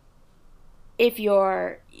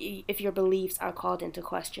your beliefs are called into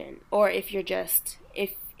question, or if you're just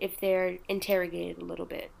if they're interrogated a little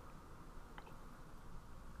bit.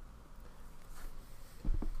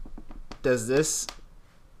 Does this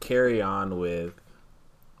carry on with,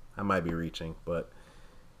 I might be reaching, but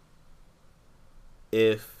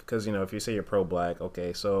because if you say you're pro-black,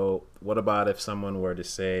 okay, so what about if someone were to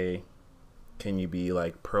say, can you be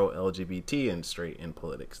like pro-LGBT and straight in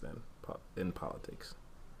politics then, in politics?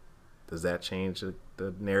 Does that change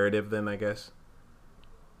the narrative then, I guess?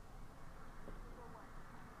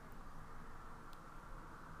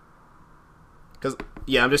 Because,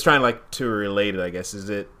 yeah, I'm just trying to relate it, I guess. Is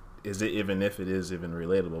it even, if it is even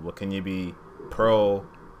relatable, but can you be pro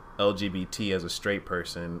LGBT as a straight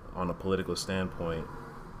person on a political standpoint,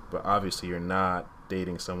 but obviously you're not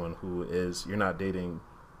dating someone who is, you're not dating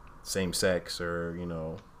same sex or, you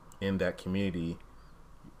know, in that community.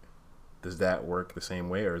 Does that work the same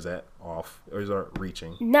way, or is that off, or is that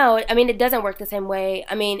reaching? No, I mean, it doesn't work the same way.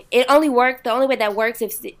 I mean, the only way that works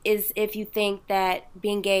is if you think that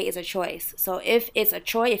being gay is a choice. So if it's a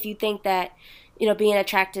choice, if you think that, you know, being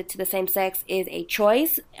attracted to the same sex is a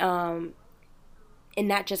choice, and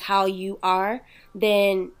not just how you are,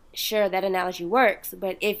 then sure, that analogy works.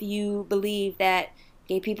 But if you believe that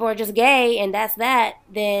gay people are just gay and that's that,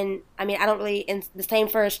 then, I mean, I don't really, and the same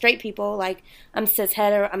for straight people, like, I'm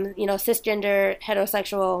I'm, you know, cisgender,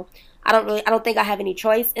 heterosexual. I don't think I have any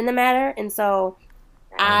choice in the matter, and so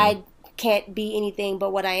I can't be anything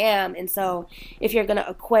but what I am. And so if you're going to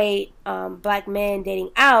equate black men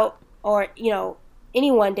dating out, or, you know,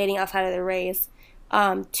 anyone dating outside of their race,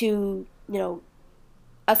 to, you know,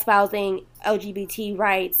 espousing LGBT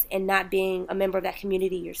rights and not being a member of that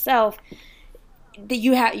community yourself, that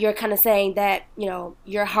you're kind of saying that, you know,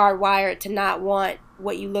 you're hardwired to not want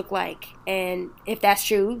what you look like. And if that's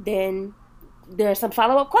true, then there's some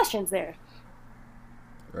follow-up questions there.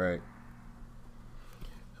 Right.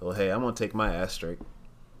 Well, hey, I'm gonna take my asterisk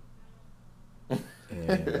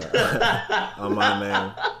and on my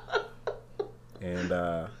name, and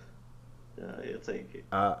you'll take it.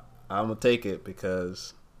 I'm gonna take it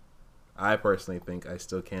because I personally think I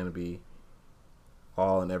still can be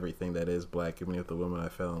all and everything that is black, even if the woman I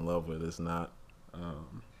fell in love with is not.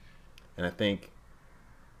 And I think,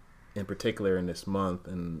 in particular, in this month,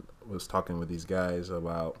 and was talking with these guys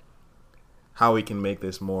about how we can make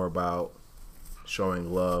this more about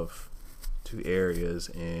showing love to areas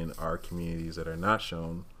in our communities that are not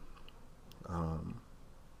shown.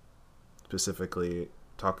 Specifically,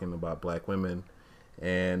 talking about black women,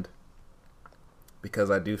 and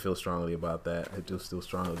because I do feel strongly about that, I do feel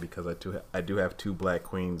strongly because I do have two black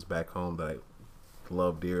queens back home that I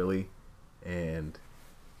love dearly, and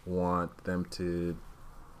want them to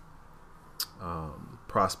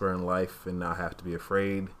prosper in life and not have to be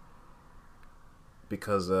afraid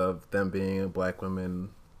because of them being black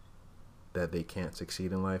women that they can't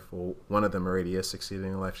succeed in life. Well, one of them already is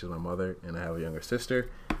succeeding in life. She's my mother, and I have a younger sister.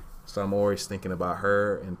 So I'm always thinking about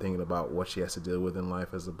her and thinking about what she has to deal with in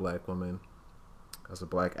life as a black woman, as a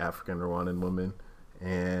black African Rwandan woman.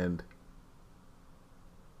 And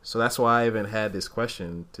so that's why I even had this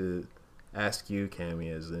question to ask you, Cammy,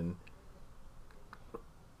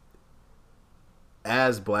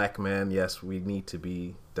 as black men, yes, we need to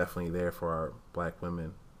be definitely there for our black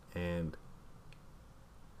women, and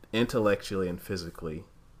intellectually and physically,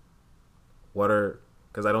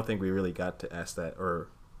 because I don't think we really got to ask that or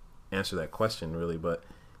answer that question really, but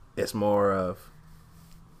it's more of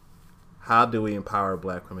how do we empower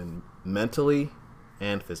black women mentally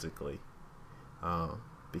and physically,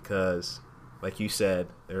 because like you said,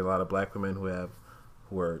 there are a lot of black women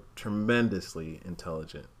who are tremendously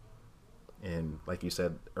intelligent, and like you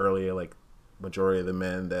said earlier, like majority of the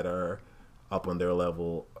men that are up on their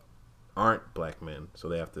level aren't black men, so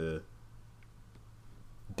they have to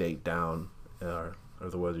date down, or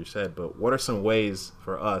the words you said. But what are some ways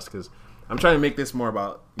for us, because I'm trying to make this more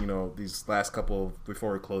about, you know, these last couple,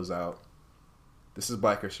 before we close out, this is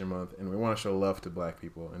Black Christian Month, and we want to show love to black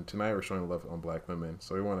people, and tonight we're showing love on black women,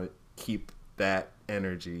 so we want to keep that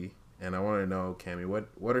energy. And I want to know, Cammy,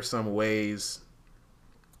 what are some ways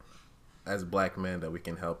as black men that we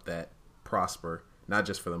can help that prosper, not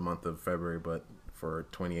just for the month of February, but for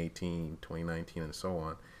 2018, 2019, and so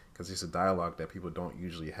on, because it's a dialogue that people don't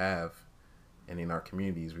usually have, and in our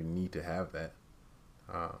communities we need to have that.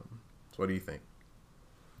 So what do you think?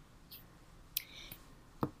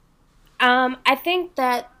 I think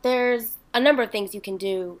that there's a number of things you can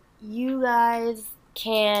do. You guys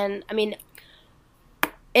can, I mean,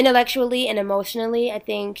 intellectually and emotionally, I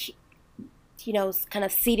think, you know, kind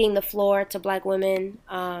of ceding the floor to black women.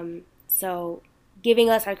 So giving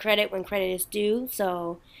us our credit when credit is due.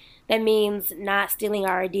 So that means not stealing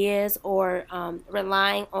our ideas or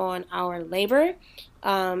relying on our labor.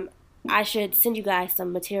 I should send you guys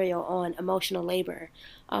some material on emotional labor,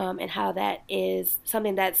 and how that is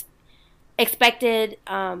something that's expected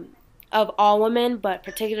of all women, but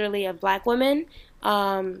particularly of black women.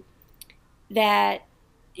 That,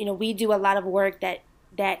 you know, we do a lot of work that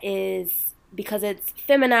is, because it's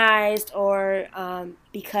feminized, or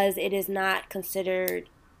because it is not considered,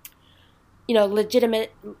 you know,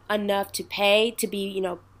 legitimate enough to be, you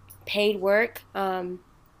know, paid work.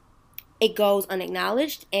 It goes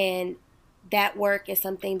unacknowledged, and that work is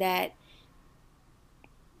something that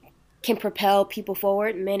can propel people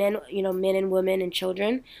forward, men and women and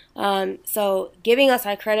children. So giving us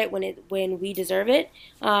our credit when we deserve it,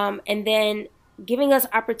 and then giving us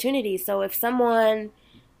opportunities. So if someone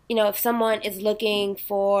is looking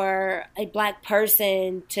for a black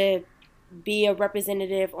person to be a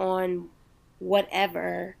representative on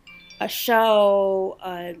whatever, a show,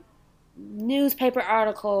 a newspaper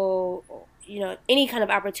article, any kind of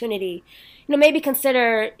opportunity, maybe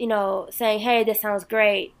consider, saying, hey, this sounds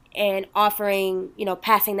great, and offering,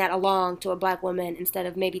 passing that along to a black woman instead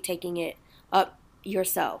of maybe taking it up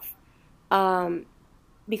yourself.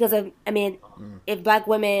 Because if black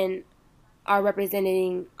women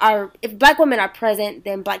are if black women are present,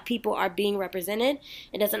 then black people are being represented.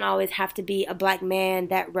 It doesn't always have to be a black man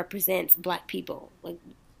that represents black people. Like,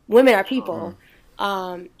 women are people.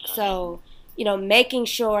 So, making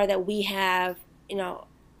sure that we have,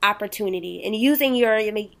 opportunity, and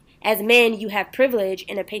using as men, you have privilege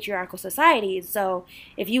in a patriarchal society. So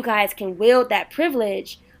if you guys can wield that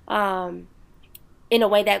privilege, in a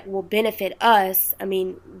way that will benefit us,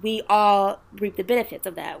 we all reap the benefits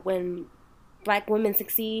of that. When black women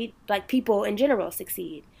succeed, black people in general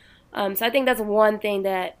succeed. So I think that's one thing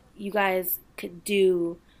that you guys could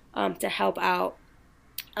do to help out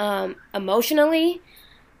emotionally.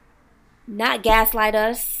 Not gaslight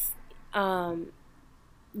us,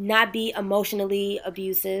 not be emotionally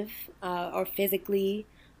abusive or physically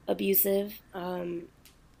abusive. I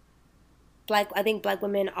think black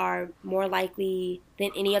women are more likely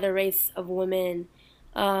than any other race of women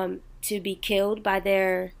to be killed by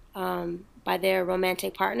their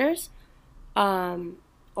romantic partners, or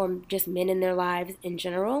just men in their lives in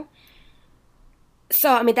general.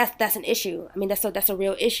 So that's an issue. That's a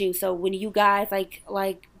real issue. So when you guys,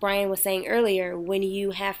 like Brian was saying earlier, when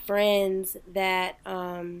you have friends that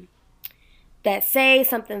that say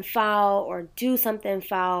something foul or do something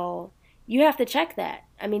foul, you have to check that.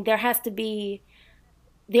 There has to be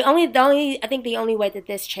the only way that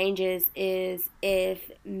this changes is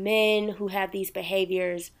if men who have these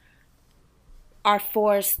behaviors are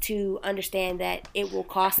forced to understand that it will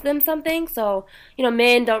cost them something. So,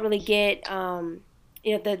 men don't really get,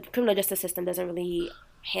 the criminal justice system does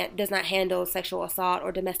not handle sexual assault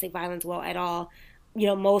or domestic violence well at all.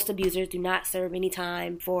 Most abusers do not serve any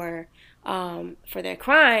time for their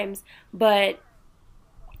crimes, but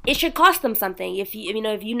it should cost them something. If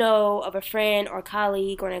you know of a friend or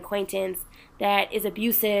colleague or an acquaintance that is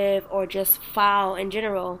abusive or just foul in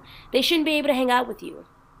general, they shouldn't be able to hang out with you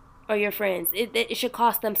or your friends. It should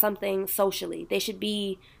cost them something socially. They should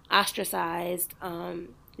be ostracized.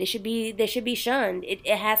 They should be shunned. It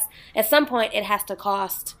has, at some point, it has to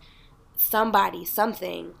cost somebody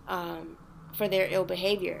something for their ill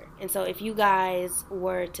behavior. And so if you guys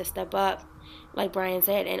were to step up, like Brian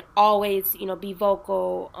said, and always, be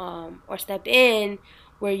vocal or step in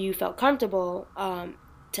where you felt comfortable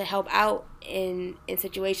to help out in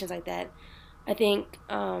situations like that, I think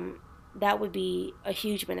that would be a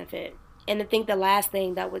huge benefit. And I think the last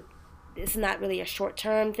thing this is not really a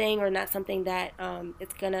short-term thing or not something that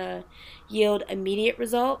it's going to yield immediate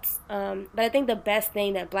results. But I think the best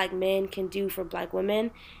thing that black men can do for black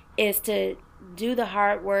women is to do the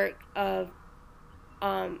hard work of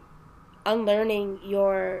unlearning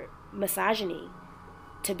your misogyny,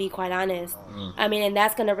 to be quite honest. And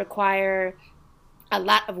that's going to require a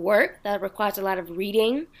lot of work. That requires a lot of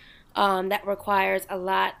reading. That requires a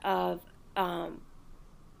lot of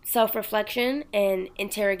self-reflection and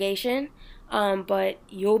interrogation, but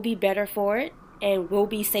you'll be better for it and we'll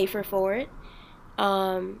be safer for it.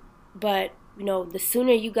 But the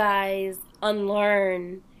sooner you guys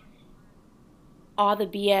unlearn all the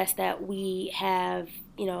BS that we have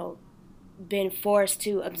been forced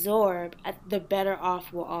to absorb, the better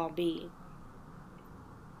off we'll all be.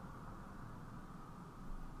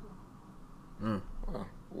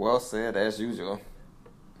 Well said, as usual.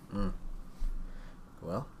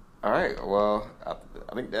 Well, all right. Well, I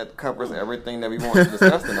think that covers everything that we wanted to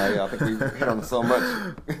discuss tonight. I think we hit on so much.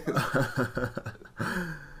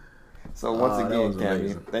 So once again,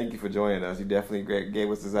 Cammy, thank you for joining us. You definitely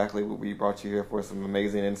gave us exactly what we brought you here for, some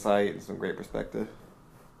amazing insight and some great perspective.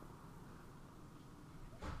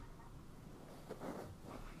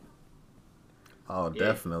 Oh,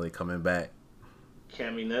 definitely coming back.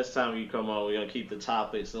 Cammy, next time you come on, we're going to keep the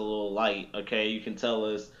topics a little light, okay? You can tell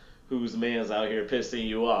us whose man's out here pissing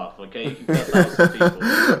you off, okay? You can cuss out some people,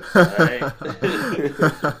 alright?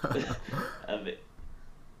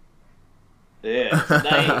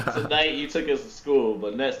 Tonight you took us to school,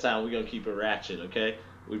 but next time we're going to keep it ratchet, okay?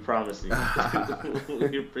 We promise you.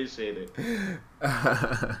 We appreciate it.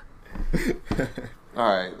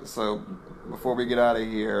 All right. So before we get out of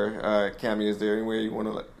here, Cammy, is there anywhere you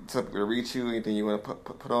want to reach you? Anything you want to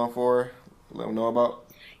put on for? Let them know about.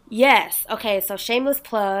 Yes. Okay. So, shameless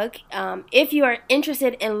plug. If you are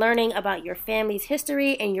interested in learning about your family's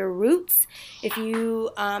history and your roots, if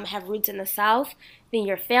you have roots in the South, then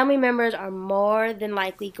your family members are more than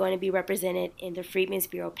likely going to be represented in the Freedmen's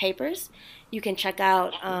Bureau papers. You can check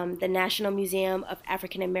out the National Museum of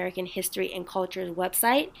African American History and Culture's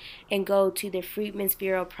website and go to the Freedmen's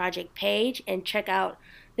Bureau project page and check out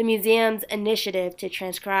the museum's initiative to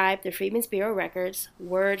transcribe the Freedmen's Bureau records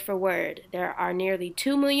word for word. There are nearly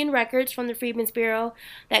 2 million records from the Freedmen's Bureau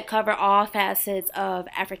that cover all facets of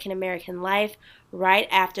African American life right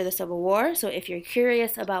after the Civil War. So if you're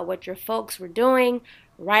curious about what your folks were doing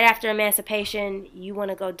right after emancipation, you want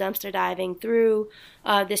to go dumpster diving through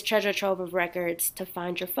this treasure trove of records to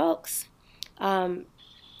find your folks. So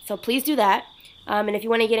please do that. And if you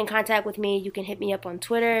want to get in contact with me, you can hit me up on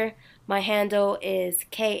Twitter. My handle is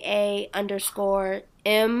KA_M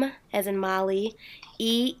as in Molly,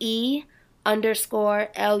 EE_LUH.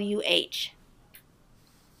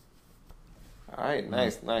 All right,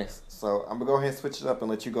 nice. So I'm gonna go ahead and switch it up and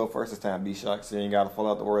let you go first this time, B-Shock, so you ain't gotta fall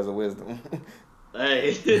out the words of wisdom.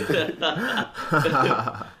 Hey. Hey,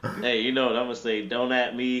 you know what I'm going to say? Don't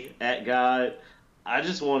at me, at God. I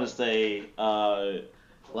just want to say,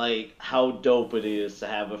 like, how dope it is to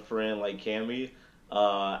have a friend like Cammy.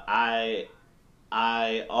 I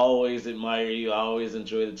always admire you. I always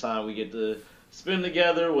enjoy the time we get to spend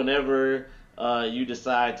together whenever you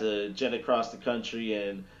decide to jet across the country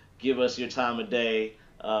and give us your time of day.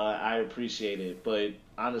 I appreciate it. But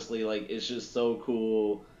honestly, like, it's just so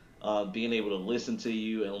cool being able to listen to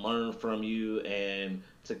you and learn from you and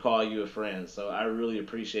to call you a friend. So I really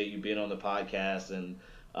appreciate you being on the podcast, and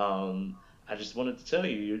I just wanted to tell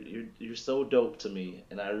you you're so dope to me,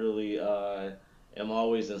 and I really am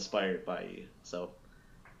always inspired by you. So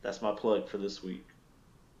that's my plug for this week.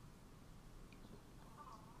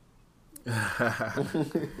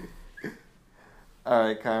 All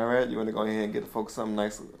right, Conrad, you want to go ahead and get the folks something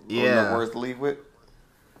nice, words to leave with?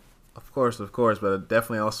 Of course, but I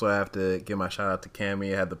definitely also have to give my shout out to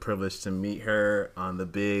Cammy. I had the privilege to meet her on the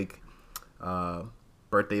big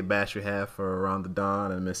birthday bash we had for Around the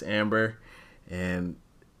Dawn and Miss Amber. And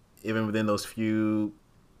even within those few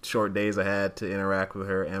short days I had to interact with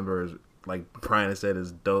her, Amber is, like Brian said,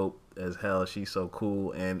 is dope as hell. She's so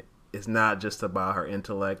cool, and it's not just about her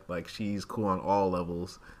intellect. Like, she's cool on all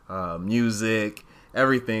levels, music,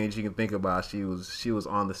 everything that you can think about. She was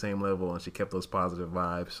on the same level, and she kept those positive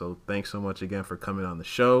vibes. So thanks so much again for coming on the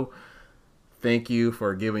show. Thank you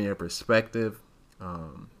for giving your perspective.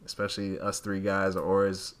 Especially us three guys are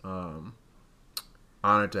always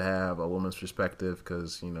honored to have a woman's perspective,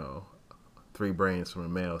 because, you know, three brains from a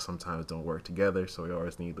male sometimes don't work together, so we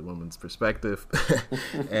always need the woman's perspective.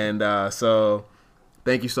 And so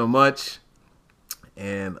thank you so much.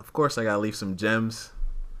 And of course, I gotta leave some gems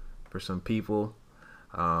for some people.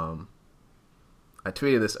 I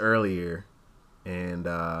tweeted this earlier, and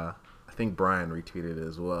I think Brian retweeted it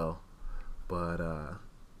as well. But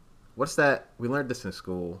what's that? We learned this in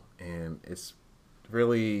school, and it's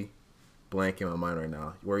really blank in my mind right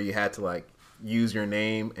now, where you had to, like, use your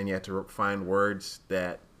name and you had to find words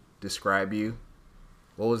that describe you.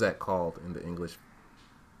 What was that called in the English?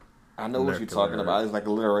 I know what you're talking about. It's like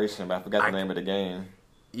alliteration, but I forgot the name of the game.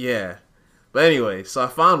 Yeah. But anyway, so I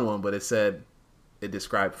found one, but it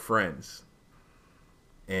described friends.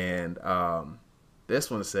 And this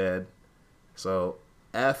one said, so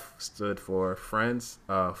F stood for friends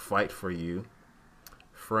fight for you.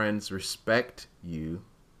 Friends respect you.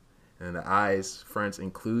 And the I's, friends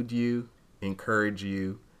include you, encourage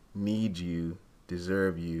you, need you,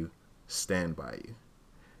 deserve you, stand by you.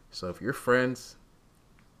 So if your friends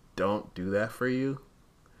don't do that for you,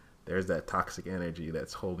 there's that toxic energy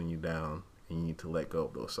that's holding you down, and you need to let go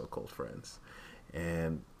of those so-called friends.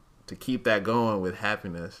 And to keep that going with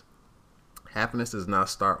happiness does not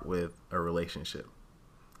start with a relationship,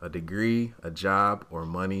 a degree, a job, or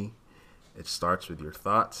money. It starts with your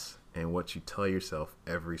thoughts and what you tell yourself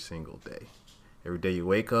every single day. Every day you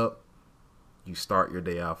wake up, you start your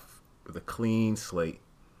day off with a clean slate.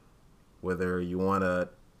 Whether you want to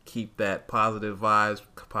keep that positive vibes,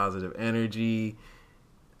 positive energy,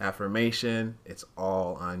 affirmation, it's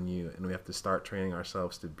all on you. And we have to start training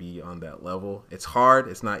ourselves to be on that level. It's hard.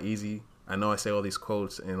 It's not easy. I know I say all these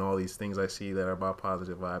quotes and all these things I see that are about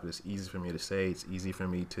positive vibes. It's easy for me to say. It's easy for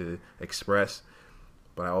me to express.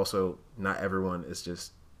 But I also, not everyone is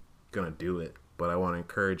just going to do it. But I want to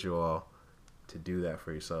encourage you all to do that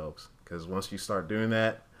for yourselves. Because once you start doing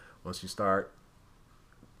that, once you start,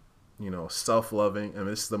 self-loving. I mean,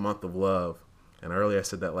 this is the month of love. And earlier I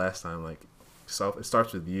said that last time, like, it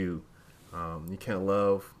starts with you. You can't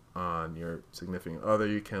love on your significant other.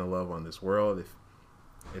 You can't love on this world if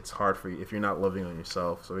it's hard for you, if you're not loving on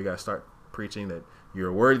yourself. So we got to start preaching that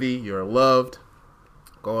you're worthy, you're loved.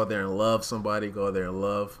 Go out there and love somebody. Go out there and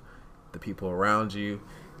love the people around you.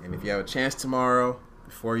 And if you have a chance tomorrow,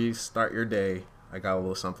 before you start your day, I got a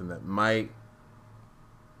little something that might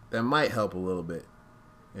help a little bit.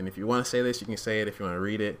 And if you want to say this, you can say it. If you want to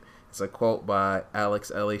read it, it's a quote by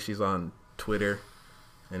Alex Ellie. She's on Twitter.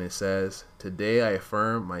 And it says, "Today I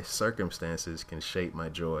affirm my circumstances can shape my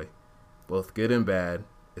joy. Both good and bad,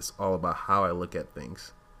 it's all about how I look at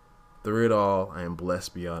things. Through it all, I am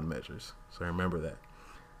blessed beyond measures." So remember that.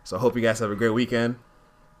 So I hope you guys have a great weekend.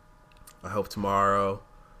 I hope tomorrow's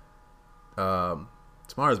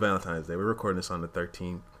Valentine's Day. We're recording this on the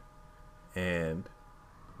 13th. And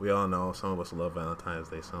we all know some of us love Valentine's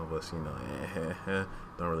Day. Some of us, don't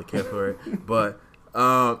really care for it. But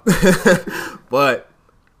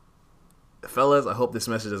fellas, I hope this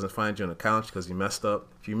message doesn't find you on the couch because you messed up.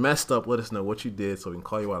 If you messed up, let us know what you did so we can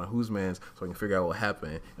call you out on Who's Man's so we can figure out what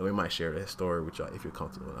happened. And we might share that story with y'all if you're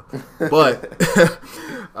comfortable enough. But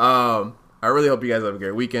I really hope you guys have a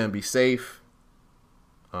great weekend. Be safe.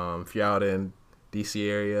 If you're out in D.C.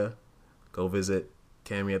 area, go visit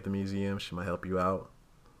Cammie at the museum. She might help you out.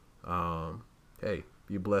 Hey,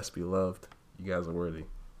 be blessed, be loved. You guys are worthy.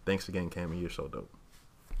 Thanks again, Cammie. You're so dope.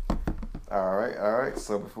 All right.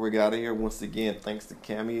 So before we get out of here, once again, thanks to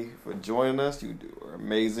Cammie for joining us. You are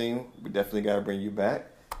amazing. We definitely got to bring you back.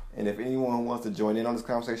 And if anyone wants to join in on this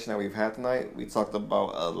conversation that we've had tonight, we talked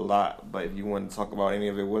about a lot. But if you want to talk about any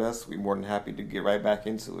of it with us, we're more than happy to get right back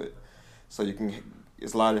into it. So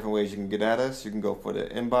it's a lot of different ways you can get at us. You can go for the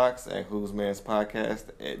inbox at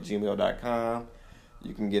whosmanspodcast@gmail.com.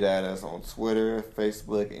 You can get at us on Twitter,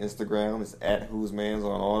 Facebook, Instagram. It's at whosmans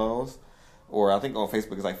on all those. Or I think on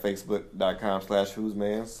Facebook it's like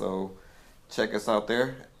facebook.com/whosmans. So check us out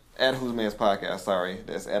there. At Whosman's Podcast, sorry.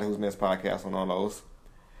 That's at Whosman's Podcast on all those.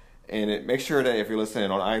 And make sure that if you're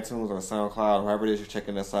listening on iTunes or SoundCloud, however it is you're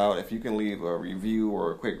checking us out, if you can leave a review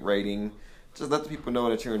or a quick rating, just let the people know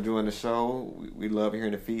that you're enjoying the show. We love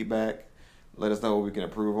hearing the feedback. Let us know what we can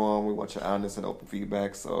improve on. We want your honest and open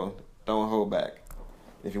feedback, so don't hold back.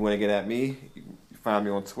 If you want to get at me, you can find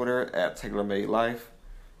me on Twitter at TaylorMadeLife.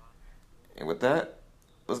 And with that,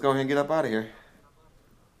 let's go ahead and get up out of here.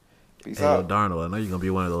 Peace out. Hey, Darnold, I know you're going to be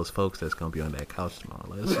one of those folks that's going to be on that couch tomorrow.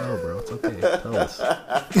 Let us know, bro. It's okay. Tell us.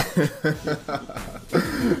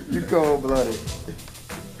 You cold-blooded.